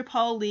after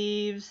Paul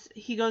leaves.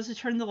 He goes to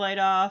turn the light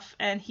off,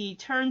 and he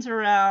turns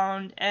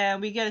around,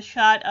 and we get a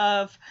shot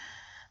of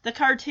the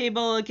card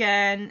table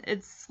again.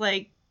 It's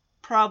like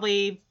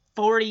probably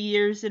 40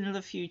 years into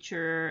the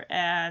future,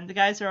 and the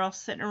guys are all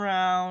sitting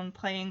around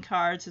playing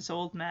cards as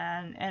old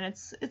men, and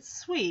it's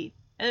sweet.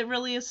 It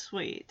really is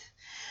sweet.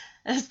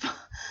 As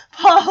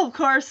Paul, of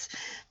course,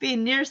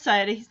 being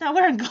nearsighted, he's not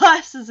wearing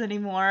glasses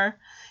anymore.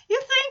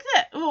 You think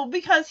that, well,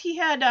 because he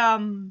had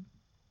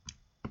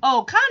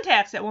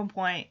contacts at one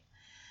point.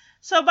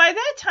 So by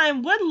that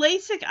time, would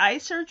LASIK eye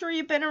surgery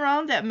have been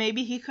around, that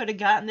maybe he could have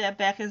gotten that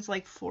back in his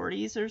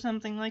 40s or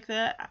something like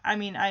that? I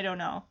mean, I don't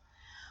know.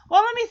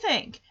 Well, let me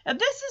think. If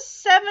this is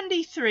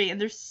 73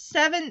 and there's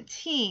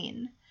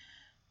 17,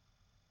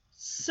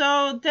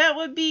 so that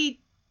would be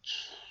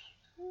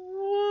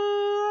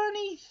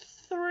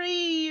 23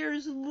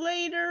 years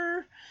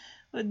later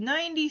with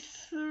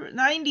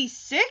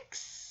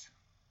 96?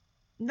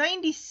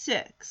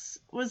 96.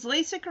 Was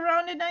LASIK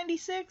around in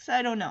 96?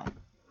 I don't know.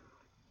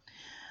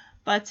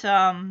 But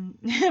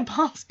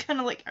Paul's kind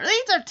of like, are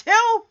these are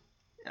two?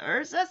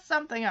 Or is this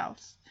something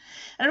else?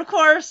 And of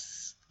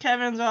course,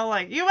 Kevin's all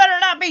like, you better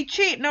not be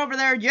cheating over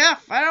there,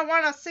 Jeff. I don't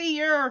want to see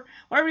your,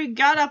 whatever you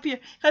got up here.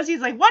 Because he's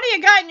like, what do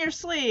you got in your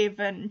sleeve?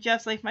 And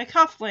Jeff's like, my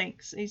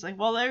cufflinks. And he's like,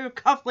 well, your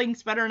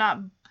cufflinks better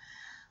not,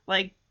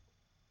 like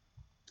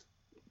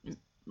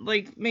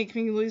make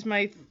me lose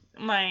my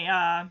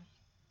 3-pair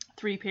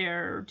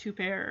or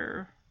 2-pair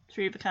or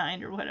 3 of a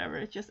kind or whatever.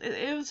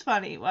 It was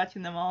funny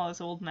watching them all as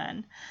old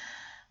men.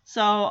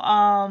 So,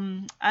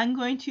 I'm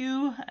going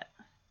to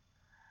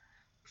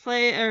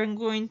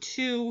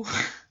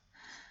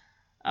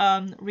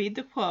read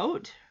the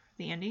quote,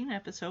 the ending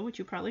episode, which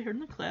you probably heard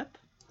in the clip.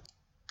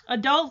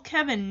 Adult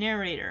Kevin,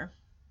 narrator.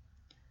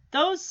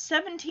 Those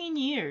 17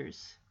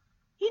 years.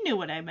 He knew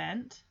what I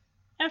meant.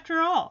 After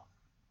all,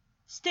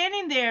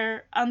 standing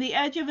there on the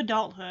edge of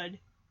adulthood,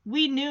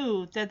 we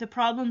knew that the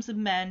problems of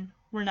men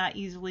were not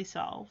easily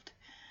solved.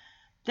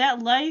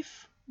 That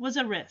life was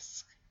a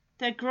risk.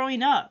 That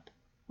growing up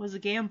was a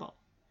gamble.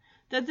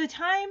 That the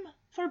time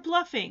for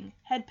bluffing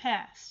had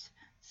passed.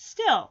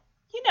 Still,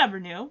 you never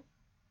knew.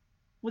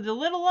 With a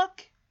little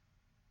luck,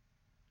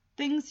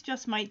 things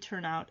just might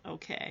turn out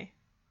okay.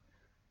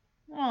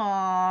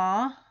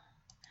 Aww.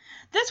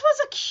 This was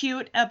a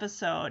cute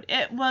episode.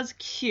 It was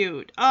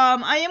cute.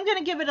 I am going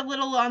to give it a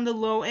little on the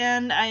low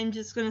end. I'm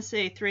just going to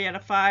say 3 out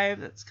of 5.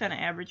 That's kind of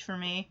average for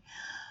me.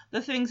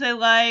 The things I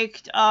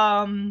liked,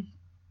 I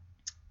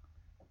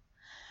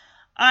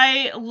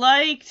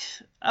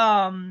liked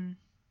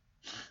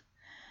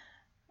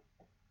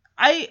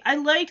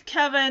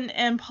Kevin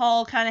and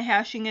Paul kind of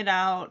hashing it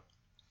out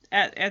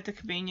at the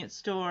convenience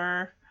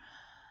store.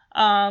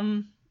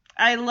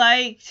 I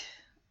liked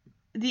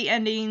the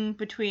ending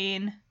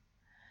between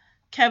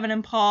Kevin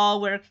and Paul,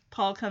 where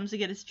Paul comes to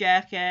get his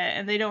jacket,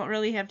 and they don't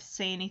really have to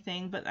say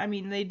anything, but I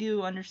mean, they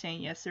do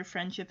understand, yes, their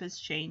friendship is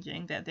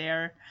changing, that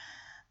they're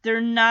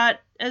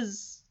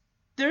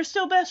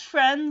still best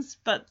friends,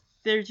 but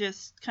they're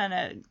just kind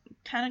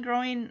of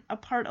growing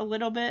apart a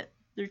little bit.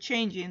 They're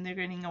changing, they're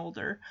getting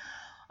older.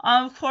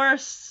 Of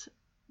course,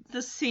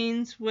 the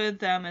scenes with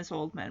them as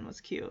old men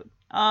was cute.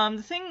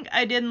 The thing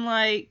I didn't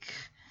like,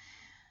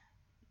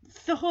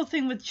 the whole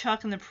thing with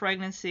Chuck and the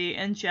pregnancy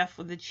and Jeff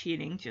with the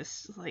cheating,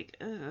 just like,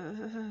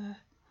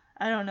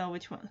 I don't know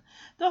which one.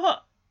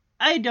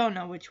 I don't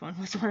know which one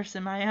was worse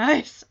in my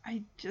eyes.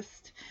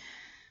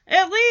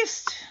 At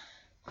least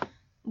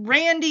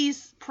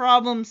Randy's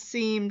problem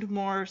seemed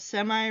more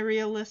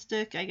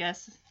semi-realistic, I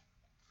guess.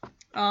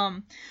 As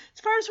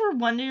far as her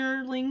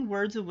wonderling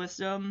words of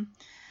wisdom,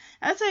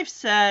 as I've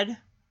said,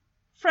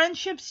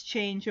 friendships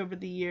change over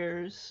the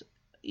years.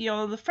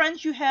 The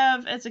friends you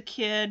have as a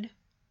kid.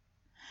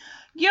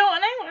 And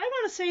I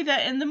want to say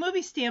that in the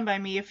movie Stand By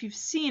Me, if you've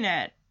seen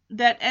it,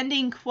 that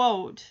ending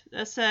quote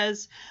that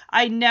says,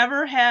 I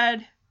never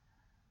had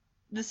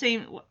the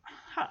same...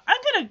 I'm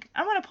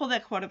gonna pull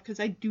that quote up because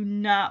I do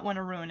not want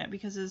to ruin it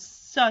because it's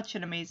such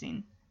an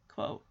amazing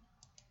quote.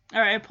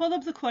 Alright, I pulled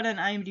up the quote on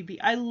IMDb.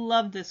 I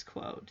love this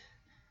quote.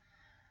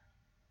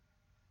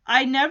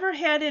 I never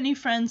had any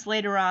friends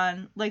later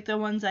on like the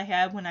ones I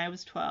had when I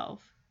was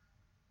 12.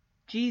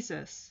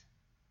 Jesus.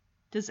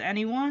 Does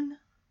anyone?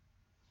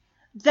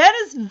 That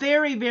is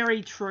very,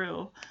 very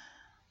true.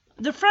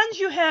 The friends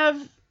you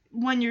have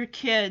when you're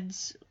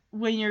kids,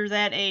 when you're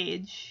that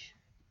age,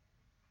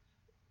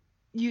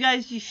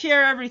 you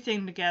share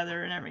everything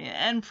together and everything.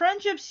 And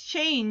friendships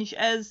change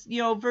as,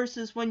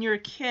 versus when you're a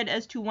kid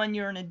as to when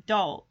you're an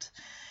adult.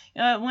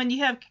 When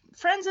you have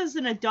friends as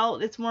an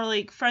adult, it's more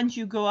like friends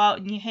you go out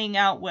and you hang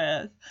out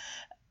with.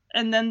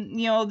 And then,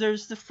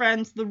 there's the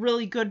friends, the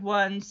really good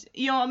ones.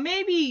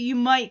 Maybe you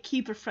might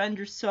keep a friend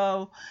or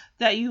so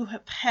that you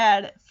have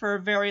had for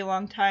a very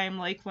long time,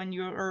 like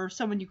or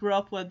someone you grew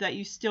up with that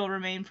you still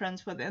remain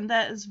friends with. And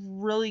that is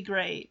really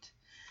great.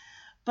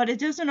 But it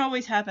doesn't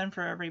always happen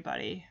for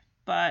everybody.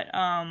 But,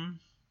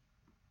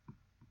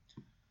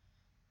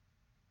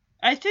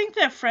 I think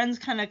that friends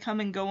kind of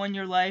come and go in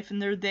your life,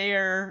 and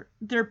they're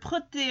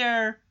put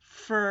there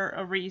for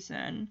a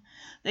reason.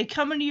 They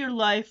come into your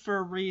life for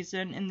a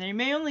reason, and they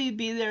may only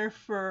be there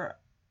for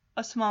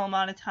a small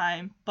amount of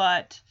time,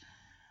 but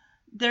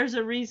there's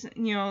a reason,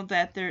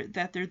 that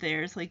they're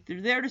there. It's like they're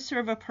there to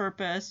serve a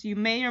purpose. You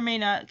may or may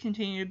not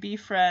continue to be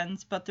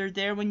friends, but they're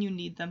there when you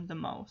need them the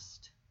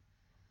most.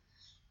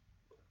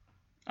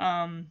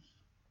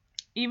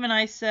 Even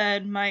I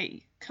said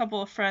my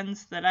couple of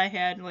friends that I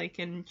had, like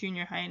in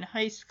junior high and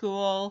high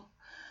school,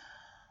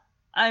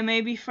 I may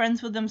be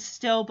friends with them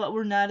still, but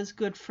we're not as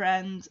good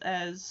friends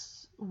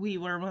as we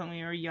were when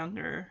we were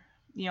younger.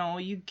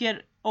 You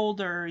get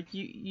older,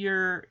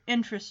 your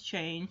interests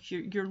change,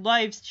 your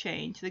lives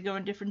change, they go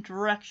in different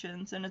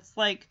directions, and it's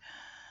like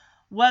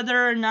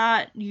whether or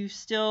not you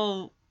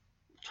still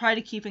try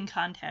to keep in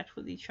contact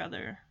with each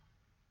other.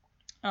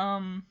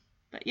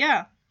 But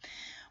yeah.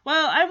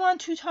 Well, I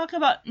want to talk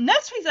about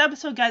next week's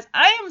episode, guys.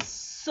 I am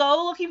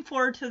so looking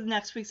forward to the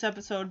next week's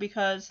episode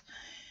because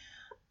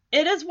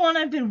it is one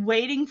I've been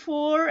waiting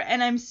for,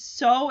 and I'm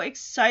so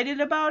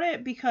excited about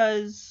it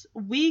because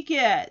we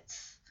get,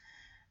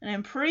 and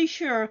I'm pretty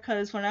sure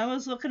because when I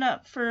was looking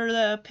up for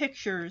the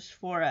pictures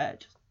for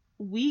it,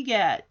 we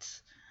get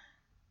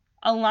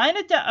a line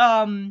of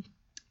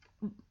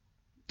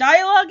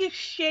dialogue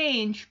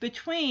exchange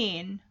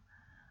between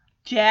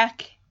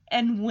Jack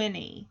and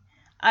Winnie.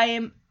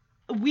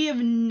 We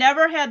have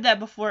never had that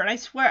before, and I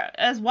swear,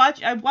 I've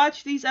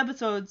watched these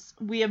episodes,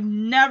 we have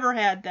never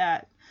had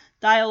that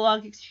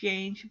dialogue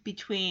exchange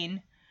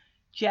between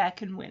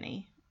Jack and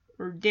Winnie,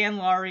 or Dan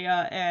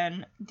Lauria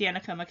and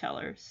Danica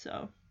McKellar.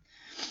 So,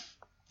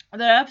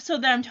 the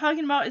episode that I'm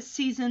talking about is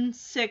season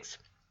 6,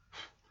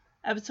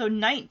 episode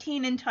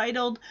 19,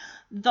 entitled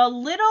The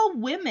Little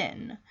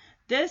Women.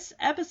 This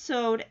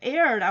episode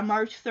aired on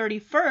March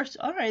 31st,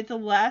 alright, the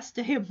last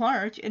day of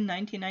March in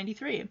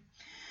 1993.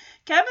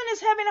 Kevin is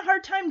having a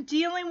hard time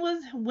dealing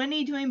with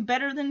Winnie doing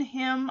better than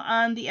him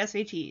on the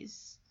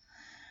SATs.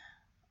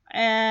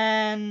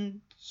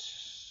 And,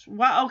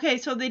 wow, okay,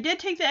 so they did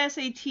take the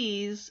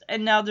SATs,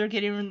 and now they're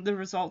getting the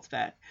results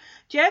back.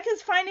 Jack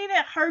is finding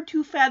it hard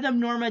to fathom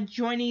Norma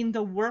joining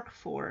the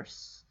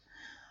workforce.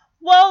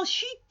 Well,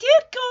 she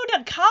did go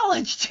to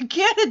college to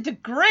get a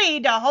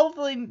degree to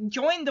hopefully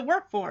join the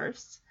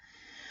workforce.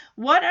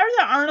 What are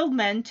the Arnold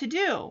men to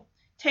do?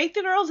 Take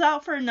the girls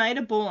out for a night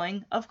of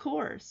bowling, of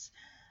course.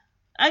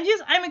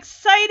 I'm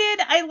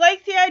excited. I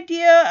like the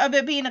idea of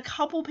it being a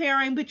couple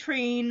pairing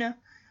between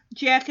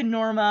Jack and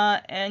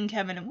Norma and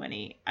Kevin and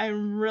Winnie.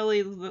 I'm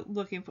really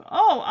looking for...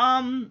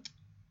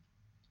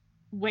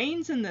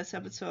 Wayne's in this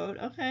episode.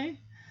 Okay.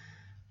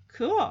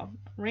 Cool.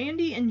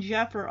 Randy and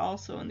Jeff are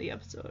also in the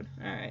episode.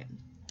 Alright.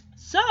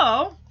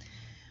 So,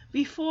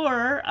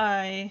 before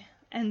I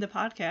end the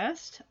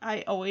podcast,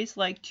 I always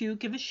like to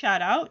give a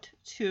shout out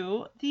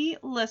to the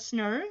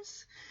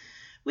listeners.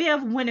 We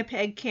have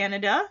Winnipeg,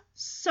 Canada,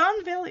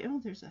 Sun Valley...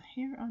 Oh, there's a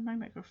hair on my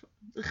microphone.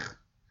 Ugh.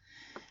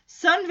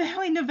 Sun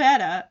Valley,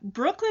 Nevada,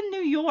 Brooklyn,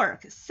 New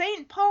York,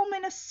 St. Paul,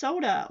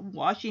 Minnesota,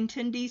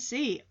 Washington,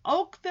 D.C.,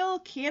 Oakville,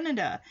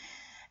 Canada,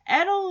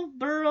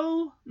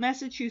 Attleboro,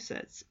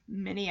 Massachusetts,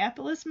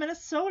 Minneapolis,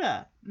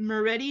 Minnesota,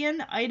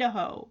 Meridian,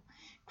 Idaho,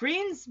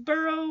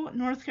 Greensboro,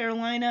 North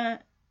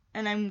Carolina,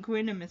 and I'm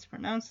going to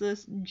mispronounce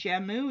this,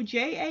 Jammu,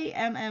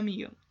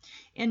 Jammu,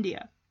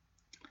 India,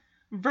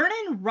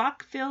 Vernon,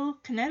 Rockville,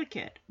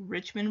 Connecticut,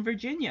 Richmond,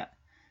 Virginia,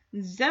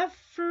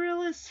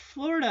 Zephyrhills,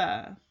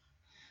 Florida,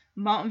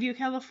 Mountain View,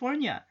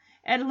 California,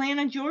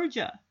 Atlanta,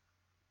 Georgia,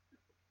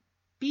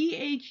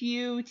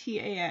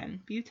 Bhutan,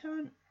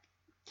 Bhutan,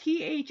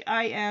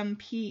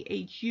 Thimphu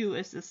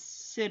is the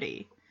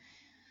city,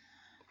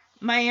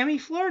 Miami,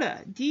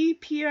 Florida,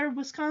 DePere,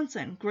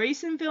 Wisconsin,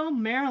 Graysonville,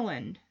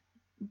 Maryland,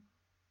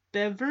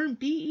 Bevern,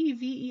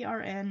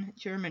 Bevern,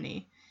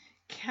 Germany,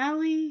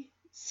 Cali,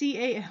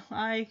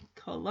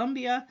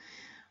 Columbia,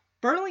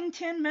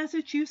 Burlington,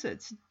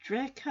 Massachusetts,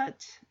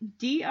 Dracut,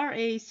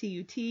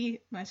 Dracut,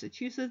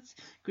 Massachusetts,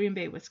 Green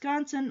Bay,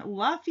 Wisconsin,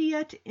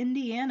 Lafayette,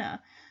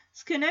 Indiana,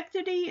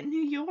 Schenectady,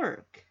 New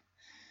York,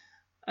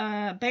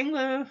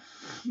 Bangalore,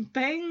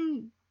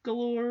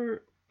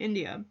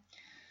 India,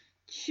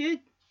 Chichondi,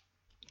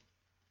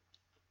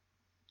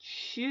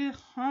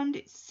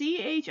 Chichondi,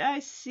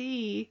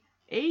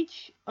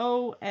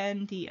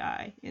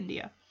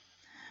 India,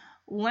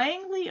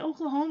 Langley,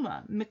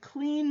 Oklahoma,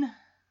 McLean,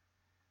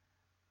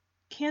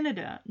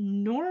 Canada,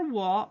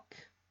 Norwalk,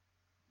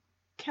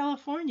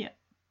 California,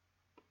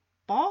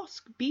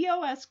 Bosque,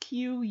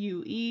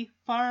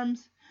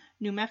 Farms,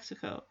 New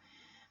Mexico,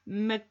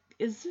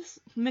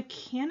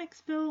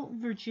 Mechanicsville,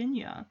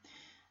 Virginia,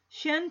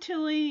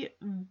 Chantilly,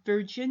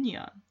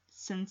 Virginia,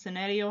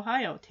 Cincinnati,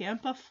 Ohio,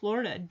 Tampa,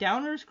 Florida,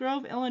 Downers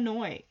Grove,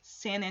 Illinois,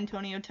 San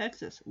Antonio,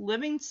 Texas,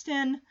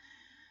 Livingston,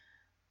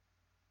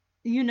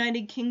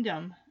 United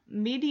Kingdom,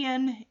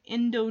 Median,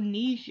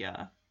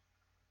 Indonesia,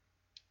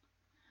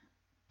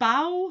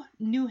 Bao,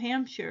 New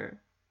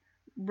Hampshire,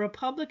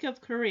 Republic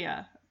of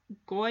Korea,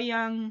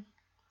 Goyang-SI,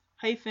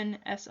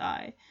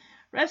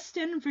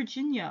 Reston,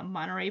 Virginia,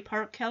 Monterey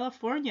Park,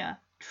 California,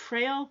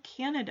 Trail,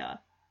 Canada,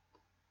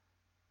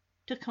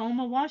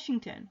 Tacoma,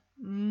 Washington,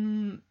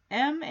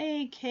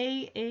 Makassar,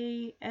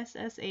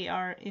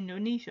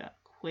 Indonesia,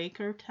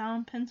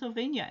 Quakertown,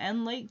 Pennsylvania,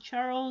 and Lake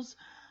Charles,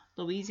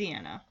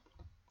 Louisiana.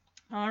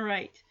 All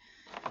right.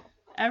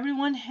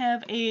 Everyone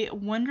have a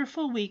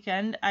wonderful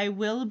weekend. I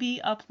will be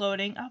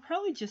uploading. I'll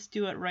probably just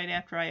do it right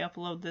after I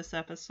upload this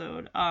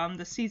episode.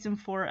 The season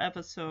 4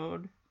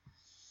 episode,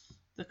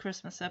 the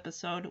Christmas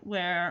episode,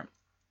 where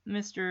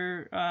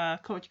Mr.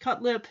 Coach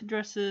Cutlip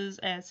dresses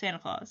as Santa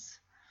Claus.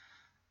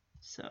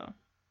 So,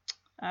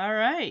 all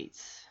right.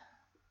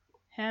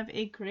 Have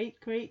a great,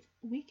 great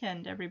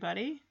weekend,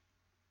 everybody.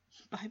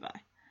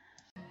 Bye-bye.